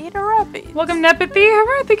chilling. Cedar Rapids. Welcome, Nepathy.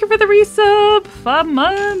 Alright, thank you for the resub. 5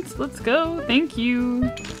 months. Let's go. Thank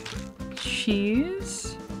you.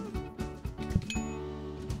 Cheese.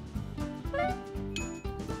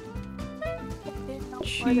 Didn't know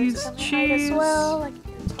Cheese, borders come in hide as cheese. well. Like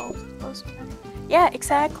it's all supposed to be. Yeah,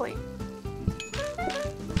 exactly.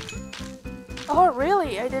 Oh,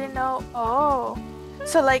 really? I didn't know. Oh,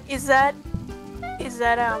 so like, is that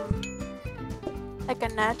like a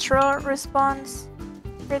natural response,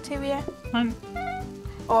 Creativia, Fine.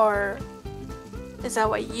 or is that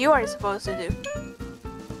what you are supposed to do?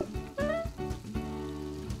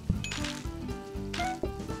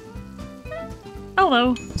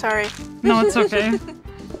 Hello. Sorry. No, it's okay.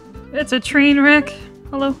 It's a train wreck.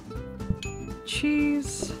 Hello.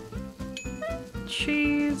 Cheese.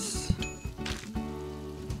 Cheese.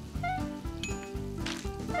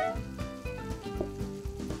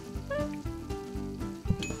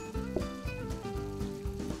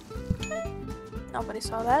 Nobody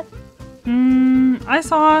saw that. I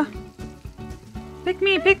saw. Pick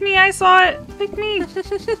me, I saw it. Pick me.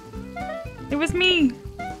 It was me.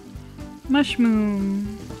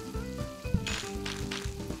 Mushroom.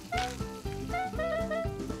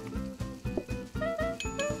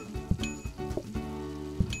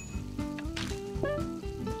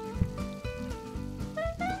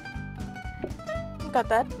 Got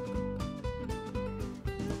that.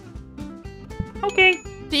 Okay.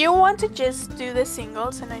 Do you want to just do the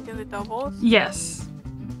singles and I do the doubles? Yes.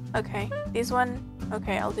 Okay. This one.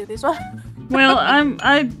 Okay, I'll do this one. Well,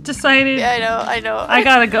 I decided Yeah, I know. I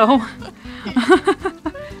gotta go.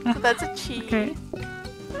 So that's a cheese. Okay.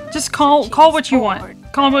 Just call what you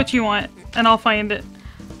want. Call what you want, and I'll find it.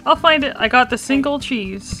 I'll find it. I got the single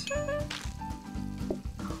cheese.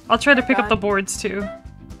 I'll try to pick up the boards too.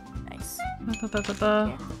 Nice.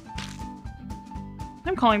 Da.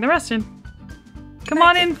 I'm calling the rest in. Come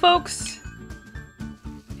on in, folks.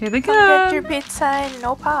 Here they Come get your go. pizza and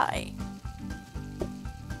no pie.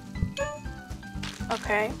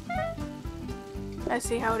 Okay. I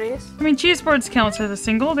see how it is. I mean, cheese boards counts as a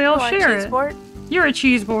single. They all You want share cheese it. board? You're a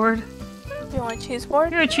cheese board. Do you want cheese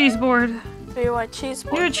board? You're a cheese board. Do you want cheese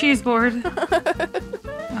board? You're a cheese board.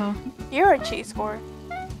 Oh. You're a cheese board.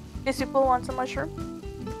 These people want some mushroom.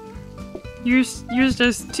 Yours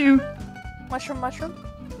does too. Mushroom, mushroom.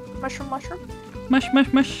 Mushroom, mushroom. Mush,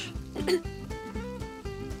 mush, mush.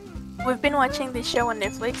 We've been watching this show on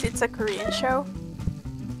Netflix. It's a Korean show.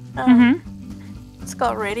 It's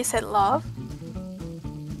called Ready, Set, Love.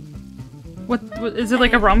 What is it,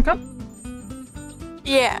 like a rom-com?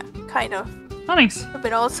 Yeah, kind of. Oh, nice.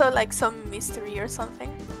 But also like some mystery or something.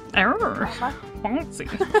 Error. Drama. Fancy.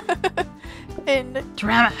 And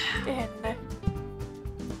Drama.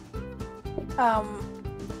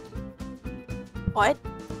 What?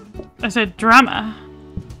 I said drama.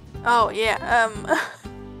 Oh yeah.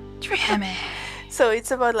 Drama. So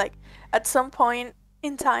it's about like at some point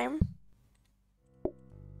in time.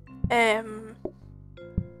 Line.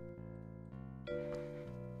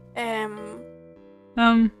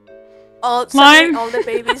 All the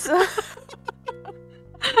babies.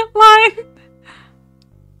 Line.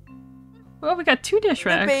 Well, we got 2 dish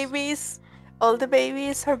racks. All the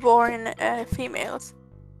babies are born females.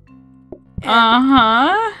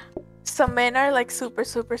 Some men are like super,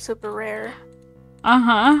 super, super rare.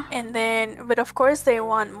 And then, but of course they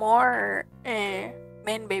want more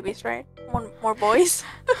man babies, right? More boys.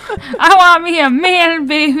 I want me a man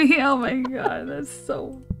baby. Oh my god, that's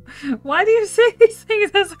so... Why do you say these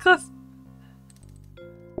things as a close...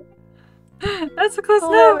 That's a close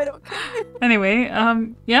no. Anyway,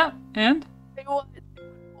 yeah, and? They want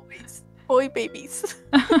boys. Boy babies.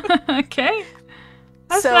 Okay.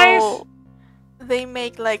 That's so, nice. They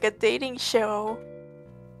make like a dating show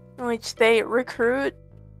in which they recruit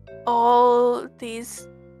all these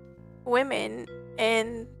women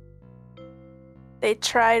and they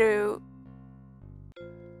try to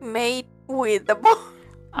mate with the boy.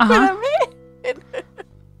 With a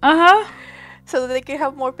man. So that they can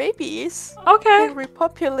have more babies. Okay. And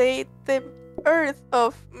repopulate the earth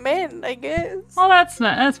of men, I guess. Well, that's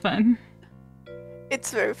fun.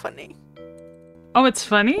 It's very funny. Oh, it's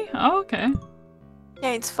funny? Oh, okay.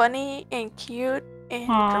 Yeah, it's funny and cute and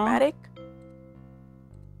dramatic.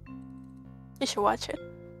 You should watch it.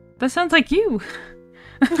 That sounds like you.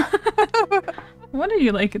 Why do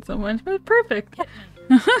you like it so much? But perfect.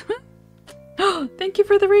 Thank you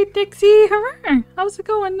for the raid, Dixie. Hurrah! How's it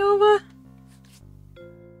going, Nova?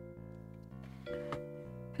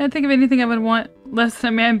 Can't think of anything I would want less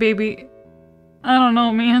than a man baby. I don't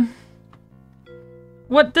know, man.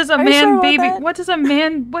 What does a man baby? What does that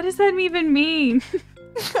even mean?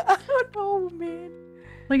 I don't know, man.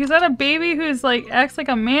 Like, is that a baby who's like acts like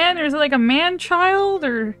a man, or is it like a man child,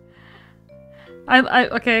 or?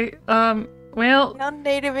 Okay. Well.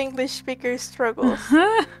 Non-native English speaker struggles.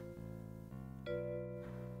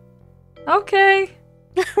 Okay.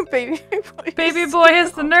 Baby boy. Baby boy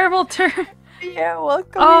is the normal term. Yeah,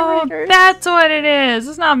 welcome. Oh, that's what it is.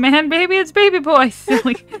 It's not man baby, it's baby boy.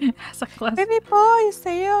 Silly. Baby boy,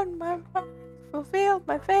 stay on my mind, fulfill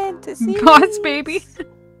my fantasy. Boss baby.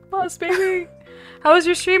 Boss baby. How was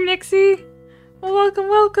your stream, Nixie? Well,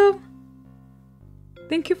 welcome.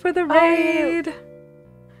 Thank you for the raid.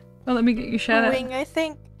 Oh, let me get you shout out.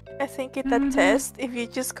 I think in that test, if you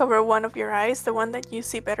just cover one of your eyes, the one that you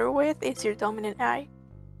see better with is your dominant eye.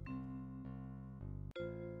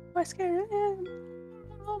 I'm scared.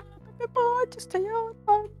 Baby boy, just stay on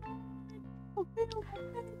my mind, fulfill my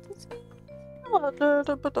fantasy.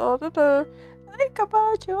 Think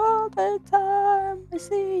about you all the time. I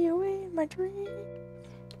see you in my dreams.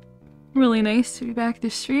 Really nice to be back to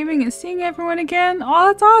streaming and seeing everyone again. Oh,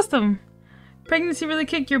 that's awesome. Pregnancy really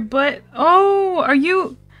kicked your butt. Oh, are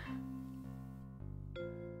you...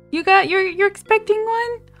 You're expecting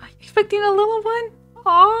one? Expecting a little one?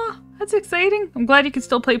 Aw, that's exciting. I'm glad you can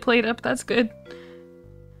still play PlateUp. That's good.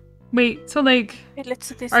 Wait, so like... Hey, let's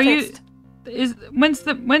do this are test. When's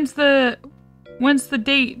the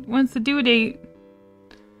date? When's the due date?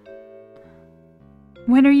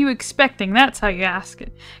 When are you expecting? That's how you ask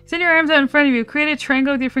it. Extend your arms out in front of you. Create a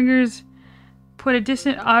triangle with your fingers. Put a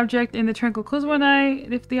distant object in the triangle. Close one eye.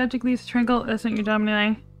 If the object leaves the triangle, that's not your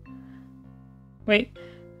dominant eye. Wait.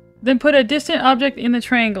 Then put a distant object in the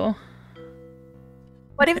triangle.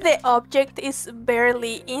 What if the object is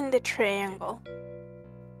barely in the triangle?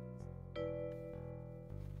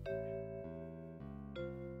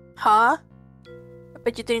 Huh?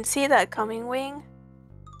 But you didn't see that coming, Wing.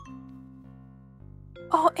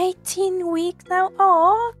 Oh, 18 weeks now.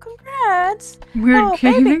 Oh, congrats. Weird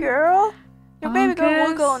gaming. Baby girl. Your baby girl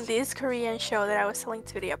will go on this Korean show that I was telling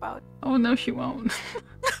Tootie about. Oh, no, she won't.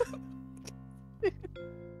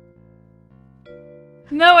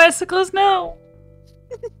 No, esaclys, no.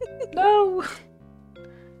 No.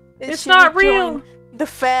 It's not real. The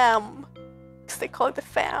fam. Because they call it the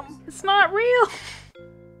fam. It's not real.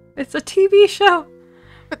 It's a TV show.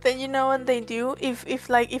 But then you know what they do?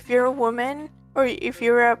 If you're a woman or if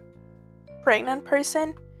you're a pregnant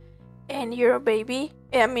person and you're a baby,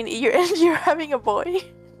 I mean you're having a boy.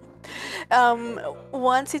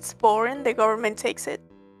 Once it's born, the government takes it.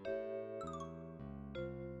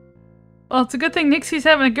 Well, it's a good thing Nixie's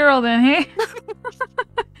having a girl then, hey?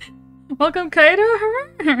 Welcome, Kaido.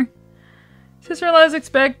 Sister I was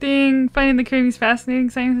expecting, finding the cravings fascinating.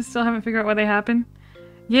 Scientists still haven't figured out why they happen.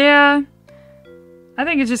 Yeah. I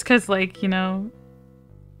think it's just because, like, you know,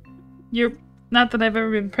 you're... Not that I've ever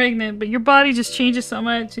been pregnant, but your body just changes so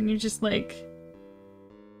much and you're just, like...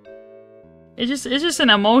 It's just an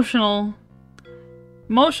emotional,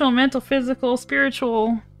 mental, physical,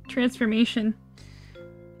 spiritual transformation.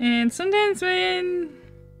 And sometimes when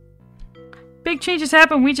big changes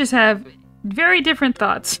happen, we just have very different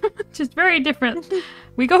thoughts. Just very different.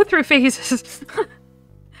 We go through phases.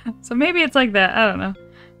 So maybe it's like that. I don't know.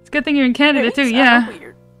 It's a good thing you're in Canada too. Yeah.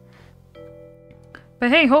 Weird. But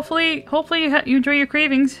hey, hopefully you enjoy your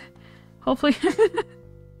cravings. Hopefully.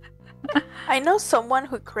 I know someone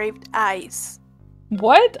who craved ice.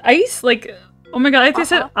 What? Ice? Like, oh my god, I think I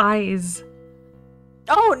said eyes.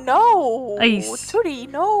 Oh no! Ice. Tootie,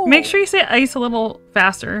 no! Make sure you say ice a little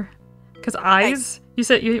faster. Because eyes? You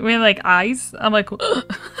said you mean like eyes? I'm like, okay,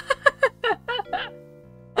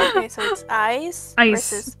 so it's ice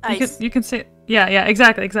versus ice. You can say, yeah,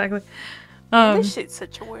 exactly. English is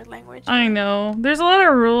such a weird language. I know. There's a lot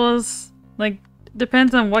of rules. Like,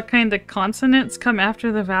 depends on what kind of consonants come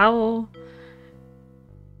after the vowel.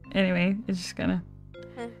 Anyway, it's just gonna...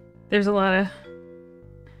 There's a lot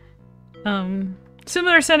of...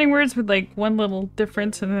 similar sounding words with, like, one little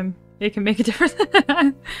difference, and then it can make a difference.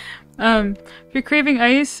 If you're craving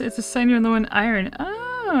ice, it's a sign you're low in iron.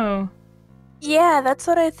 Oh! Yeah, that's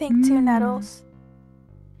what I think too, Nettles.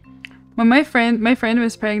 When my friend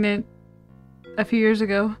was pregnant a few years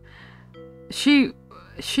ago, she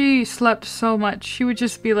slept so much. She would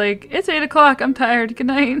just be like, "It's 8 o'clock. I'm tired. Good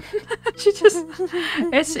night." She just,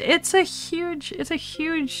 it's a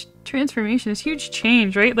huge transformation. It's a huge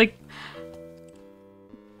change, right? Like,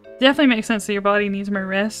 definitely makes sense that your body needs more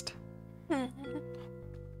rest.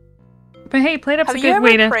 But hey, PlateUp's a good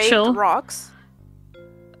way to chill. Rocks?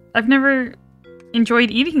 I've never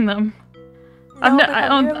enjoyed eating them. No,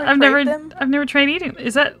 I've never tried eating.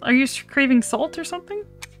 Are you craving salt or something?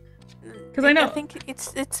 Because I think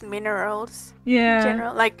it's minerals. Yeah. In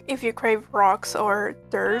general, like if you crave rocks or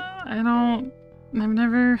dirt. I've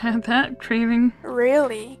never had that craving.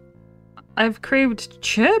 Really? I've craved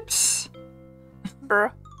chips.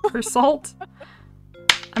 Bruh. For salt.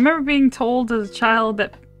 I remember being told as a child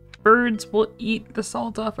that birds will eat the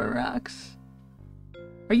salt off of rocks.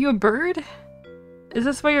 Are you a bird? Is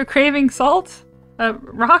this why you're craving salt?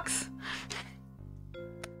 Rocks?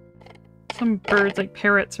 Some birds, like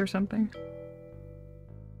parrots or something.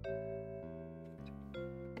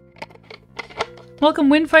 Welcome,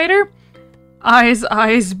 Windfighter.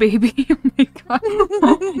 Eyes, baby. Oh my god.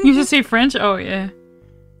 You should say French? Oh, yeah.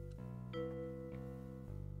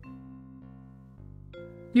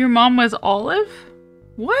 Your mom was Olive?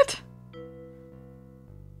 What?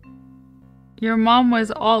 Your mom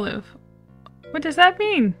was Olive. What does that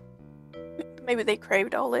mean? Maybe they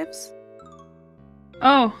craved olives.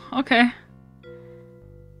 Oh, okay.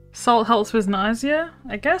 Salt helps with nausea?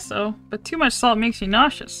 I guess so. But too much salt makes you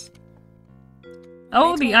nauseous.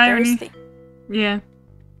 Oh, the irony. Thirsty. Yeah.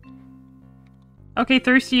 Okay,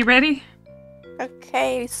 Thirsty, you ready?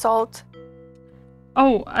 Okay, salt.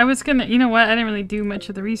 Oh, I was gonna... You know what? I didn't really do much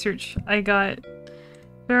of the research. I got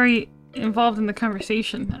very involved in the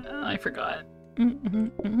conversation. I forgot.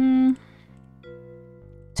 Tootie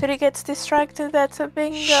gets distracted, that's a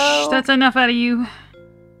bingo. Shh, that's enough out of you.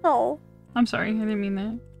 Oh. I'm sorry, I didn't mean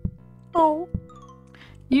that. Oh.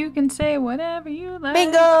 You can say whatever you like.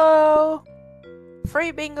 Bingo!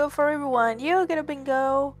 Free bingo for everyone. You get a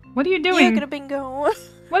bingo. What are you doing? You get a bingo.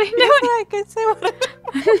 What are you doing? I can say whatever.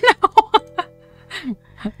 No.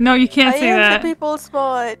 No, you can't say that. I am the people's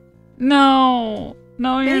spot. No.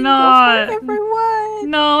 No, you're bingo not. for everyone.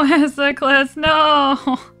 No, esaclys,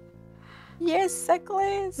 no. Yes,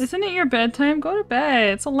 esaclys. Isn't it your bedtime? Go to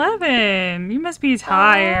bed. It's 11. You must be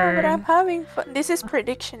tired. Oh, but I'm having fun. This is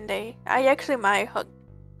prediction day. I actually might go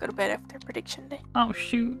to bed after prediction day. Oh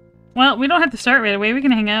shoot. Well, we don't have to start right away. We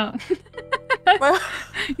can hang out. Well,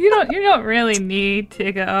 you don't really need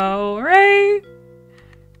to go, right?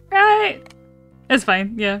 Right? It's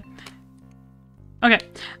fine. Yeah. Okay.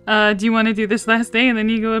 Do you want to do this last day and then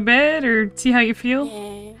you go to bed, or see how you feel?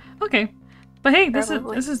 yeah. Okay. But hey, this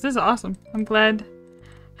Probably. is awesome. I'm glad.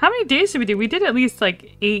 How many days did we do? We did at least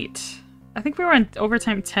like 8. I think we were on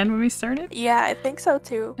overtime 10 when we started. Yeah, I think so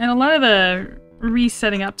too. And a lot of the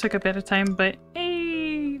resetting up took a bit of time, but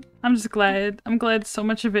hey, I'm just glad. I'm glad so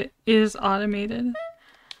much of it is automated.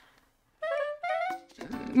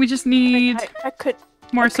 We just need I could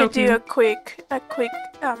more I could soaking. do a quick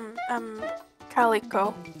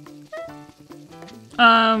calico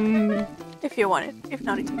if you want it. If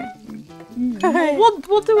not, it's okay.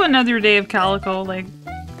 We'll do another day of calico, like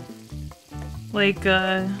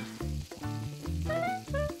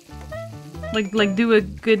do a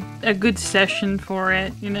good session for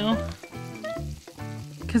it, you know?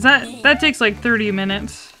 Cause that takes like 30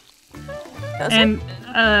 minutes. Does And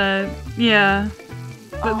yeah.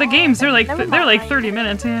 The games they're like 30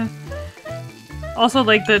 minutes, yeah. Also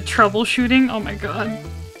like the troubleshooting, oh my god.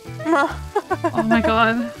 Oh my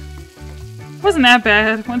god. It wasn't that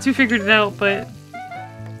bad once we figured it out, but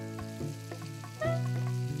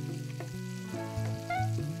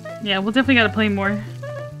yeah, we'll definitely gotta play more.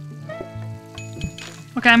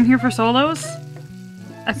 Okay, I'm here for solos.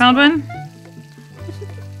 I found one.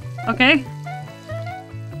 Okay.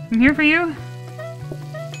 I'm here for you.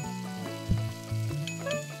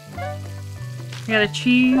 We got a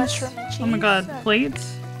cheese. Mushroom and cheese. Oh my god,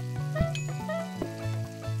 plates.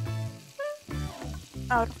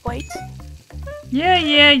 Out of plates. Yeah.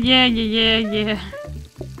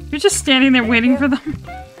 You're just standing there waiting for them.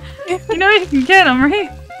 You know you can get them,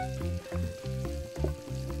 right?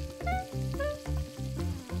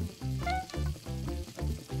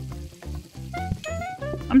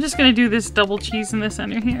 I'm just gonna do this double cheese in the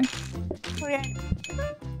center here. Okay.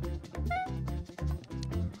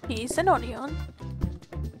 Cheese and onion.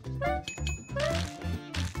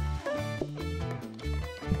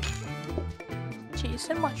 Cheese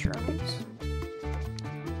and mushrooms.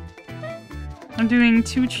 I'm doing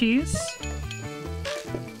 2 cheese.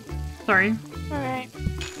 Sorry. Alright.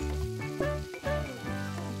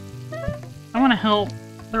 I want to help.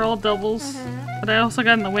 They're all doubles. But I also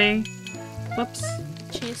got in the way. Whoops.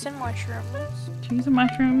 Cheese and mushrooms. Cheese and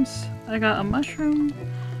mushrooms. I got a mushroom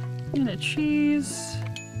and a cheese.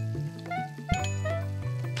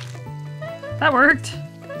 That worked.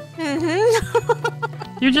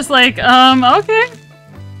 You're just like, okay.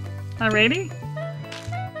 Alrighty.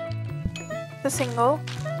 The single.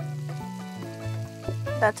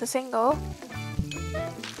 That's a single.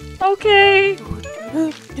 Okay.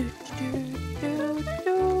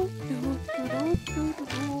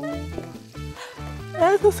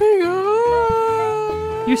 That's a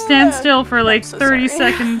single. You stand still for like so 30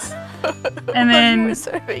 sorry. seconds. And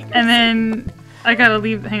then I gotta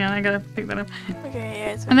leave. Hang on, I gotta pick that up. Okay,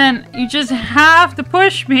 yeah, it's And then you just have to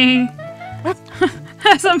push me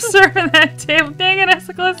as I'm serving that table. Dang it,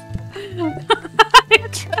 esaclys.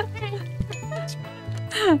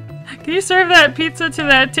 Can you serve that pizza to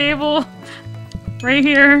that table? Right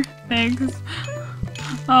here. Thanks.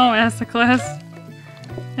 Oh, esaclys.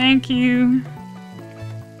 Thank you.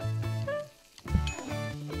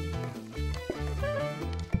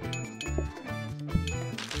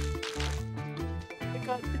 I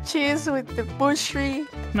got the cheese with the bushry.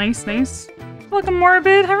 Nice. Look, I'm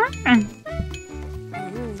morbid.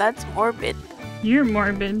 That's morbid. You're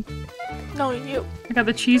morbid. No, you. I got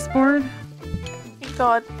the cheese board. You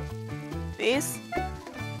got this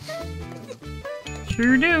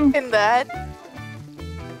Sure do. and that.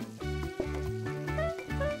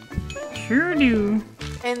 Sure do.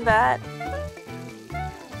 And that.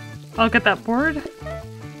 I'll get that board.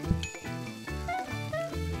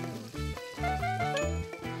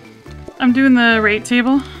 I'm doing the rate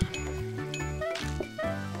table.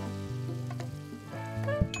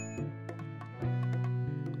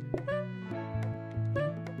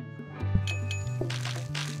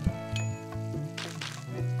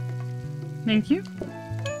 Thank you.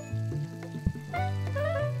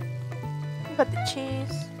 Got the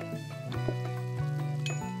cheese.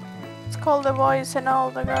 It's called the boys and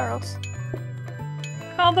all the girls.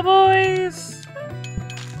 Call the boys.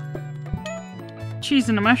 Cheese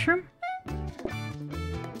and a mushroom.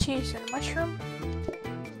 Cheese and mushroom.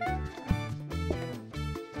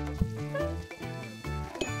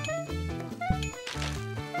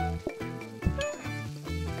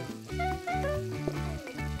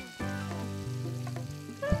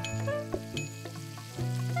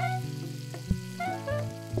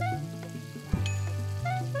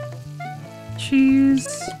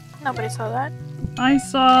 Cheese. Nobody saw that. I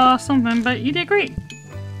saw something, but you did great.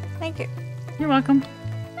 Thank you. You're welcome.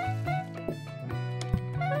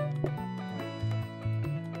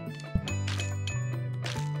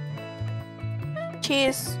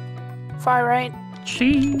 Cheese. Far right.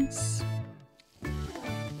 Cheese.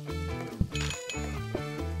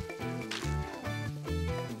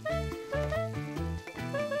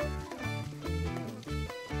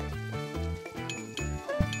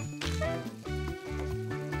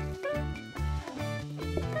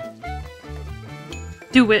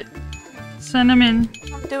 Do it. Send them in.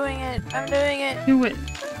 I'm doing it. I'm doing it. Do it.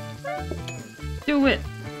 Do it.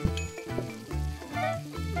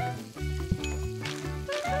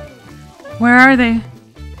 Where are they?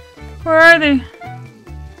 Where are they?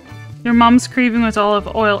 Your mom's craving was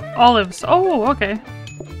olives. Oh, okay.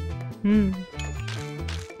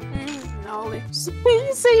 Olives.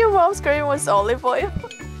 You say your mom's craving was olive oil?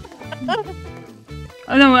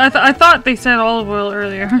 Oh, no, I thought they said olive oil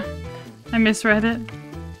earlier. I misread it.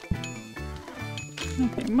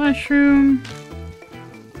 Okay, mushroom.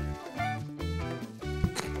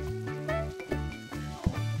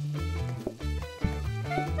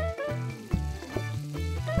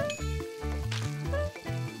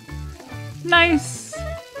 Nice.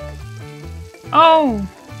 Oh.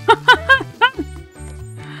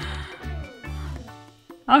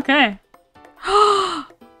 Okay.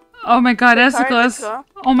 Oh my god, esaclys.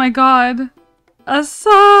 Oh my god.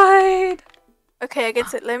 Aside. Okay, I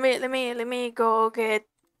get it. Let me go get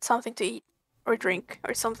something to eat or drink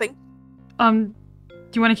or something. Do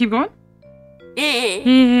you want to keep going? Yeah.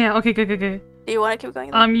 Yeah. Okay, good. Do you want to keep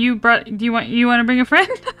going? Do you want to bring a friend?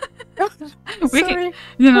 Sorry. Can,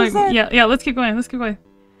 you know, yeah, let's keep going.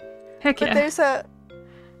 Heck but yeah. There's a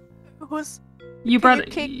who's you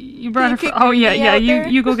brought her. Oh yeah,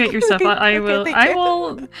 you go get your stuff. I will.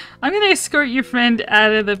 I'm gonna escort your friend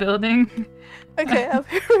out of the building. Okay, I'll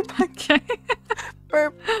be right back. Okay.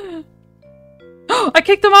 Burp. I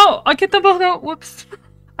kicked them out. I kicked them both out. Whoops.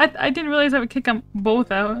 I didn't realize I would kick them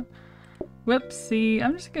both out. Whoopsie.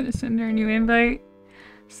 I'm just gonna send her a new invite.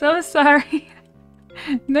 So sorry.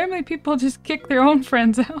 Normally people just kick their own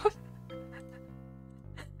friends out.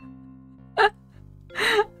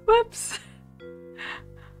 Whoops.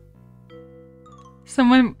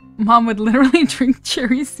 Mom would literally drink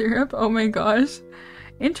cherry syrup. Oh my gosh.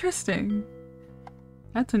 Interesting.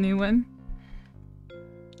 That's a new one.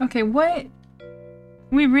 Okay, what?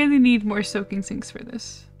 We really need more soaking sinks for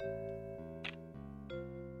this.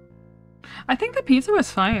 I think the pizza was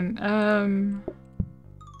fine.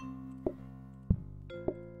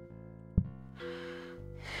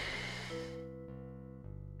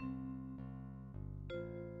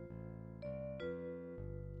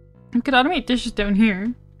 We could automate dishes down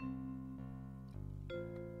here.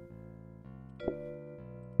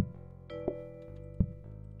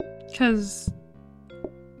 Because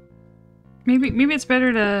maybe it's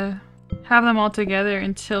better to have them all together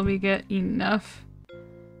until we get enough.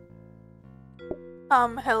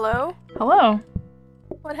 Hello? Hello.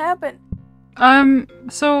 What happened?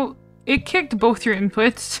 So it kicked both your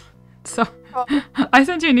inputs. So I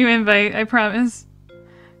sent you a new invite, I promise.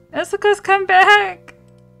 esaclys, come back!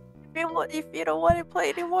 If you don't want to play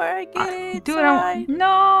anymore, I get it. Dude,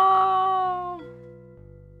 no!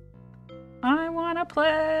 I wanna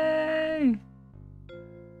play!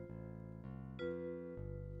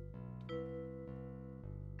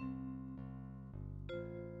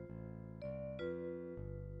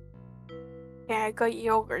 Yeah, I got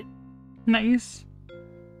yogurt. Nice.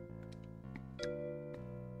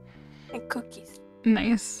 And cookies.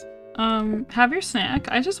 Nice. Have your snack.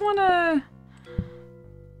 I just wanna...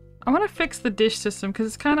 I wanna fix the dish system, because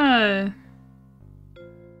it's kinda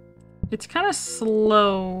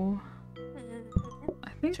slow. I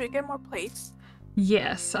think... Should we get more plates?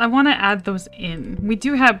 Yes, I wanna add those in. We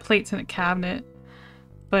do have plates in the cabinet,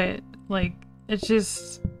 but, like, it's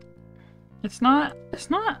just... It's not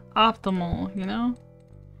optimal, you know?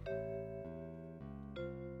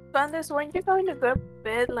 Swandes, weren't you going to go to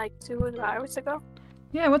bed like 2 hours ago?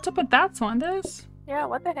 Yeah, what's up with that, Swandes? Yeah,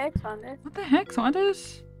 what the heck, Swandes? What the heck,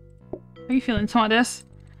 Swandes? How you feeling, Swandes?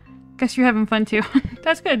 Guess you're having fun too.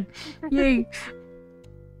 That's good. Yay.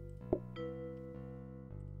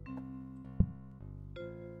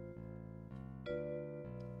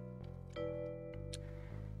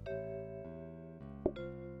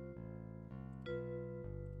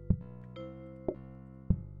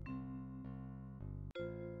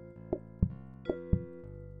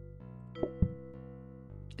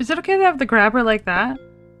 Is it okay to have the grabber like that?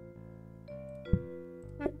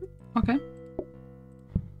 Mm-hmm. Okay.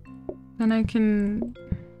 Then I can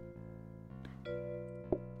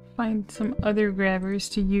find some other grabbers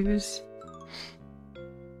to use.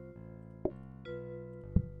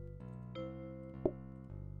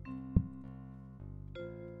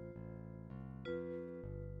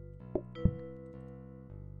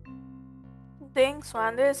 Dang,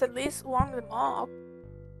 Swandes, at least warm them up.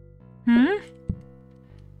 Hmm?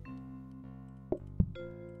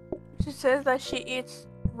 She says that she eats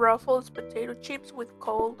Ruffles potato chips with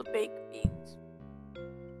cold baked beans.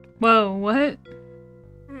 Whoa, what?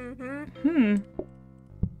 Mm-hmm. Hmm.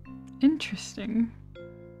 Interesting.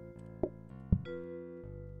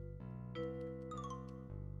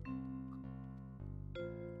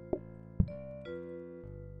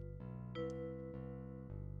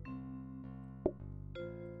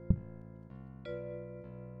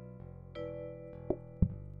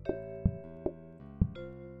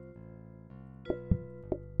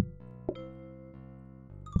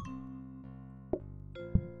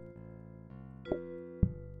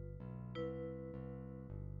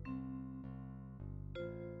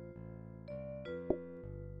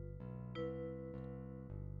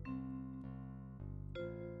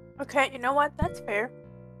 Okay, you know what? That's fair.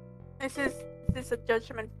 This is a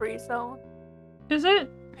judgment-free zone, Is it?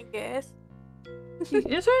 I guess.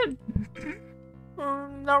 Is it?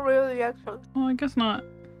 Not really, actually. Well, I guess not.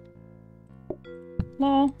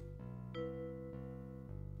 Lol.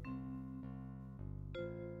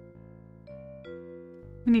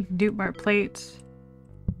 We need to dupe our plates.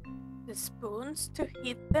 The spoons to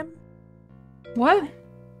heat them. What?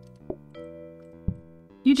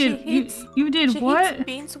 You did you did she what? heats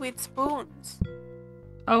beans with spoons.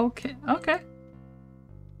 Okay. Okay.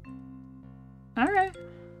 All right.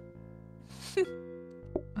 I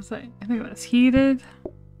was like, I think that's heated.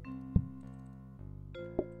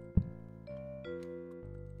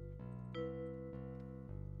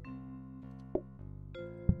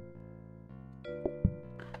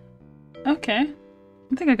 Okay.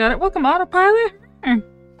 I think I got it. Welcome, autopilot.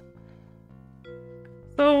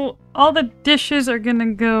 So all the dishes are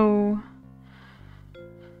gonna go.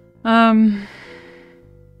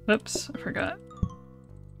 Oops, I forgot.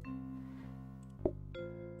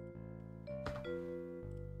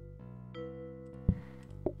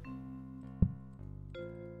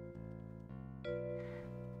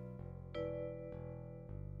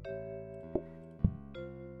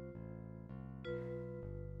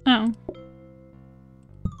 Oh.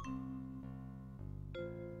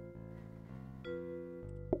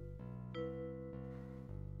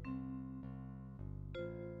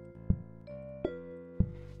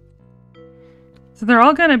 So they're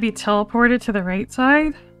all gonna be teleported to the right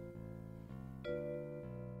side?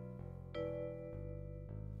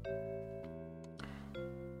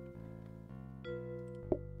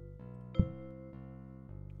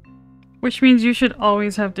 Which means you should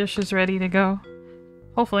always have dishes ready to go.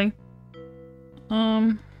 Hopefully.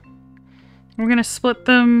 We're gonna split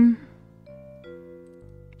them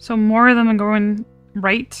so more of them are going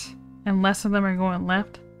right and less of them are going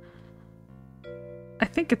left. I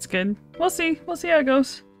think it's good. We'll see. We'll see how it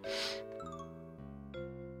goes.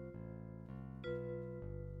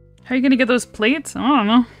 How are you gonna get those plates? I don't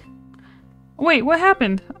know. Wait, what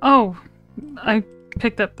happened? Oh, I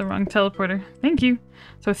picked up the wrong teleporter. Thank you.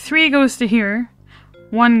 So 3 goes to here.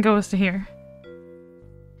 1 goes to here.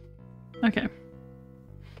 Okay.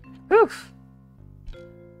 Oof.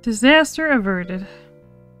 Disaster averted.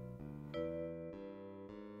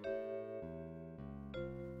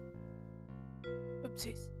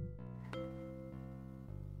 Oopsies.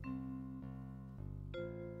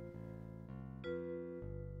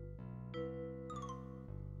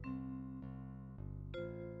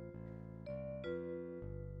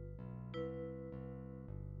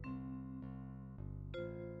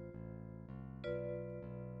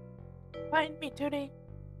 Find me today.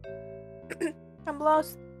 I'm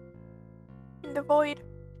lost in the void.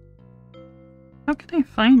 How can I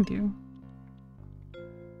find you?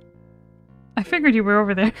 I figured you were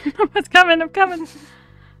over there. I'm coming, I'm coming.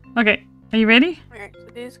 Okay, are you ready? Alright, so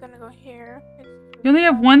this is gonna go here. You only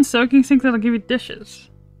have 1 soaking sink that'll give you dishes.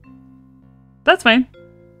 That's fine.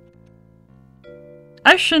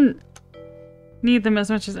 I shouldn't need them as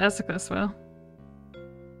much as esaclys will.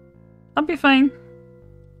 I'll be fine.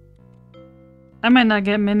 I might not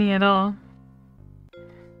get many at all.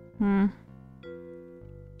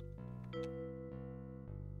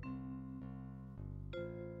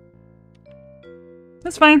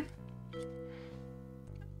 That's fine.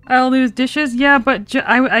 I'll lose dishes? Yeah, but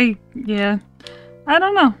yeah. I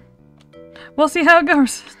don't know. We'll see how it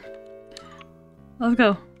goes. Let's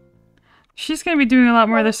go. She's gonna be doing a lot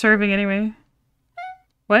more of the serving anyway.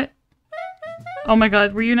 What? Oh my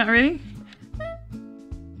god, were you not ready?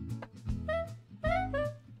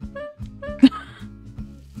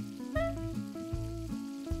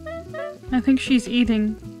 I think she's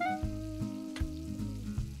eating.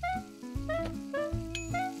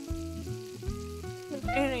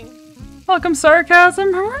 Eating. Welcome,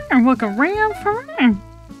 sarcasm. Welcome, Ram.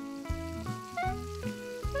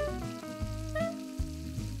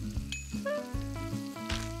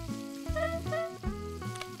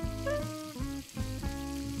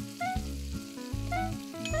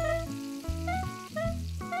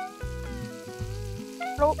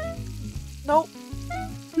 Nope. Nope.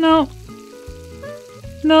 No.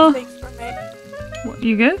 No. Thanks for me. What,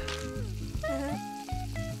 you good? Mm-hmm.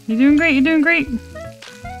 You're doing great. You're doing great.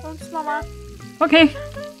 Thanks, Mama. Okay.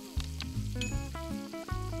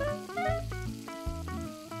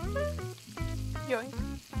 Yoink.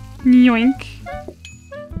 Yoink.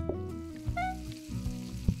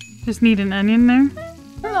 Just need an onion there.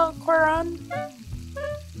 Hello, Quaron.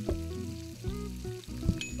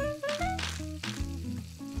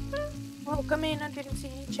 Welcome in. I didn't see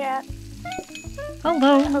you chat.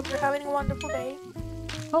 Hello. I hope you're having a wonderful day.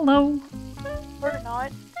 Hello. Or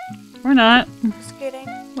not. Or not. Just kidding.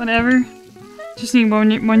 Whatever. Just need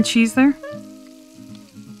one cheese there.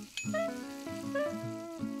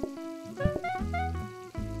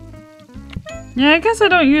 Yeah, I guess I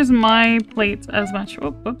don't use my plates as much.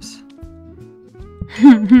 Oh, whoops.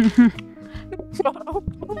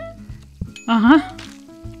 Uh-huh.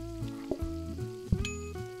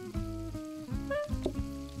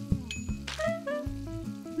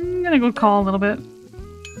 I'm gonna go call a little bit.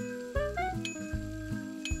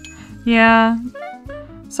 Yeah.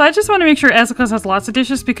 So I just want to make sure esaclys has lots of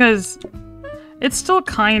dishes because it's still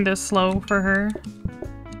kinda slow for her.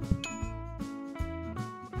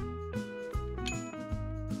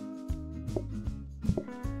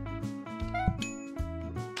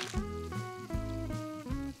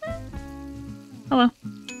 Hello.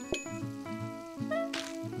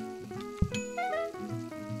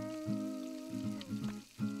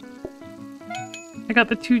 I got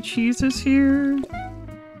the 2 cheeses here.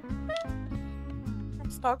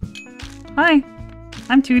 Stock. Hi,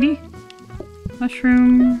 I'm Tootie.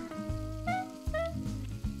 Mushroom.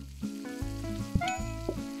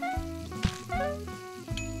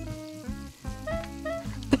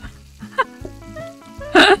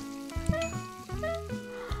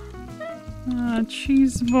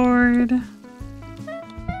 Cheese board.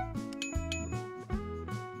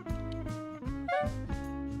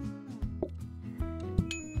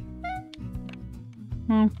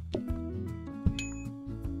 Oh.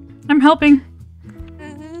 I'm helping.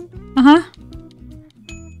 Mm-hmm. Uh-huh.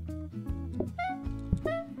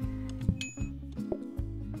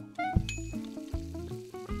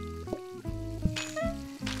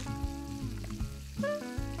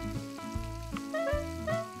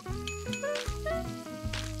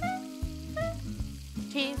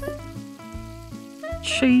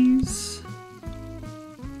 Cheese.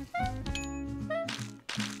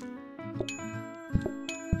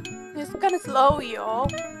 It's kind of slow, y'all.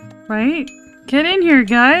 Right? Get in here,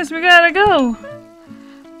 guys. We gotta go.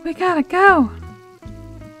 We gotta go.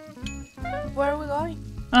 Where are we going?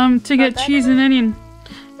 To get cheese and onion.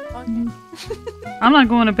 Okay. I'm not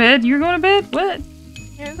going to bed. You're going to bed? What?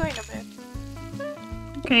 You're going to bed.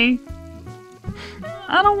 Okay.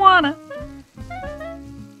 I don't wanna.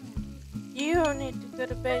 You need to go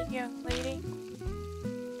to bed, young lady.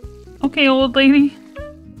 Okay, old lady.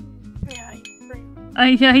 Yeah, you're free.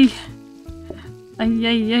 Ay, ay. Ay,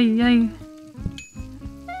 ay, ay, ay.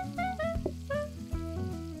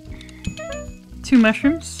 2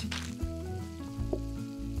 mushrooms.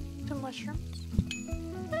 2 mushrooms.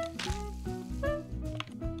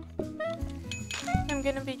 I'm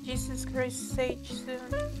gonna be Jesus Christ Sage soon.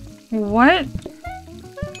 What?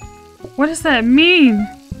 What does that mean?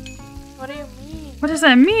 What do you mean? What does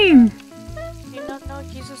that mean? Do you not know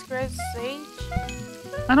Jesus Christ Sage?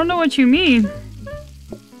 I don't know what you mean.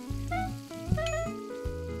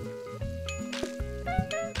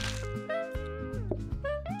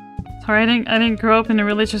 Sorry, I didn't grow up in a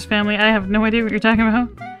religious family. I have no idea what you're talking about.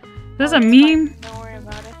 Is this a meme? Fine. Don't worry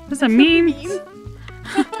about it. Is this a meme?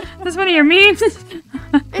 This is one of your memes?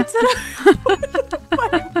 It's a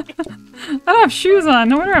I don't have shoes on.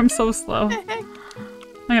 No wonder I'm so slow.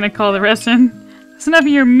 I'm gonna call the rest in. That's enough of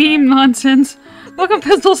your meme nonsense. Welcome,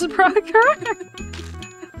 Pistols and Procker.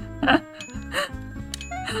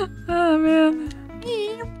 Oh man.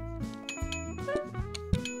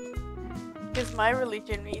 Because my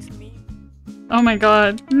religion is me. Oh my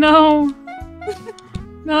god. No.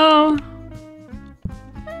 No.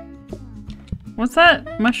 What's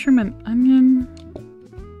that? Mushroom and onion?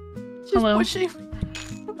 Just Hello. pushing.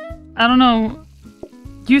 I don't know.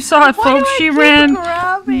 You saw it, Why folks. do I She keep ran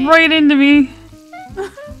grabbing? right into me.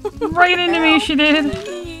 Right into me, she did.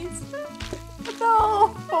 Please.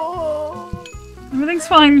 No. Everything's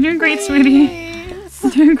fine. You're doing great, sweetie. Please.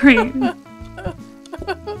 You're doing great.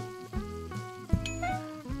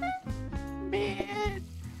 Man.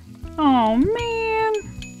 Oh man.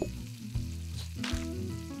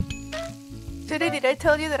 Today, did I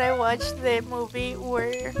tell you that I watched the movie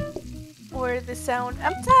where the sound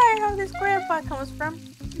 "I'm tired" how this grandpa comes from?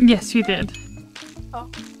 Yes, you did. Oh.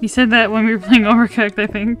 You said that when we were playing Overcooked, I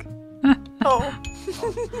think. Oh.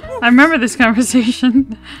 I remember this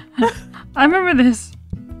conversation. I remember this.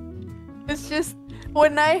 It's just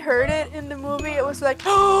when I heard it in the movie, it was like,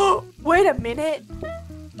 oh, wait a minute.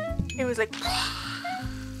 It was like,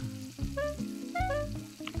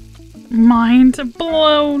 Mind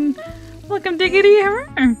blown. Welcome, Diggity.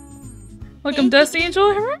 Welcome, Dust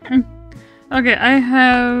Angel. Okay, I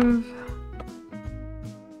have...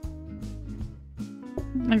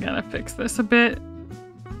 I gotta fix this a bit.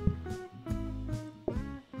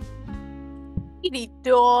 Diggity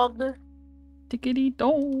dog. Diggity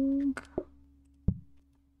dog.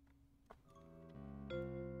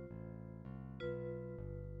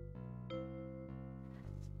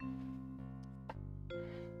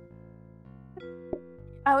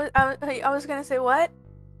 I was gonna say what?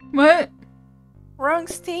 What? Wrong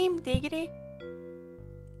Steam, diggity.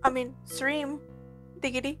 I mean, stream,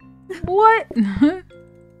 diggity. What?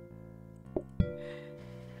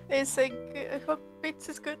 It's a good, I hope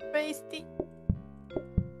pizza's good, pasty.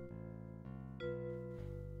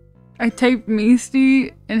 I typed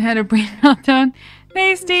Macy and had a brain meltdown.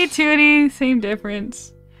 Macy, Tootie, same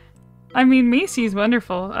difference. I mean, Macy's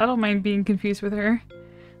wonderful. I don't mind being confused with her.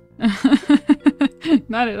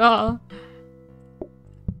 Not at all.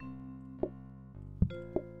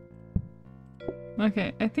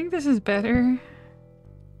 Okay, I think this is better.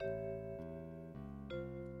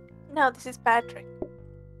 No, this is Patrick.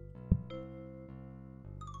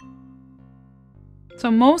 So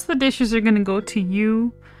most of the dishes are gonna go to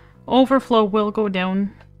you. Overflow will go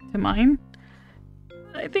down to mine.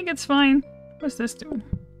 I think it's fine. What's this doing?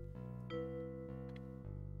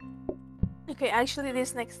 Okay, actually,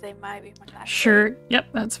 this next day might be my last. Sure. Day. Yep,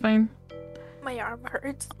 that's fine. My arm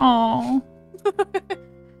hurts. Oh.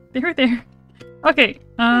 There. Okay.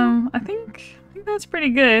 I think that's pretty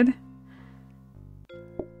good.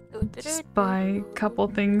 Just buy a couple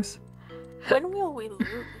things. When will we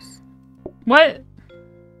lose? What?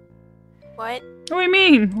 What? What do you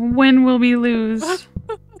mean? When will we lose?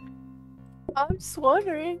 I'm just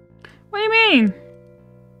wondering. What do you mean?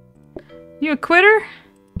 You a quitter?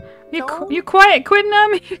 No. You quiet quitting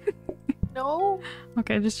on me? No.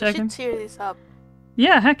 Okay, just We checking. should tear this up.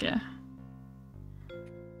 Yeah, heck yeah.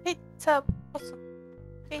 Pizza, Possum.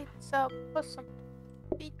 Pizza, Possum.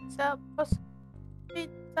 Pizza, Possum.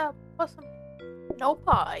 Pizza, Possum. No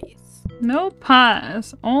pies. No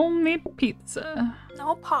pies, only pizza.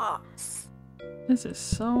 No pies. This is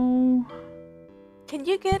so... Can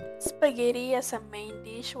you get spaghetti as a main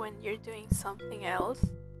dish when you're doing something else?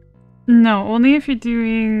 No, only if you're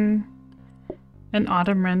doing an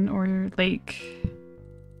autumn run or lake.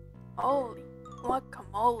 Holy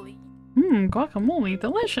guacamole. Guacamole,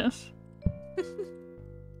 delicious.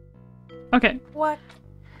 Okay.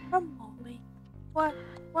 Guacamole.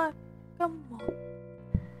 Guacamole.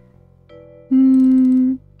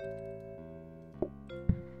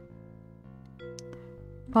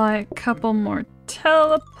 Buy a couple more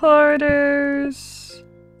teleporters.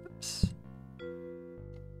 Oops.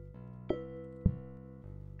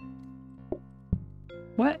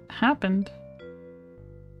 What happened?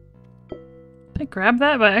 Did I grab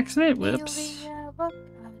that by accident? Whoops.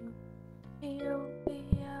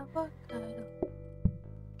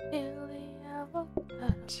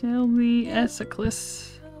 Silly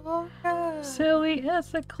esaclys. Silly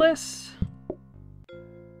esaclys.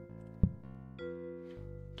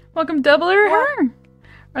 Welcome, Doubler.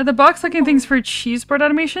 Are the box looking things for cheese board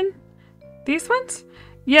automation? These ones?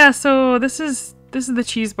 Yeah, so this is the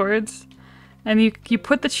cheese boards. And you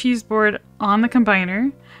put the cheese board on the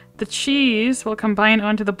combiner. The cheese will combine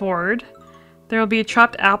onto the board. There will be a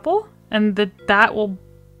chopped apple, and that will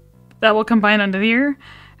combine onto here,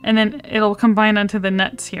 and then it'll combine onto the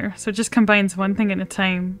nuts here. So it just combines one thing at a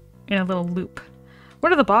time in a little loop.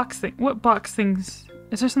 What are the box things? What box things?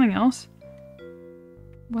 Is there something else?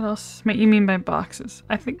 What else might you mean by boxes?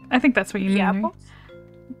 I think that's what you mean. Apples? Right?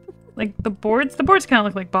 Like the boards? The boards kind of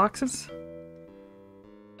look like boxes.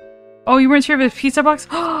 Oh, you weren't sure if it's pizza box?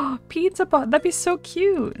 Oh, pizza box! That'd be so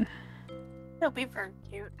cute. That'll be very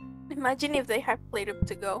cute. Imagine if they had PlateUp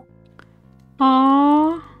to go.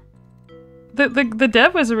 Aww. The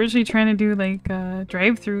dev was originally trying to do like a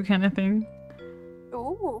drive-through kind of thing.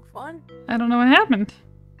 Ooh, fun. I don't know what happened.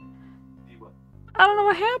 I don't know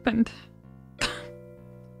what happened.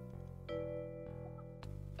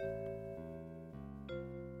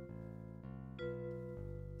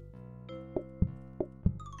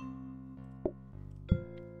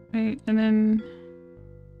 Wait, and then...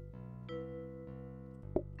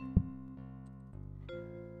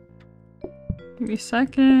 Give me a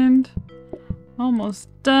second. Almost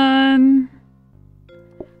done.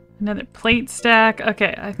 Another plate stack.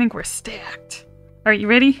 Okay, I think we're stacked. Alright, you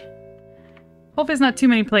ready? Hopefully it's not too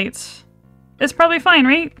many plates. It's probably fine,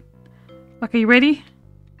 right? Okay, you ready?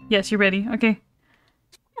 Yes, you're ready. Okay.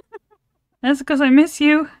 That's because I miss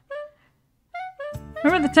you.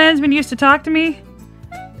 Remember the times when you used to talk to me?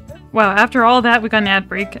 Wow, after all that, we got an ad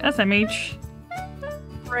break. SMH.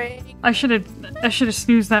 Break. I should have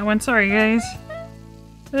snoozed that one. Sorry, guys.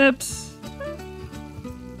 Oops.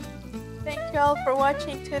 Thank you all for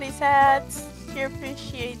watching Tootie's ads. She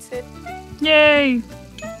appreciates it. Yay!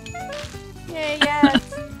 Yay,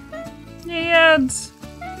 yes. Yeah, ads.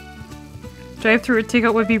 Drive through a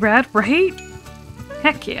takeout would be rad, right?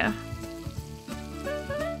 Heck yeah.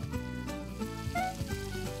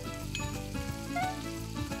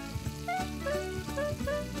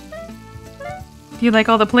 Do you like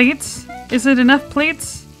all the plates? Is it enough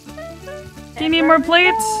plates? Do you need more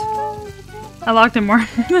plates? I locked in more.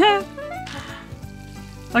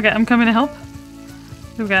 Okay, I'm coming to help.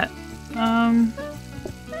 We've got,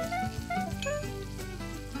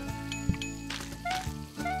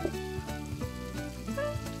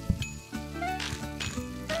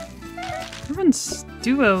 everyone's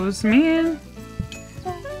duos, man.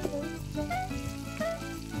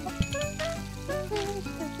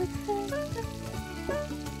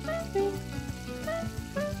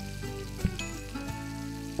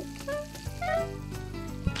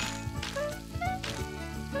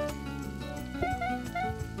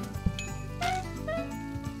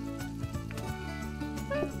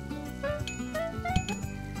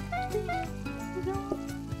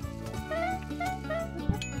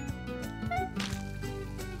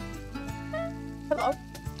 Hello?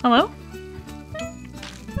 Hello?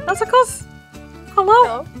 Esaclys?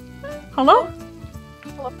 Hello? Hello? Hello?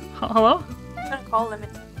 Hello? Hello? I'm gonna call them.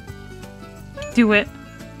 Do it.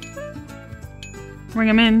 Bring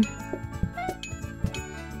him in.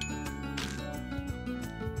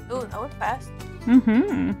 Ooh, that was fast.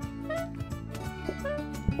 Mm-hmm.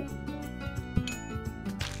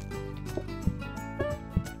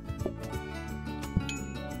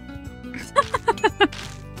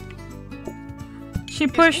 She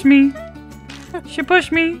pushed me. She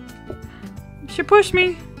pushed me. She pushed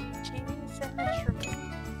me. Cheese and mushroom.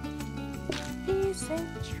 Cheese and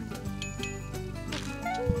mushroom.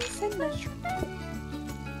 Cheese and mushroom.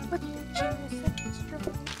 Put the cheese and mushroom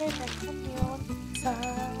and an onion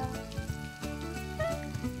inside.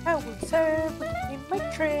 I will serve it in my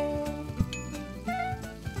tray.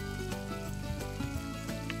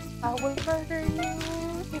 I will murder you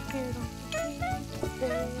if you don't please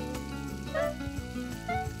today.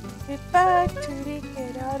 Get back to the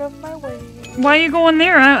get out of my way. Why are you going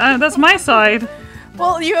there? That's my side.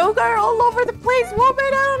 Well, you are all over the place, woman. I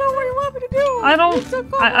don't know what you want me to do. I don't.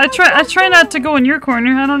 I try not to go in your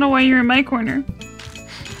corner. I don't know why you're in my corner.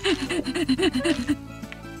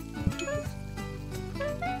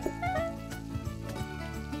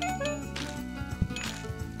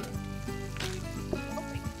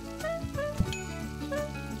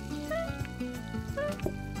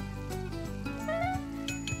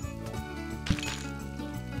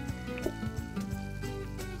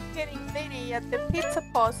 Getting Liddy at the pizza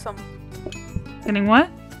Possum. Getting what?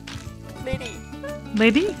 Liddy.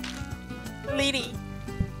 Lady? Liddy.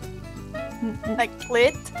 Like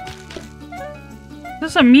lit. Is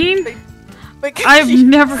this a meme? Because I've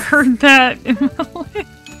never heard that in my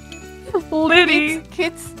life. Liddy.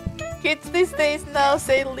 Kids these days now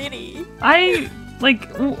say Liddy. I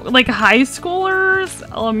like high schoolers,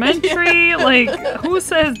 elementary. Yeah. Like who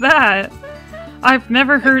says that? I've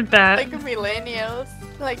never heard that. Like millennials.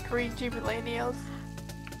 Like cringy millennials.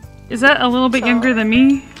 Is that a little bit So- younger than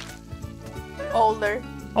me? Older.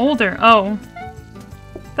 Older. Oh.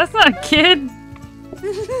 That's not a kid.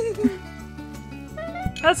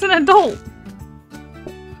 That's an adult.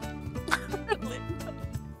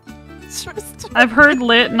 I've heard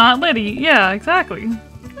lit, not litty. Yeah, exactly.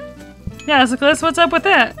 Yeah, Esaclys, what's up with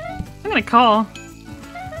that? I'm gonna call.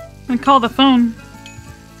 I'm gonna call the phone.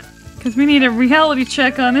 Because we need a reality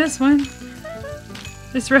check on this one.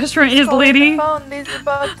 This restaurant is Calling litty. the phone, this is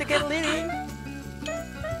about to get litty.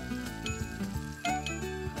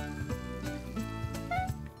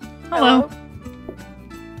 Hello.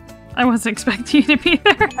 I wasn't expecting you to be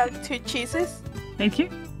there. I have 2 cheeses. Thank you.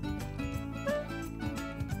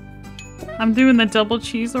 I'm doing the double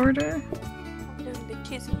cheese order. I'm doing the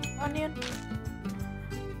cheese and onion.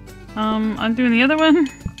 I'm doing the other one.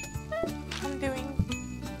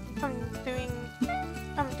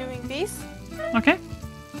 I'm doing this. Okay.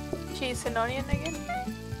 Cheese and onion again.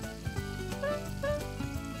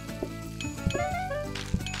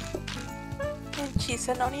 And cheese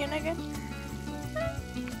and onion again.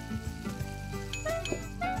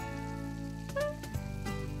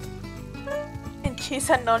 And cheese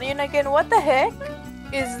and onion again. What the heck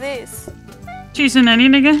is this? Cheese and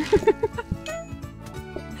onion again.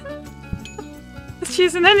 It's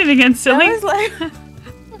cheese and onion again, silly. That was like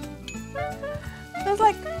that was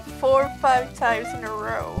like 4 or 5 times in a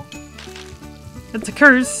row. It's a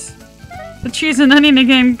curse. The cheese and onion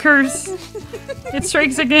again curse. It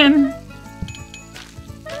strikes again.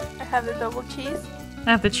 I have the double cheese.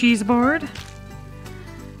 I have the cheese board.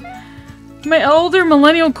 My older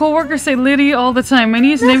millennial coworkers say Liddy all the time. My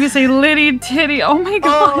niece and nephew say Liddy titty. Oh my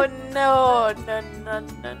god. Oh no.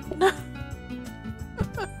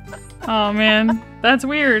 Oh man, that's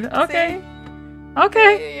weird. Okay.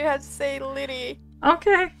 Okay. You have to say Liddy.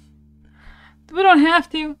 Okay. We don't have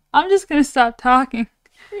to. I'm just gonna stop talking.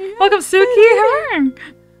 Welcome, Suki Hearn!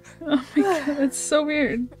 Oh my god, that's so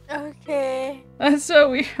weird. Okay. That's so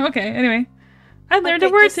weird. Okay, anyway. I learned a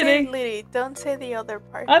word just today. Say Liddy. Don't say the other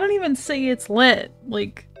part. I don't even say it's lit.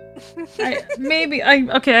 Like,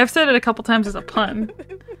 okay, I've said it a couple times as a pun.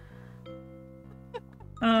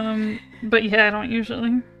 But yeah, I don't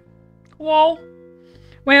usually. Whoa.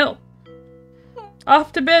 Well,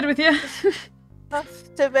 off to bed with you.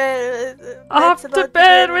 Off to bed. Off to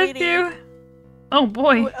bed with you. Oh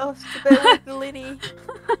boy. Off to bed with Liddy.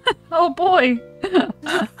 Oh boy.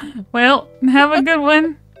 Well, have a good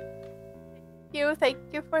one. Thank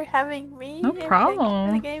you for having me. No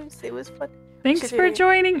problem. Thank you for the games. It was fun. Thanks for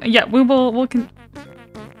joining. Yeah, we'll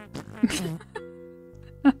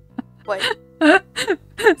What?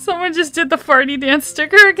 Someone just did the farty dance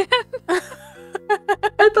sticker again. I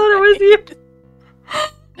thought it was you.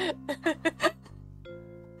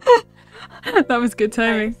 That was good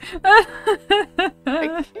timing.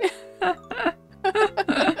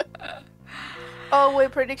 Oh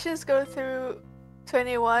wait, predictions go through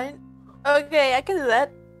 21. Okay, I can do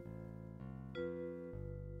that.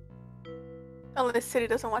 Unless City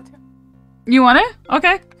doesn't want to. You want it?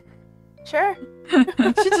 Okay. Sure.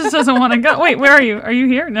 She just doesn't want to go. Wait, where are you? Are you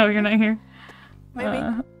here? No, you're not here.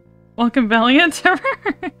 Maybe. Welcome, Valiant.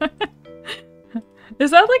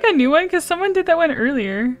 Is that like a new one? Because someone did that one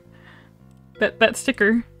earlier. That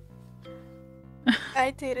sticker.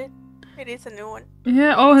 I did it. It is a new one.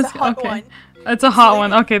 Yeah. Oh, it's a hot okay. one. It's a hot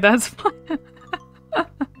one. Okay, that's fine.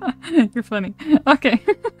 You're funny. Okay.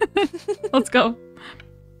 Let's go.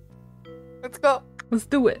 Let's go. Let's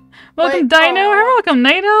do it. Welcome, Dino. Welcome,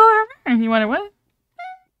 Nato. You want what?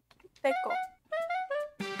 Deco.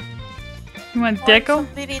 You want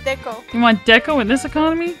deco? Liddy deco. You want deco in this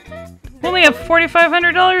economy? We only have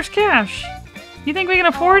 $4,500 cash. You think we can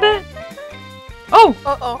afford it? Oh!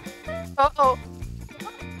 Uh-oh. Uh-oh.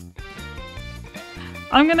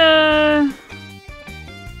 I'm gonna...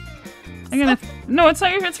 No, it's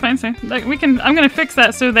not. It's fine. Sir. Like I'm gonna fix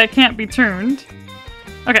that so that can't be turned.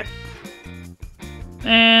 Okay.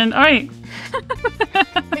 And all right.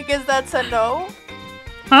 Because that's a no.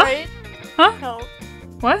 Huh? Right? Huh? No.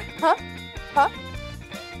 What? Huh? Huh?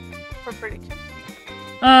 For prediction.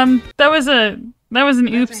 That was an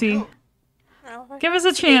oopsie. No. Give us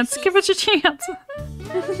a chance. Give us a chance.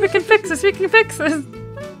 We can fix this. We can fix this.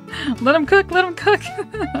 Let him cook. Let him cook.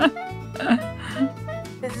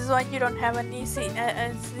 This is why you don't have a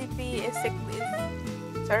sleepy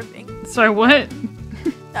esaclys serving. Sorry, what?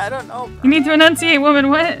 I don't know. Bro. You need to enunciate, woman.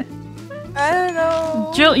 What? I don't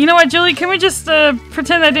know. Jill, you know what, Julie? Can we just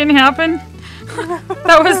pretend that didn't happen?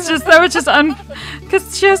 that was just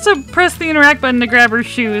because she has to press the interact button to grab her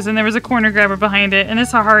shoes, and there was a corner grabber behind it, and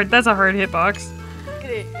that's a hard hitbox.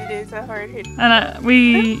 It is a hard hit. And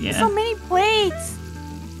There's so many plates,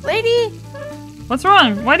 lady. What's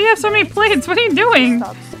wrong? Why do you have so many plates? What are you doing?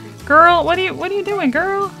 Girl, what are you doing,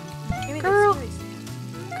 girl?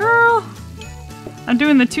 Girl. I'm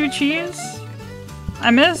doing the 2 cheese.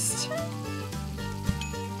 I missed.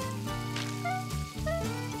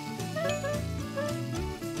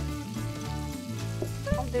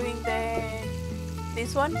 I'm doing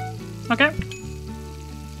this one. Okay.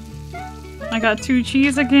 I got 2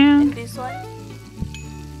 cheese again. And this one.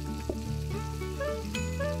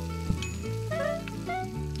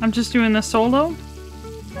 I'm just doing the solo.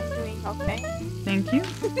 I'm doing okay. Thank you.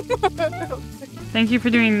 Thank you for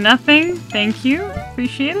doing nothing. Thank you.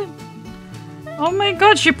 Appreciate it. Oh my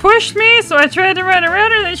god, she pushed me, so I tried to run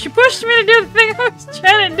around her, then she pushed me to do the thing I was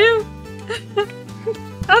trying to do.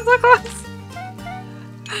 That's so close.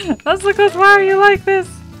 That's so close. Why are you like this?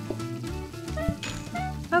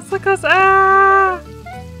 That's so close. Ah!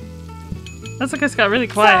 That's because got really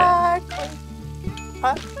quiet. Exactly.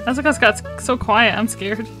 Huh? That's because got so quiet. I'm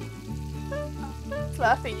scared. It's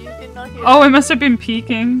laughing. You did not hear. Oh, it must have been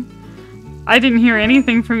peeking. I didn't hear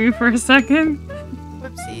anything from you for a second.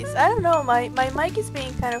 Whoopsies. I don't know. My mic is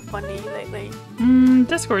being kind of funny lately.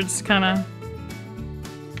 Discord's kind of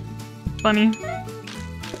funny.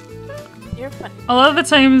 You're funny. A lot of the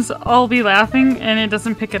times I'll be laughing and it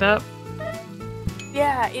doesn't pick it up.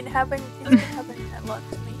 Yeah, it's been happening a lot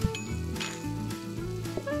to me.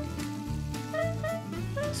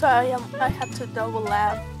 So I have to double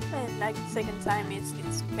laugh, and like the second time it's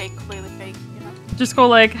fake, completely fake, you know. Just go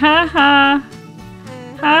like ha ha,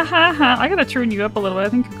 ha ha ha. I gotta turn you up a little bit. I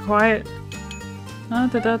think you're quiet. Da,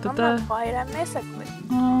 da, da, I'm da. not quiet, I'm esaclys.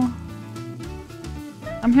 Oh.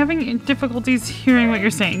 I'm having difficulties hearing what you're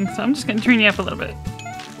saying, so I'm just gonna turn you up a little bit.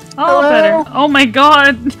 Oh, Hello? better. Oh my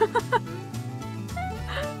god!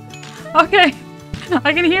 Okay,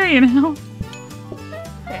 I can hear you now.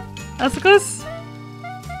 Okay. Esaclys?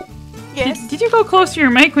 Yes. Did you go close to your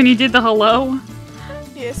mic when you did the hello?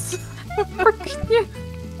 Yes.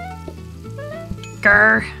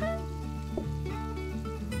 Grr.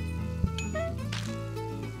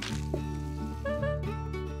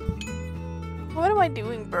 What am I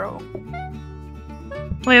doing, bro?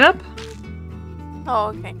 PlateUp? Oh,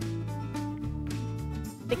 okay.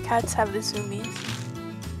 The cats have the zoomies.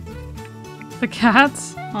 The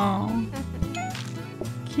cats? Oh,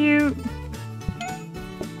 cute.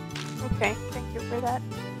 Okay, thank you for that.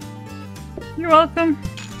 You're welcome.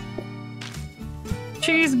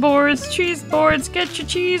 Cheese boards, get your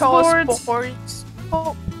cheese boards. Boards.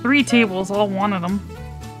 Oh, 3 tables, all one of them.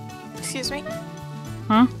 excuse me.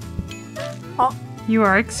 Huh? Oh, You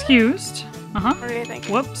are excused. Uh-huh. okay, thank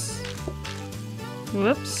you. Whoops.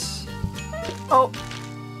 Whoops. Oh,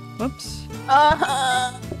 Whoops.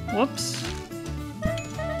 Whoops.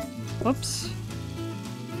 Whoops.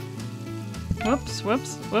 Whoops,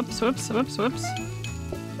 whoops, whoops, whoops, whoops, whoops.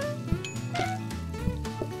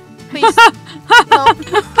 please. No.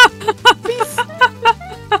 Please.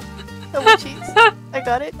 Double cheese. I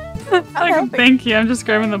got it. I'm helping. Thank you, I'm just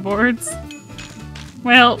grabbing the boards.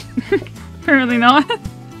 Well, apparently not.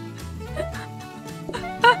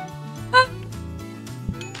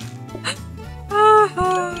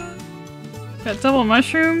 Got double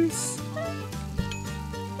mushrooms.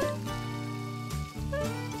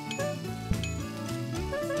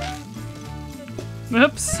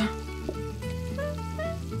 Oops.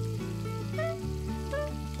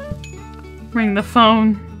 Ring the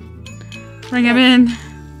phone. Ring him in.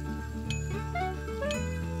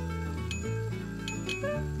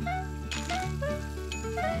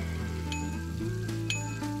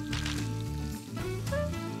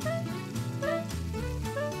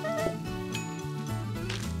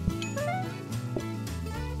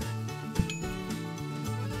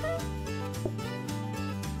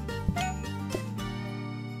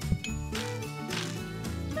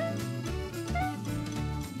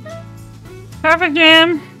 Traffic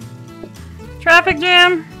jam! Traffic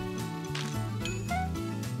jam!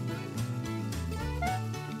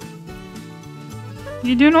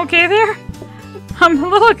 You doing okay there? I'm a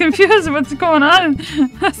little confused what's going on.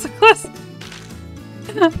 That's a class.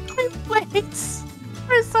 My plates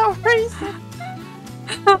for some reason.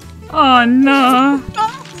 Oh no.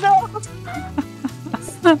 Oh no.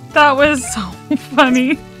 That was so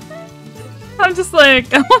funny. I'm just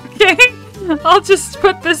like, okay. I'll just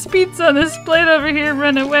put this pizza on this plate over here and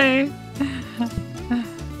run away.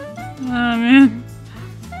 Oh man.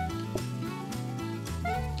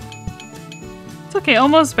 It's okay,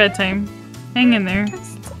 almost bedtime. Hang in there.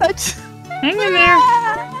 Touch. Hang in there.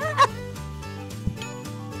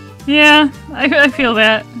 Yeah, I feel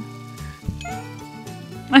that.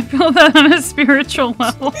 I feel that on a spiritual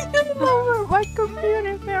level. All over my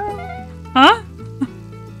computer now. Huh?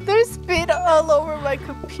 There's spit all over my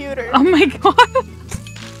computer. Oh my god.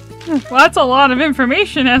 Well, that's a lot of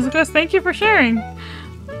information, Esaclys. Thank you for sharing.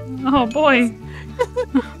 Oh boy.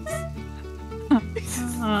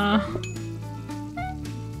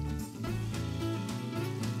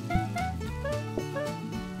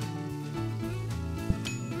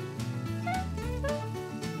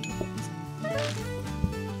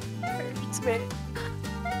 Hurts me.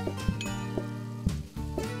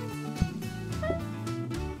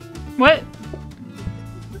 What?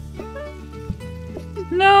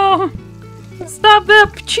 No! Stop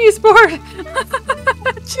that cheese board!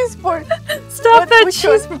 Cheese board. Stop that Which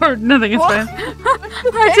cheese one? board! Nothing, it's What? fine.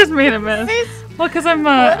 I just made a mess. Well, because I'm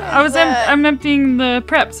I'm emptying the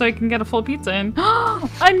prep so I can get a full pizza in.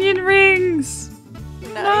 Onion rings!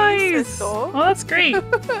 Nice! So. Oh, that's great.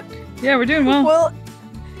 Yeah, we're doing well. Well,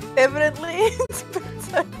 evidently it's been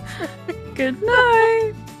time. Good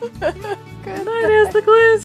night! Good Good night, Esaclys!